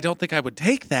tell you, I don't think I would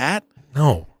take that.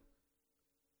 No.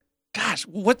 Gosh,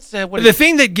 what the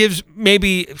thing that gives me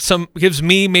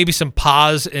maybe some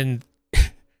pause in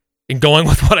going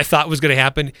with what I thought was going to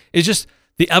happen is just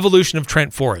the evolution of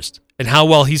Trent Forrest and how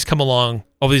well he's come along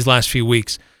over these last few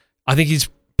weeks. I think he's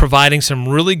providing some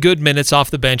really good minutes off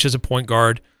the bench as a point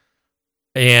guard,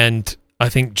 and I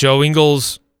think Joe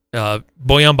Ingles, Bojan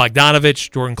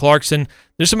Bogdanovic, Jordan Clarkson,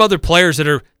 there's some other players that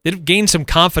have gained some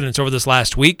confidence over this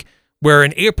last week, where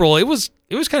in April it was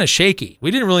kind of shaky.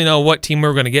 We didn't really know what team we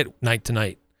were going to get night to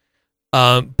night.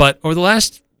 But over the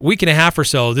last week and a half or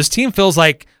so, this team feels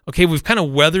like, okay, we've kind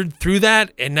of weathered through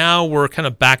that, and now we're kind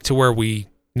of back to where we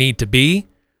need to be.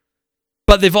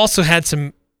 But they've also had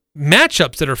some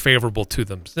matchups that are favorable to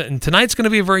them. And tonight's going to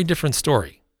be a very different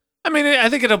story. I mean, I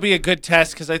think it'll be a good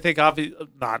test because I think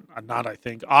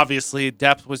obviously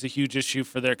depth was a huge issue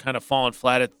for their kind of falling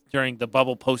flat during the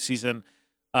bubble postseason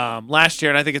last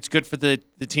year, and I think it's good for the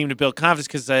team to build confidence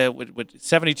because with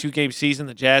 72-game season,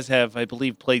 the Jazz have, I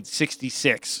believe, played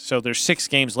 66. So there's 6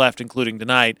 games left, including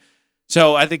tonight.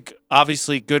 So I think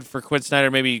obviously good for Quinn Snyder,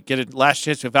 maybe get a last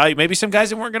chance to evaluate. Maybe some guys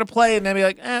that weren't going to play, and then be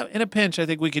like, in a pinch, I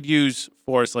think we could use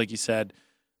Forrest, like you said.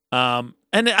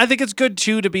 And I think it's good,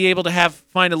 too, to be able to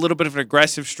find a little bit of an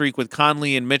aggressive streak with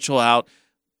Conley and Mitchell out.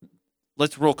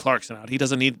 Let's roll Clarkson out. He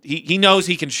doesn't need – he knows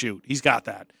he can shoot. He's got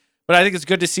that. But I think it's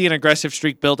good to see an aggressive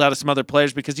streak built out of some other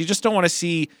players because you just don't want to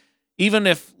see – even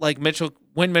if, like,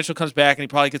 when Mitchell comes back and he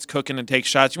probably gets cooking and takes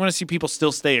shots, you want to see people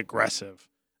still stay aggressive.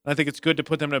 And I think it's good to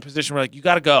put them in a position where, like, you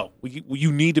got to go.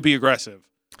 You need to be aggressive.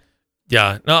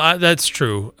 Yeah, no, that's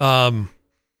true. I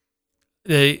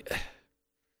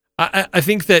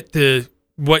think that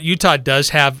what Utah does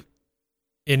have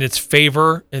in its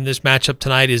favor in this matchup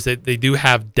tonight is that they do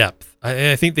have depth.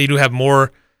 I think they do have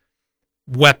more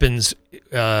weapons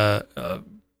to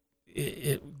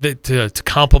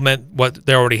complement what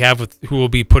they already have with who will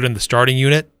be put in the starting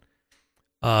unit.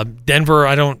 Denver,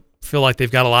 I don't feel like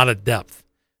they've got a lot of depth.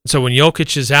 So when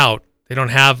Jokic is out, they don't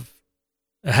have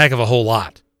a heck of a whole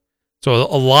lot. So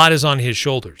a lot is on his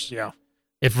shoulders. Yeah.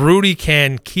 If Rudy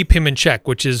can keep him in check,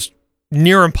 which is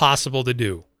near impossible to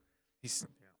do.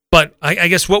 But I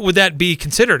guess what would that be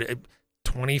considered?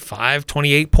 25,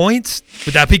 28 points?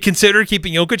 Would that be considered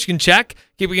keeping Jokic in check?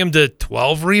 Keeping him to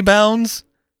 12 rebounds?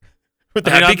 Would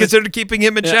that be considered keeping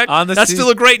him in check? That's still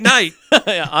a great night.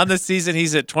 On the season,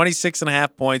 he's at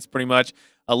 26.5 points pretty much,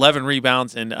 11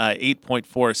 rebounds, and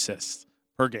 8.4 assists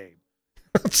per game.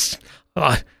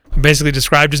 Basically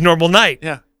described his normal night.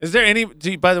 Yeah. Is there any?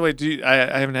 By the way,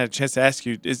 I haven't had a chance to ask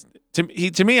you.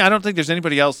 To me, I don't think there's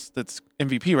anybody else that's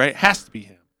MVP. Right? It has to be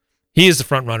him. He is the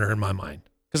front runner in my mind.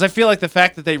 Because I feel like the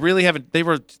fact that they really haven't. They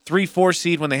were 3-4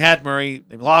 seed when they had Murray.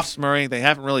 They lost Murray. They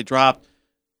haven't really dropped.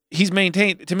 He's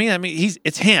maintained. To me, I mean,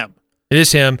 it's him. It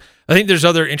is him. I think there's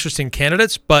other interesting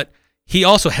candidates, but he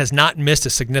also has not missed a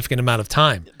significant amount of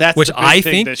time, which I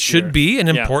think should be an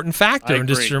important factor in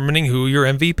determining who your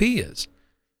MVP is.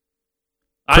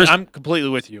 I'm completely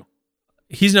with you.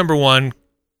 He's number one.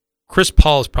 Chris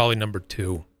Paul is probably number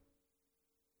two.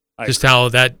 Just how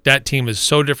that team is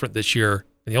so different this year.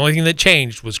 And the only thing that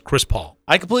changed was Chris Paul.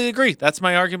 I completely agree. That's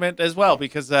my argument as well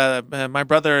because my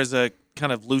brother is a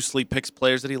kind of loosely picks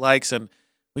players that he likes, and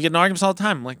we get in arguments all the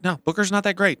time. I'm like, no, Booker's not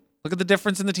that great. Look at the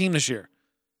difference in the team this year.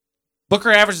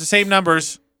 Booker averaged the same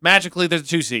numbers. Magically, they're the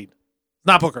 2 seed. It's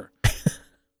not Booker.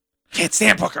 Can't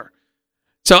stand Booker.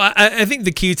 So I think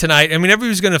the key tonight, I mean,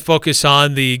 everybody's going to focus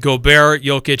on the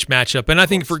Gobert-Jokic matchup, and I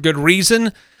think for good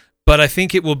reason, but I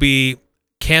think it will be,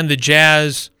 can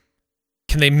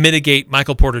they mitigate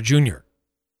Michael Porter Jr.?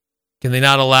 Can they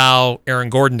not allow Aaron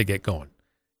Gordon to get going?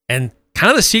 And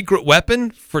kind of the secret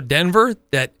weapon for Denver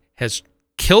that has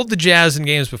killed the Jazz in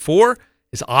games before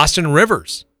is Austin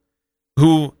Rivers,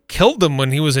 who killed them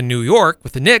when he was in New York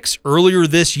with the Knicks earlier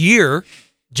this year.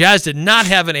 Jazz did not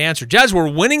have an answer. Jazz were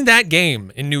winning that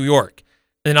game in New York.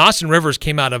 And then Austin Rivers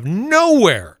came out of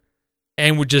nowhere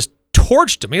and would just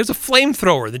torched him. He was a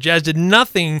flamethrower. The Jazz did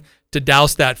nothing to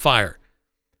douse that fire.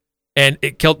 And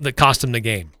it cost him the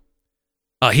game.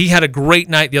 He had a great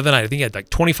night the other night. I think he had like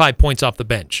 25 points off the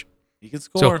bench. He can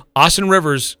score. So Austin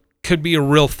Rivers could be a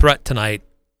real threat tonight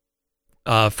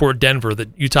for Denver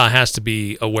that Utah has to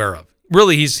be aware of.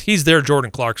 Really, he's their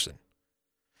Jordan Clarkson.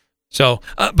 So,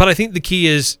 but I think the key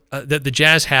is that the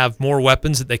Jazz have more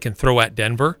weapons that they can throw at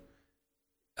Denver.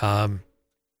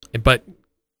 But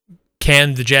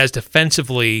can the Jazz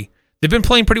defensively? They've been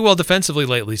playing pretty well defensively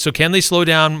lately. So can they slow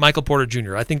down Michael Porter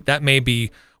Jr.? I think that may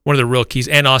be one of the real keys.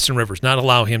 And Austin Rivers, not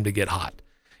allow him to get hot.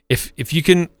 If you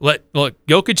can look,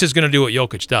 Jokic is going to do what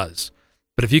Jokic does.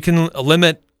 But if you can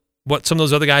limit what some of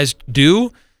those other guys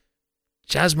do,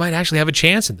 Jazz might actually have a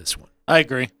chance in this one. I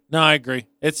agree. No, I agree.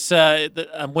 It's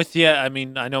I'm with you. I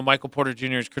mean, I know Michael Porter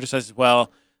Jr. is criticized as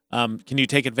well. Can you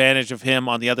take advantage of him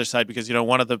on the other side? Because,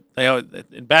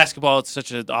 in basketball, it's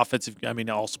such an offensive,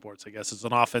 all sports, I guess, it's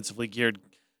an offensively geared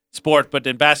sport. But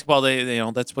in basketball,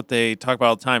 that's what they talk about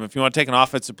all the time. If you want to take an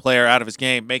offensive player out of his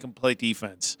game, make him play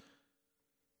defense.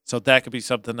 So that could be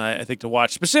something I think to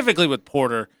watch, specifically with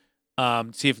Porter,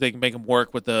 see if they can make him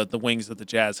work with the wings that the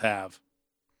Jazz have.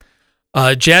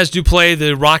 Jazz do play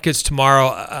the Rockets tomorrow.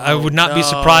 I would not be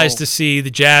surprised to see the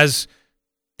Jazz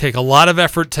take a lot of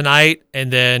effort tonight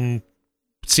and then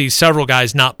see several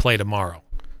guys not play tomorrow.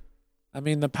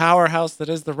 The powerhouse that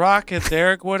is the Rockets,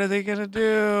 Eric, what are they going to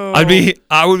do?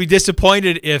 I would be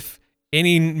disappointed if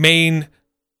any main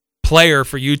player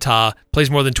for Utah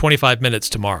plays more than 25 minutes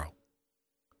tomorrow.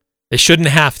 They shouldn't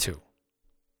have to.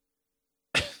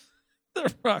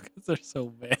 The Rockets are so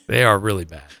bad. They are really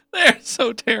bad. They're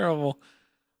so terrible.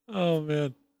 Oh,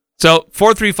 man. So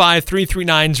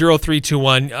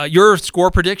 435-339-0321. Your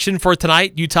score prediction for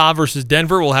tonight, Utah versus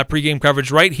Denver. We'll have pregame coverage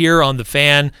right here on the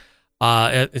Fan.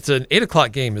 It's an 8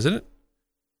 o'clock game, isn't it?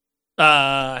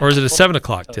 Or is it a 7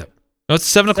 o'clock tip? No, it's a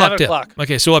 7 o'clock tip.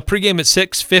 Okay, so a pregame at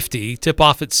 6:50, tip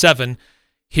off at 7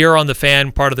 here on the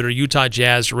Fan, part of their Utah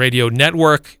Jazz radio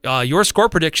network. Your score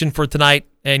prediction for tonight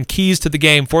and keys to the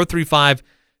game,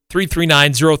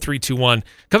 435-339-0321.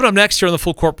 Coming up next here on the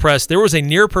Full Court Press, there was a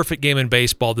near-perfect game in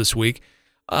baseball this week.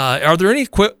 Are there any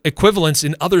equivalents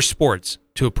in other sports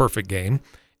to a perfect game?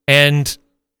 And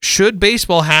should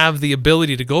baseball have the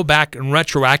ability to go back and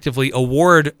retroactively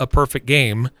award a perfect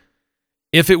game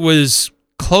if it was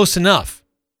close enough?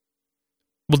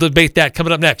 We'll debate that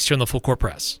coming up next here on the Full Court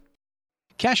Press.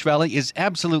 Cache Valley is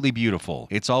absolutely beautiful.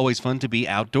 It's always fun to be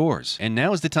outdoors. And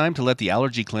now is the time to let the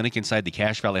allergy clinic inside the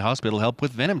Cache Valley Hospital help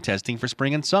with venom testing for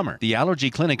spring and summer. The allergy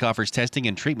clinic offers testing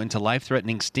and treatment to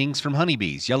life-threatening stings from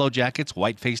honeybees, yellow jackets,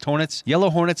 white-faced hornets,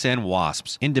 yellow hornets, and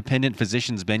wasps. Independent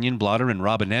physicians Benyon, Blotter, and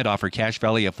Robinette offer Cache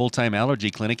Valley a full-time allergy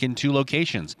clinic in 2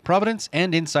 locations, Providence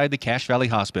and inside the Cache Valley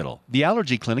Hospital. The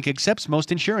allergy clinic accepts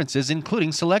most insurances, including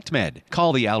SelectMed.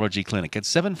 Call the allergy clinic at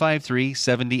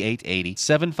 753-7880,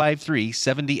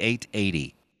 753-7880.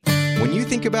 When you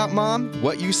think about Mom,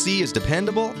 what you see is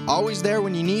dependable, always there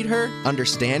when you need her,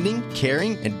 understanding,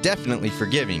 caring, and definitely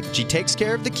forgiving. She takes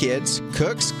care of the kids,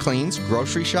 cooks, cleans,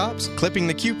 grocery shops, clipping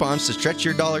the coupons to stretch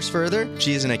your dollars further.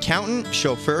 She is an accountant,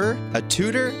 chauffeur, a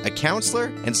tutor, a counselor,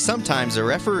 and sometimes a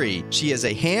referee. She is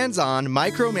a hands-on,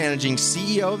 micromanaging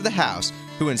CEO of the house,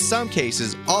 who in some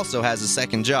cases also has a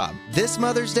second job. This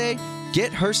Mother's Day,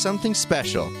 get her something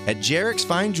special at Jarek's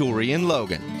Fine Jewelry in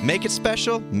Logan. Make it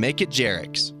special, make it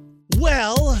Jarek's.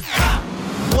 Well,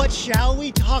 what shall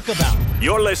we talk about?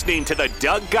 You're listening to the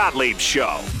Doug Gottlieb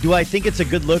Show. Do I think it's a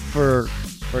good look for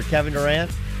Kevin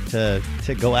Durant to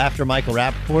go after Michael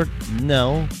Rappaport?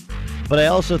 No. But I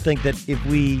also think that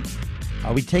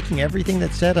are we taking everything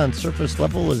that's said on surface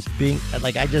level as being,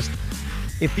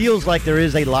 it feels like there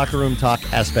is a locker room talk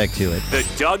aspect to it. The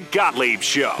Doug Gottlieb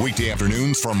Show. Weekday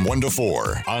afternoons from 1 to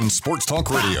 4 on Sports Talk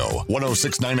Radio,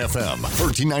 106.9 FM,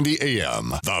 1390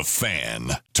 AM. The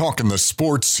Fan. Talking the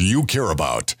sports you care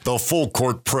about. The Full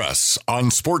Court Press on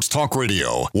Sports Talk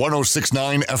Radio,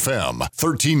 106.9 FM,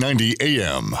 1390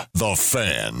 AM. The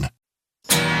Fan.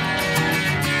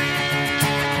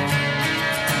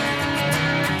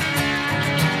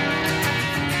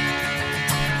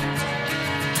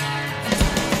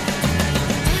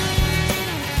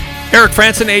 Eric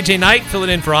Frandsen, AJ Knight, filling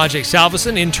in for Ajay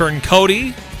Salvesen, intern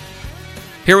Cody,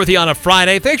 here with you on a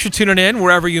Friday. Thanks for tuning in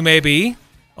wherever you may be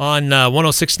on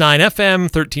 106.9 FM,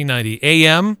 1390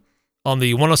 AM, on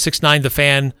the 106.9 The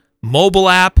Fan mobile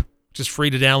app, which is free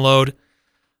to download,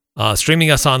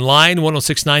 streaming us online,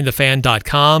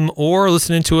 1069thefan.com, or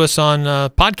listening to us on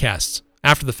podcasts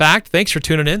after the fact. Thanks for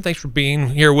tuning in. Thanks for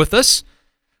being here with us.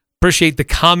 Appreciate the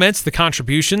comments, the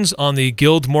contributions on the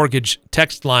Guild Mortgage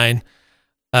text line.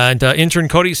 And intern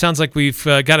Cody, sounds like we've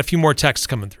got a few more texts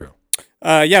coming through.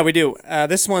 Yeah, we do.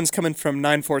 This one's coming from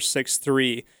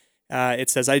 9463. It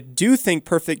says, I do think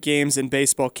perfect games in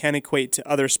baseball can equate to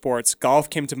other sports. Golf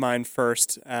came to mind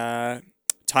first.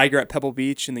 Tiger at Pebble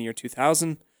Beach in the year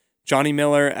 2000. Johnny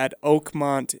Miller at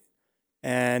Oakmont.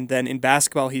 And then in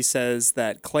basketball, he says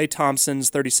that Klay Thompson's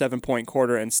 37-point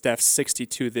quarter and Steph's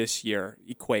 62 this year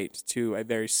equate to a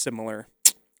very similar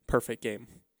perfect game.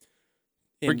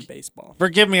 In baseball.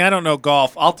 Forgive me, I don't know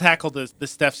golf. I'll tackle the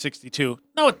Steph 62.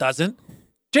 No, it doesn't.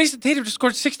 Jason Tatum just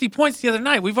scored 60 points the other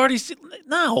night. We've already seen.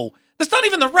 No, that's not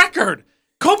even the record.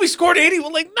 Kobe scored 80.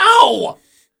 No.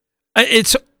 Are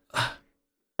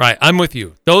Right, I'm with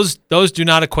you. Those do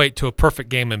not equate to a perfect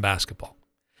game in basketball.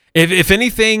 If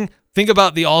anything, think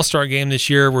about the All-Star game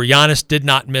this year where Giannis did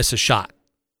not miss a shot.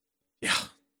 Yeah.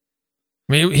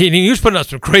 I mean, he was putting up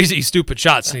some crazy, stupid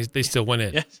shots, and they still went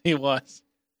in. Yes, he was.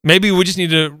 Maybe we just need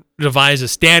to devise a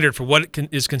standard for what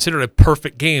is considered a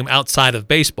perfect game outside of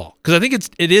baseball, because I think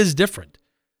it is different.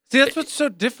 See, that's what's so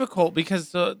difficult,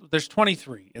 because there's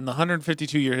 23 in the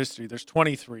 152-year history. There's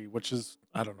 23, which is,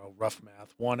 I don't know, rough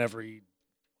math, one every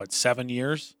 7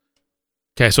 years.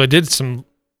 Okay, so I did some.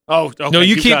 Oh, okay. No,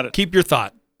 you got it. keep your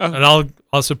thought, Okay. and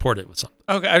I'll support it with something.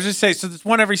 Okay, I was just saying, so there's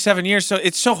one every 7 years. So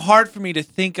it's so hard for me to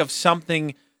think of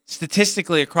something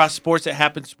statistically across sports that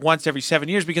happens once every 7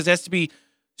 years, because it has to be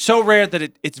so rare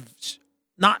that it's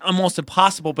not almost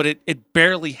impossible, but it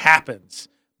barely happens.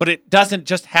 But it doesn't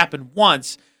just happen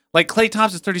once. Like Klay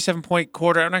Thompson's 37-point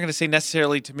quarter, I'm not going to say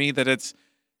necessarily to me that it's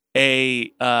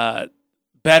a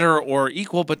better or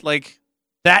equal, but like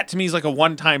that to me is like a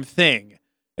one-time thing.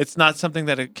 It's not something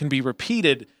that it can be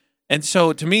repeated. And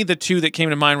so to me, the two that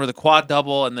came to mind were the quad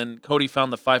double, and then Cody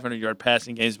found the 500-yard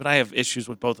passing games, but I have issues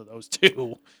with both of those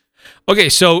too. Okay,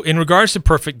 so in regards to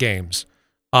perfect games,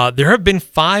 there have been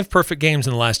 5 perfect games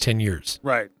in the last 10 years.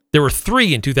 Right. There were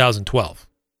 3 in 2012.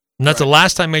 And that's the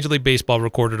last time Major League Baseball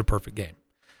recorded a perfect game.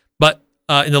 But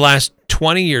in the last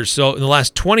 20 years, so in the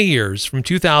last 20 years, from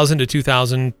 2000 to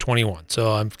 2021,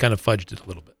 so I've kind of fudged it a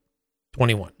little bit,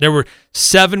 21. There were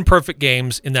 7 perfect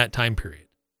games in that time period.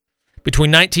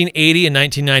 Between 1980 and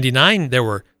 1999, there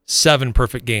were 7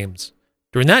 perfect games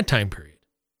during that time period.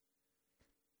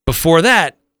 Before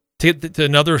that, to get to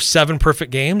another 7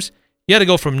 perfect games, you had to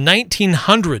go from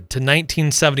 1900 to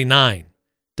 1979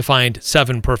 to find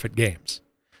 7 perfect games.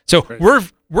 So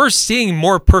we're seeing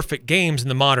more perfect games in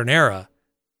the modern era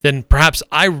than perhaps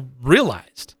I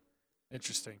realized.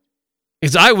 Interesting.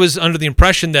 Because I was under the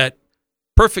impression that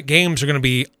perfect games are going to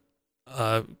be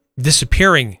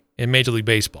disappearing in Major League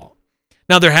Baseball.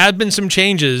 Now, there have been some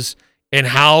changes in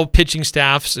how pitching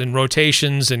staffs and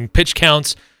rotations and pitch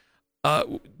counts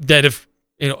that have,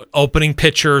 opening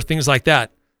pitcher, things like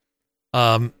that,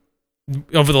 over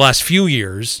the last few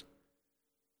years.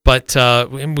 But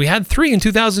we had 3 in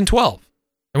 2012.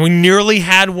 And we nearly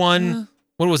had one,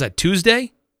 what was that,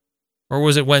 Tuesday? Or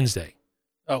was it Wednesday?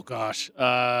 Oh, gosh.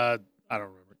 I don't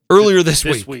remember. Earlier this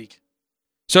week.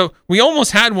 So we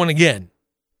almost had one again.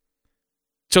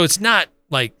 So it's not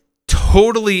like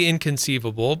totally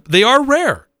inconceivable. They are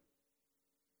rare.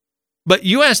 But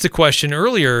you asked a question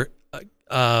earlier.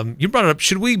 You brought it up.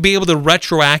 Should we be able to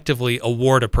retroactively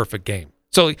award a perfect game?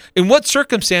 So in what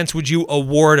circumstance would you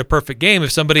award a perfect game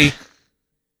if somebody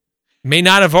may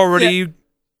not have already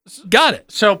got it?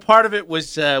 So part of it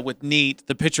was with Neat,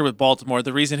 the pitcher with Baltimore.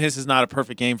 The reason his is not a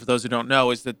perfect game, for those who don't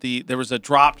know, is that there was a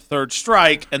dropped third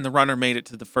strike and the runner made it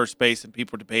to the first base, and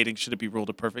people were debating, should it be ruled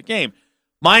a perfect game?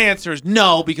 My answer is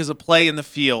no, because a play in the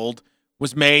field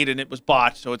was made and it was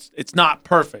botched, so it's not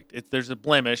perfect. There's a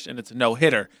blemish and it's a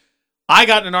no-hitter. I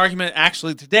got in an argument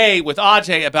actually today with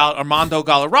Ajay about Armando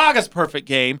Galarraga's perfect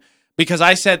game, because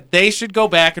I said they should go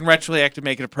back and retroactively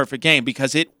make it a perfect game,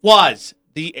 because it was.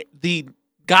 The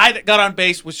guy that got on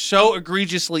base was so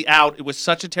egregiously out. It was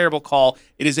such a terrible call.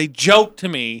 It is a joke to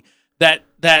me that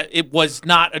it was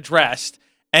not addressed,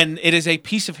 and it is a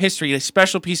piece of history, a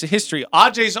special piece of history.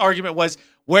 Ajay's argument was,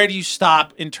 where do you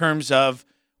stop in terms of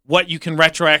what you can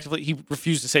retroactively, he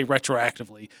refused to say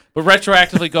retroactively, but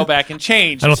retroactively go back and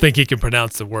change. I don't think he can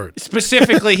pronounce the word.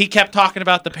 Specifically, he kept talking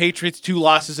about the Patriots' 2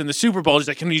 losses in the Super Bowl. He's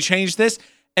like, can you change this?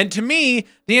 And to me,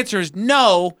 the answer is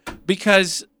no,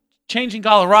 because changing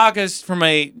Galarraga's from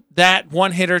that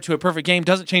one hitter to a perfect game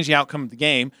doesn't change the outcome of the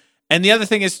game. And the other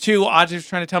thing is, too, Ajay was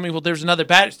trying to tell me, well, there's another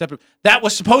batter step. That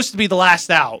was supposed to be the last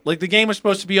out. Like, the game was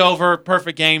supposed to be over,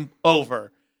 perfect game,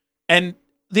 over. And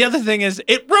the other thing is,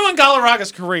 it ruined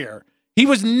Galarraga's career. He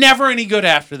was never any good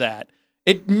after that.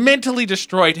 It mentally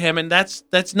destroyed him, and that's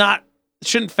not,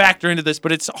 shouldn't factor into this,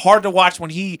 but it's hard to watch when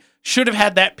he should have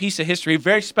had that piece of history,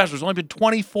 very special. He's only been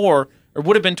 24, or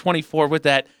would have been 24 with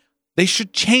that. They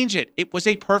should change it. It was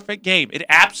a perfect game. It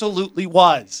absolutely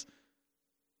was.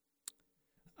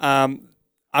 I'm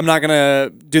not going to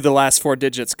do the last 4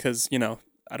 digits because,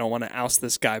 I don't want to oust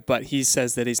this guy, but he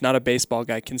says that he's not a baseball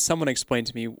guy. Can someone explain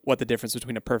to me what the difference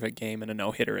between a perfect game and a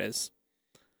no-hitter is?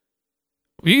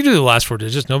 Well, you can do the last 4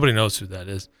 digits. Nobody knows who that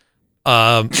is.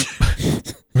 I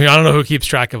don't know who keeps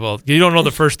track of all. You don't know the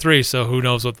first 3, so who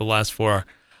knows what the last 4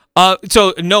 are.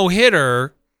 So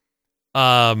no-hitter,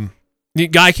 the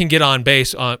guy can get on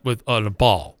base on a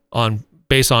ball, on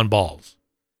base on balls.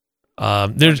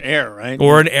 There's an error, right?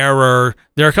 Or an error.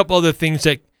 There are a couple other things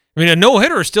that, a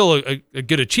no-hitter is still a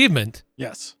good achievement.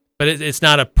 Yes. but it's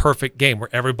not a perfect game where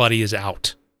everybody is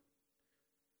out.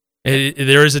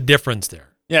 There is a difference there.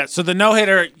 Yeah, so the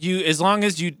no-hitter, as long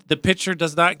as the pitcher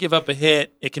does not give up a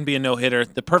hit, it can be a no-hitter.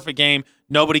 The perfect game,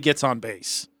 nobody gets on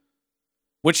base.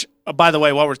 Which, by the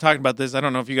way, while we're talking about this, I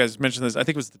don't know if you guys mentioned this. I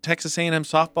think it was the Texas A&M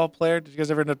softball player. Did you guys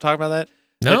ever end up talking about that?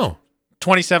 No.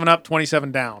 27 up,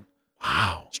 27 down.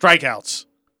 Wow. Strikeouts.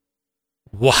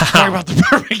 Wow. Talking about the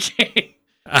perfect game.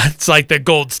 It's like the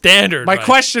gold standard. My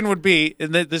question would be,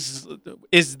 and this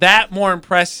is that more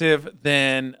impressive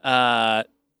than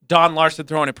Don Larson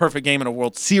throwing a perfect game in a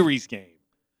World Series game?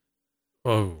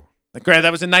 Oh. Like, granted,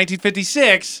 that was in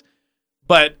 1956,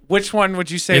 but which one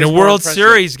would you say in is a more World impressive?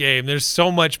 Series game? There's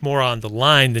so much more on the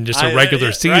line than just a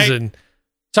regular season. Right?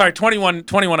 Sorry, 21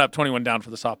 up, 21 down for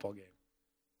the softball game.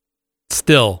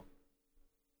 Still,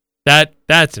 that's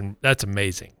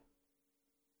amazing.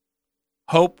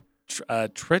 Hope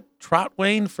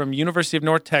Trotwain from University of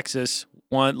North Texas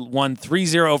won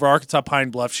 3-0 over Arkansas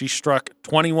Pine Bluff. She struck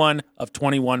 21 of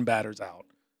 21 batters out.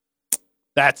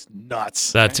 That's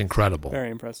nuts. That's incredible. Very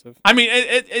impressive. I mean,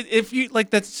 if you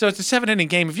like that, so it's a 7-inning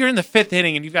game. If you're in the 5th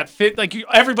inning and you've got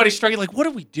everybody's striking, like, what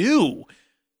do we do?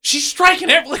 She's striking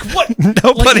like what?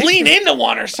 Nobody like lean into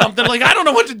one or something. Like, I don't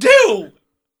know what to do.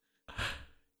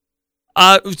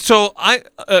 So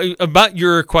about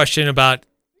your question about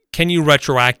can you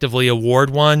retroactively award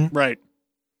one? Right.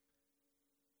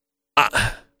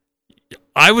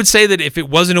 I would say that if it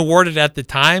wasn't awarded at the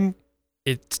time,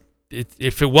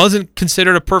 if it wasn't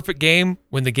considered a perfect game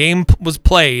when the game was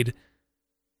played,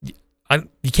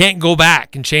 you can't go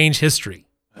back and change history.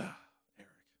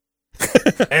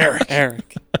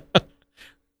 Eric.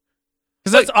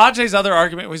 Because that's Ajay's other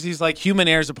argument was he's like human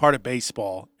error is a part of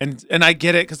baseball, and I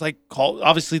get it because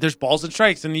obviously there's balls and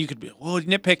strikes, and you could be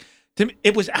nitpick. To me,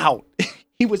 it was out.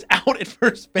 He was out at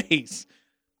first base.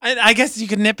 I guess you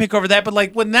could nitpick over that, but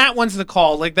like when that one's the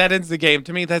call, like that ends the game.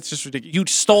 To me, that's just ridiculous. You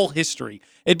stole history.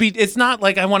 It's not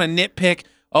like I want to nitpick.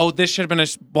 Oh, this should have been a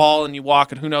ball, and you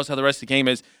walk, and who knows how the rest of the game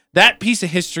is. That piece of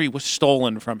history was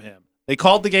stolen from him. They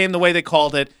called the game the way they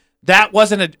called it. That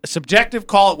wasn't a subjective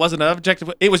call. It wasn't an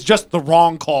objective. It was just the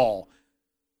wrong call.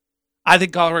 I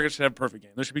think Colorado should have a perfect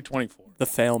game. There should be 24. The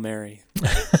fail Mary.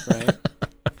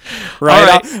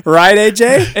 Right, right,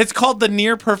 AJ? It's called the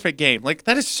near perfect game. Like,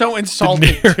 that is so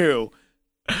insulting, too.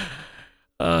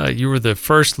 You were the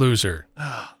first loser.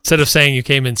 Instead of saying you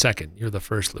came in second, you're the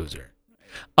first loser.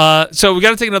 So we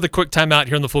got to take another quick timeout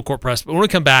here in the Full Court Press. But when we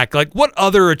come back, like, what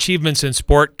other achievements in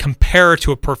sport compare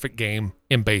to a perfect game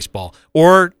in baseball?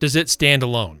 Or does it stand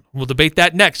alone? We'll debate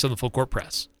that next on the Full Court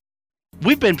Press.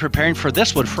 We've been preparing for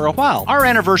this one for a while. Our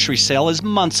anniversary sale is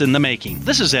months in the making.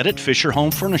 This is Ed at Fisher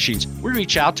Home Furnishings. We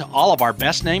reach out to all of our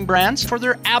best name brands for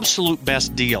their absolute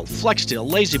best deal. Flexsteel,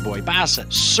 La-Z-Boy, Bassett,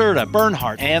 Serta,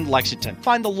 Bernhardt, and Lexington.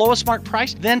 Find the lowest marked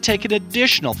price, then take an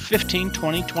additional 15,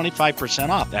 20, 25%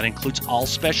 off. That includes all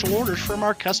special orders from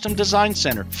our custom design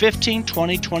center. 15,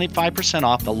 20, 25%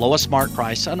 off the lowest marked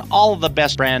price on all of the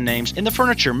best brand names in the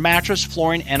furniture, mattress,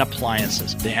 flooring, and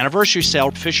appliances. The anniversary sale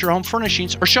at Fisher Home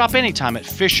Furnishings, or shop anytime at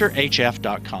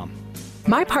FisherHF.com.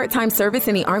 My part-time service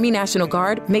in the Army National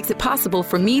Guard makes it possible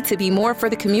for me to be more for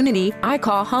the community I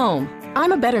call home.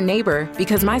 I'm a better neighbor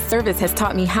because my service has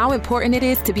taught me how important it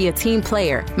is to be a team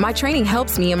player. My training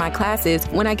helps me in my classes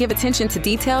when I give attention to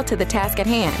detail to the task at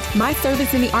hand. My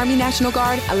service in the Army National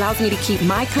Guard allows me to keep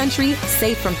my country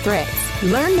safe from threats.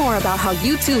 Learn more about how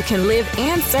you too can live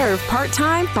and serve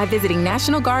part-time by visiting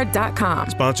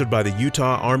NationalGuard.com. Sponsored by the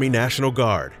Utah Army National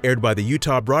Guard. Aired by the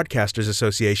Utah Broadcasters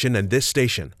Association and this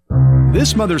station.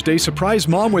 This Mother's Day, surprise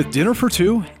mom with dinner for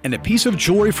two and a piece of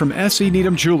jewelry from S.E.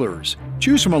 Needham Jewelers.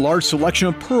 Choose from a large selection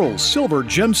of pearls, silver,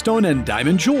 gemstone, and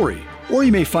diamond jewelry. Or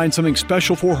you may find something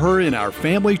special for her in our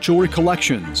family jewelry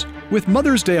collections. With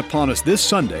Mother's Day upon us this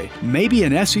Sunday, maybe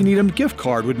an S.E. Needham gift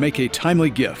card would make a timely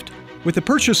gift. With the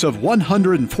purchase of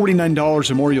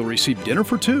 $149 or more, you'll receive dinner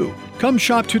for two. Come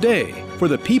shop today for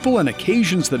the people and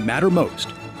occasions that matter most.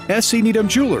 S.E. Needham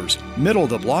Jewelers, middle of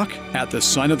the block at the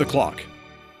sign of the clock.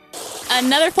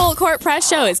 Another Full Court Press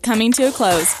show is coming to a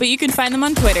close, but you can find them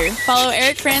on Twitter. Follow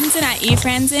Eric Frandsen at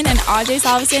eFrandsen and Ajay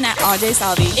Salvesen at Ajay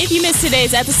Salvi. If you missed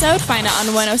today's episode, find it on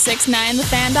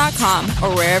 1069thefan.com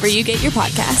or wherever you get your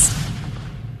podcast.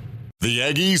 The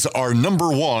Aggies are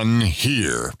 #1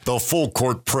 here. The Full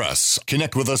Court Press.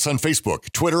 Connect with us on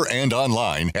Facebook, Twitter, and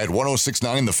online at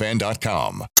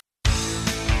 1069thefan.com.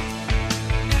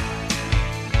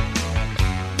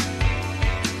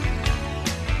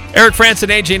 Eric Frandsen,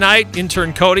 AJ Knight,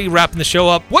 intern Cody, wrapping the show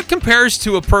up. What compares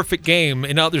to a perfect game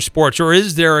in other sports, or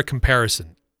is there a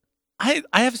comparison?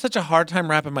 I have such a hard time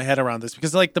wrapping my head around this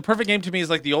because like the perfect game to me is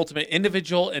like the ultimate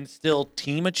individual and still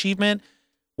team achievement,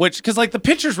 which because like the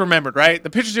pitcher's remembered, right?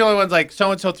 The pitcher's the only one's like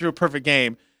so-and-so threw a perfect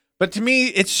game. But to me,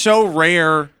 it's so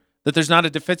rare that there's not a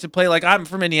defensive play. Like I'm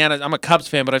from Indiana. I'm a Cubs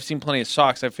fan, but I've seen plenty of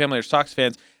Sox. I have family who are Sox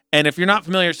fans. And if you're not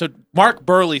familiar, so Mark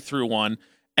Burley threw one,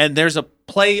 and there's a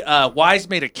play, Wise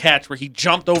made a catch where he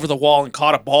jumped over the wall and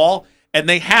caught a ball, and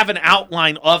they have an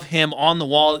outline of him on the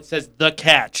wall that says the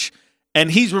catch. And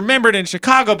he's remembered in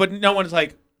Chicago, but no one's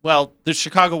like, well, the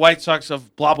Chicago White Sox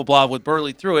of blah, blah, blah with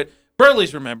Burley threw it.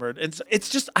 Burley's remembered. It's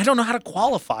just, I don't know how to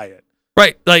qualify it.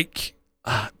 Right. Like,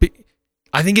 I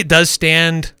think it does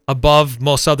stand above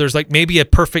most others, like maybe a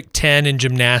perfect 10 in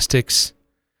gymnastics.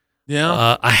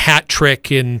 Yeah. A hat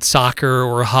trick in soccer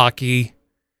or hockey,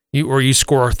 or you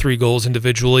score 3 goals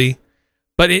individually.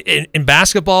 But in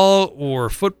basketball or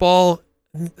football,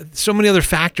 so many other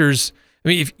factors. I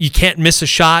mean, if you can't miss a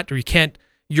shot, or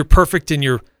you're perfect in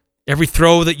your every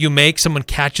throw that you make. Someone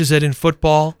catches it in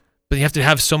football, but you have to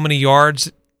have so many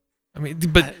yards. I mean,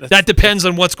 but that depends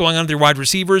on what's going on with your wide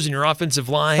receivers and your offensive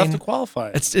line. Tough to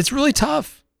qualify. It's really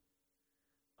tough.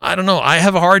 I don't know. I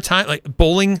have a hard time like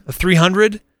bowling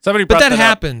 300. Somebody but brought that that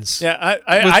happens. Yeah,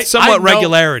 with somewhat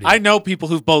regularity. I know people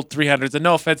who've bowled 300s, and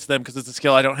no offense to them because it's a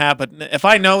skill I don't have. But if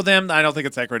I know them, I don't think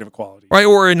it's that great of a quality. Right,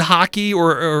 or in hockey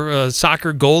or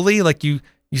soccer goalie, like you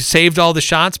saved all the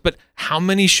shots, but how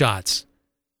many shots?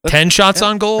 10 shots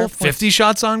on goal? 50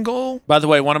 shots on goal? By the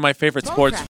way, one of my favorite sports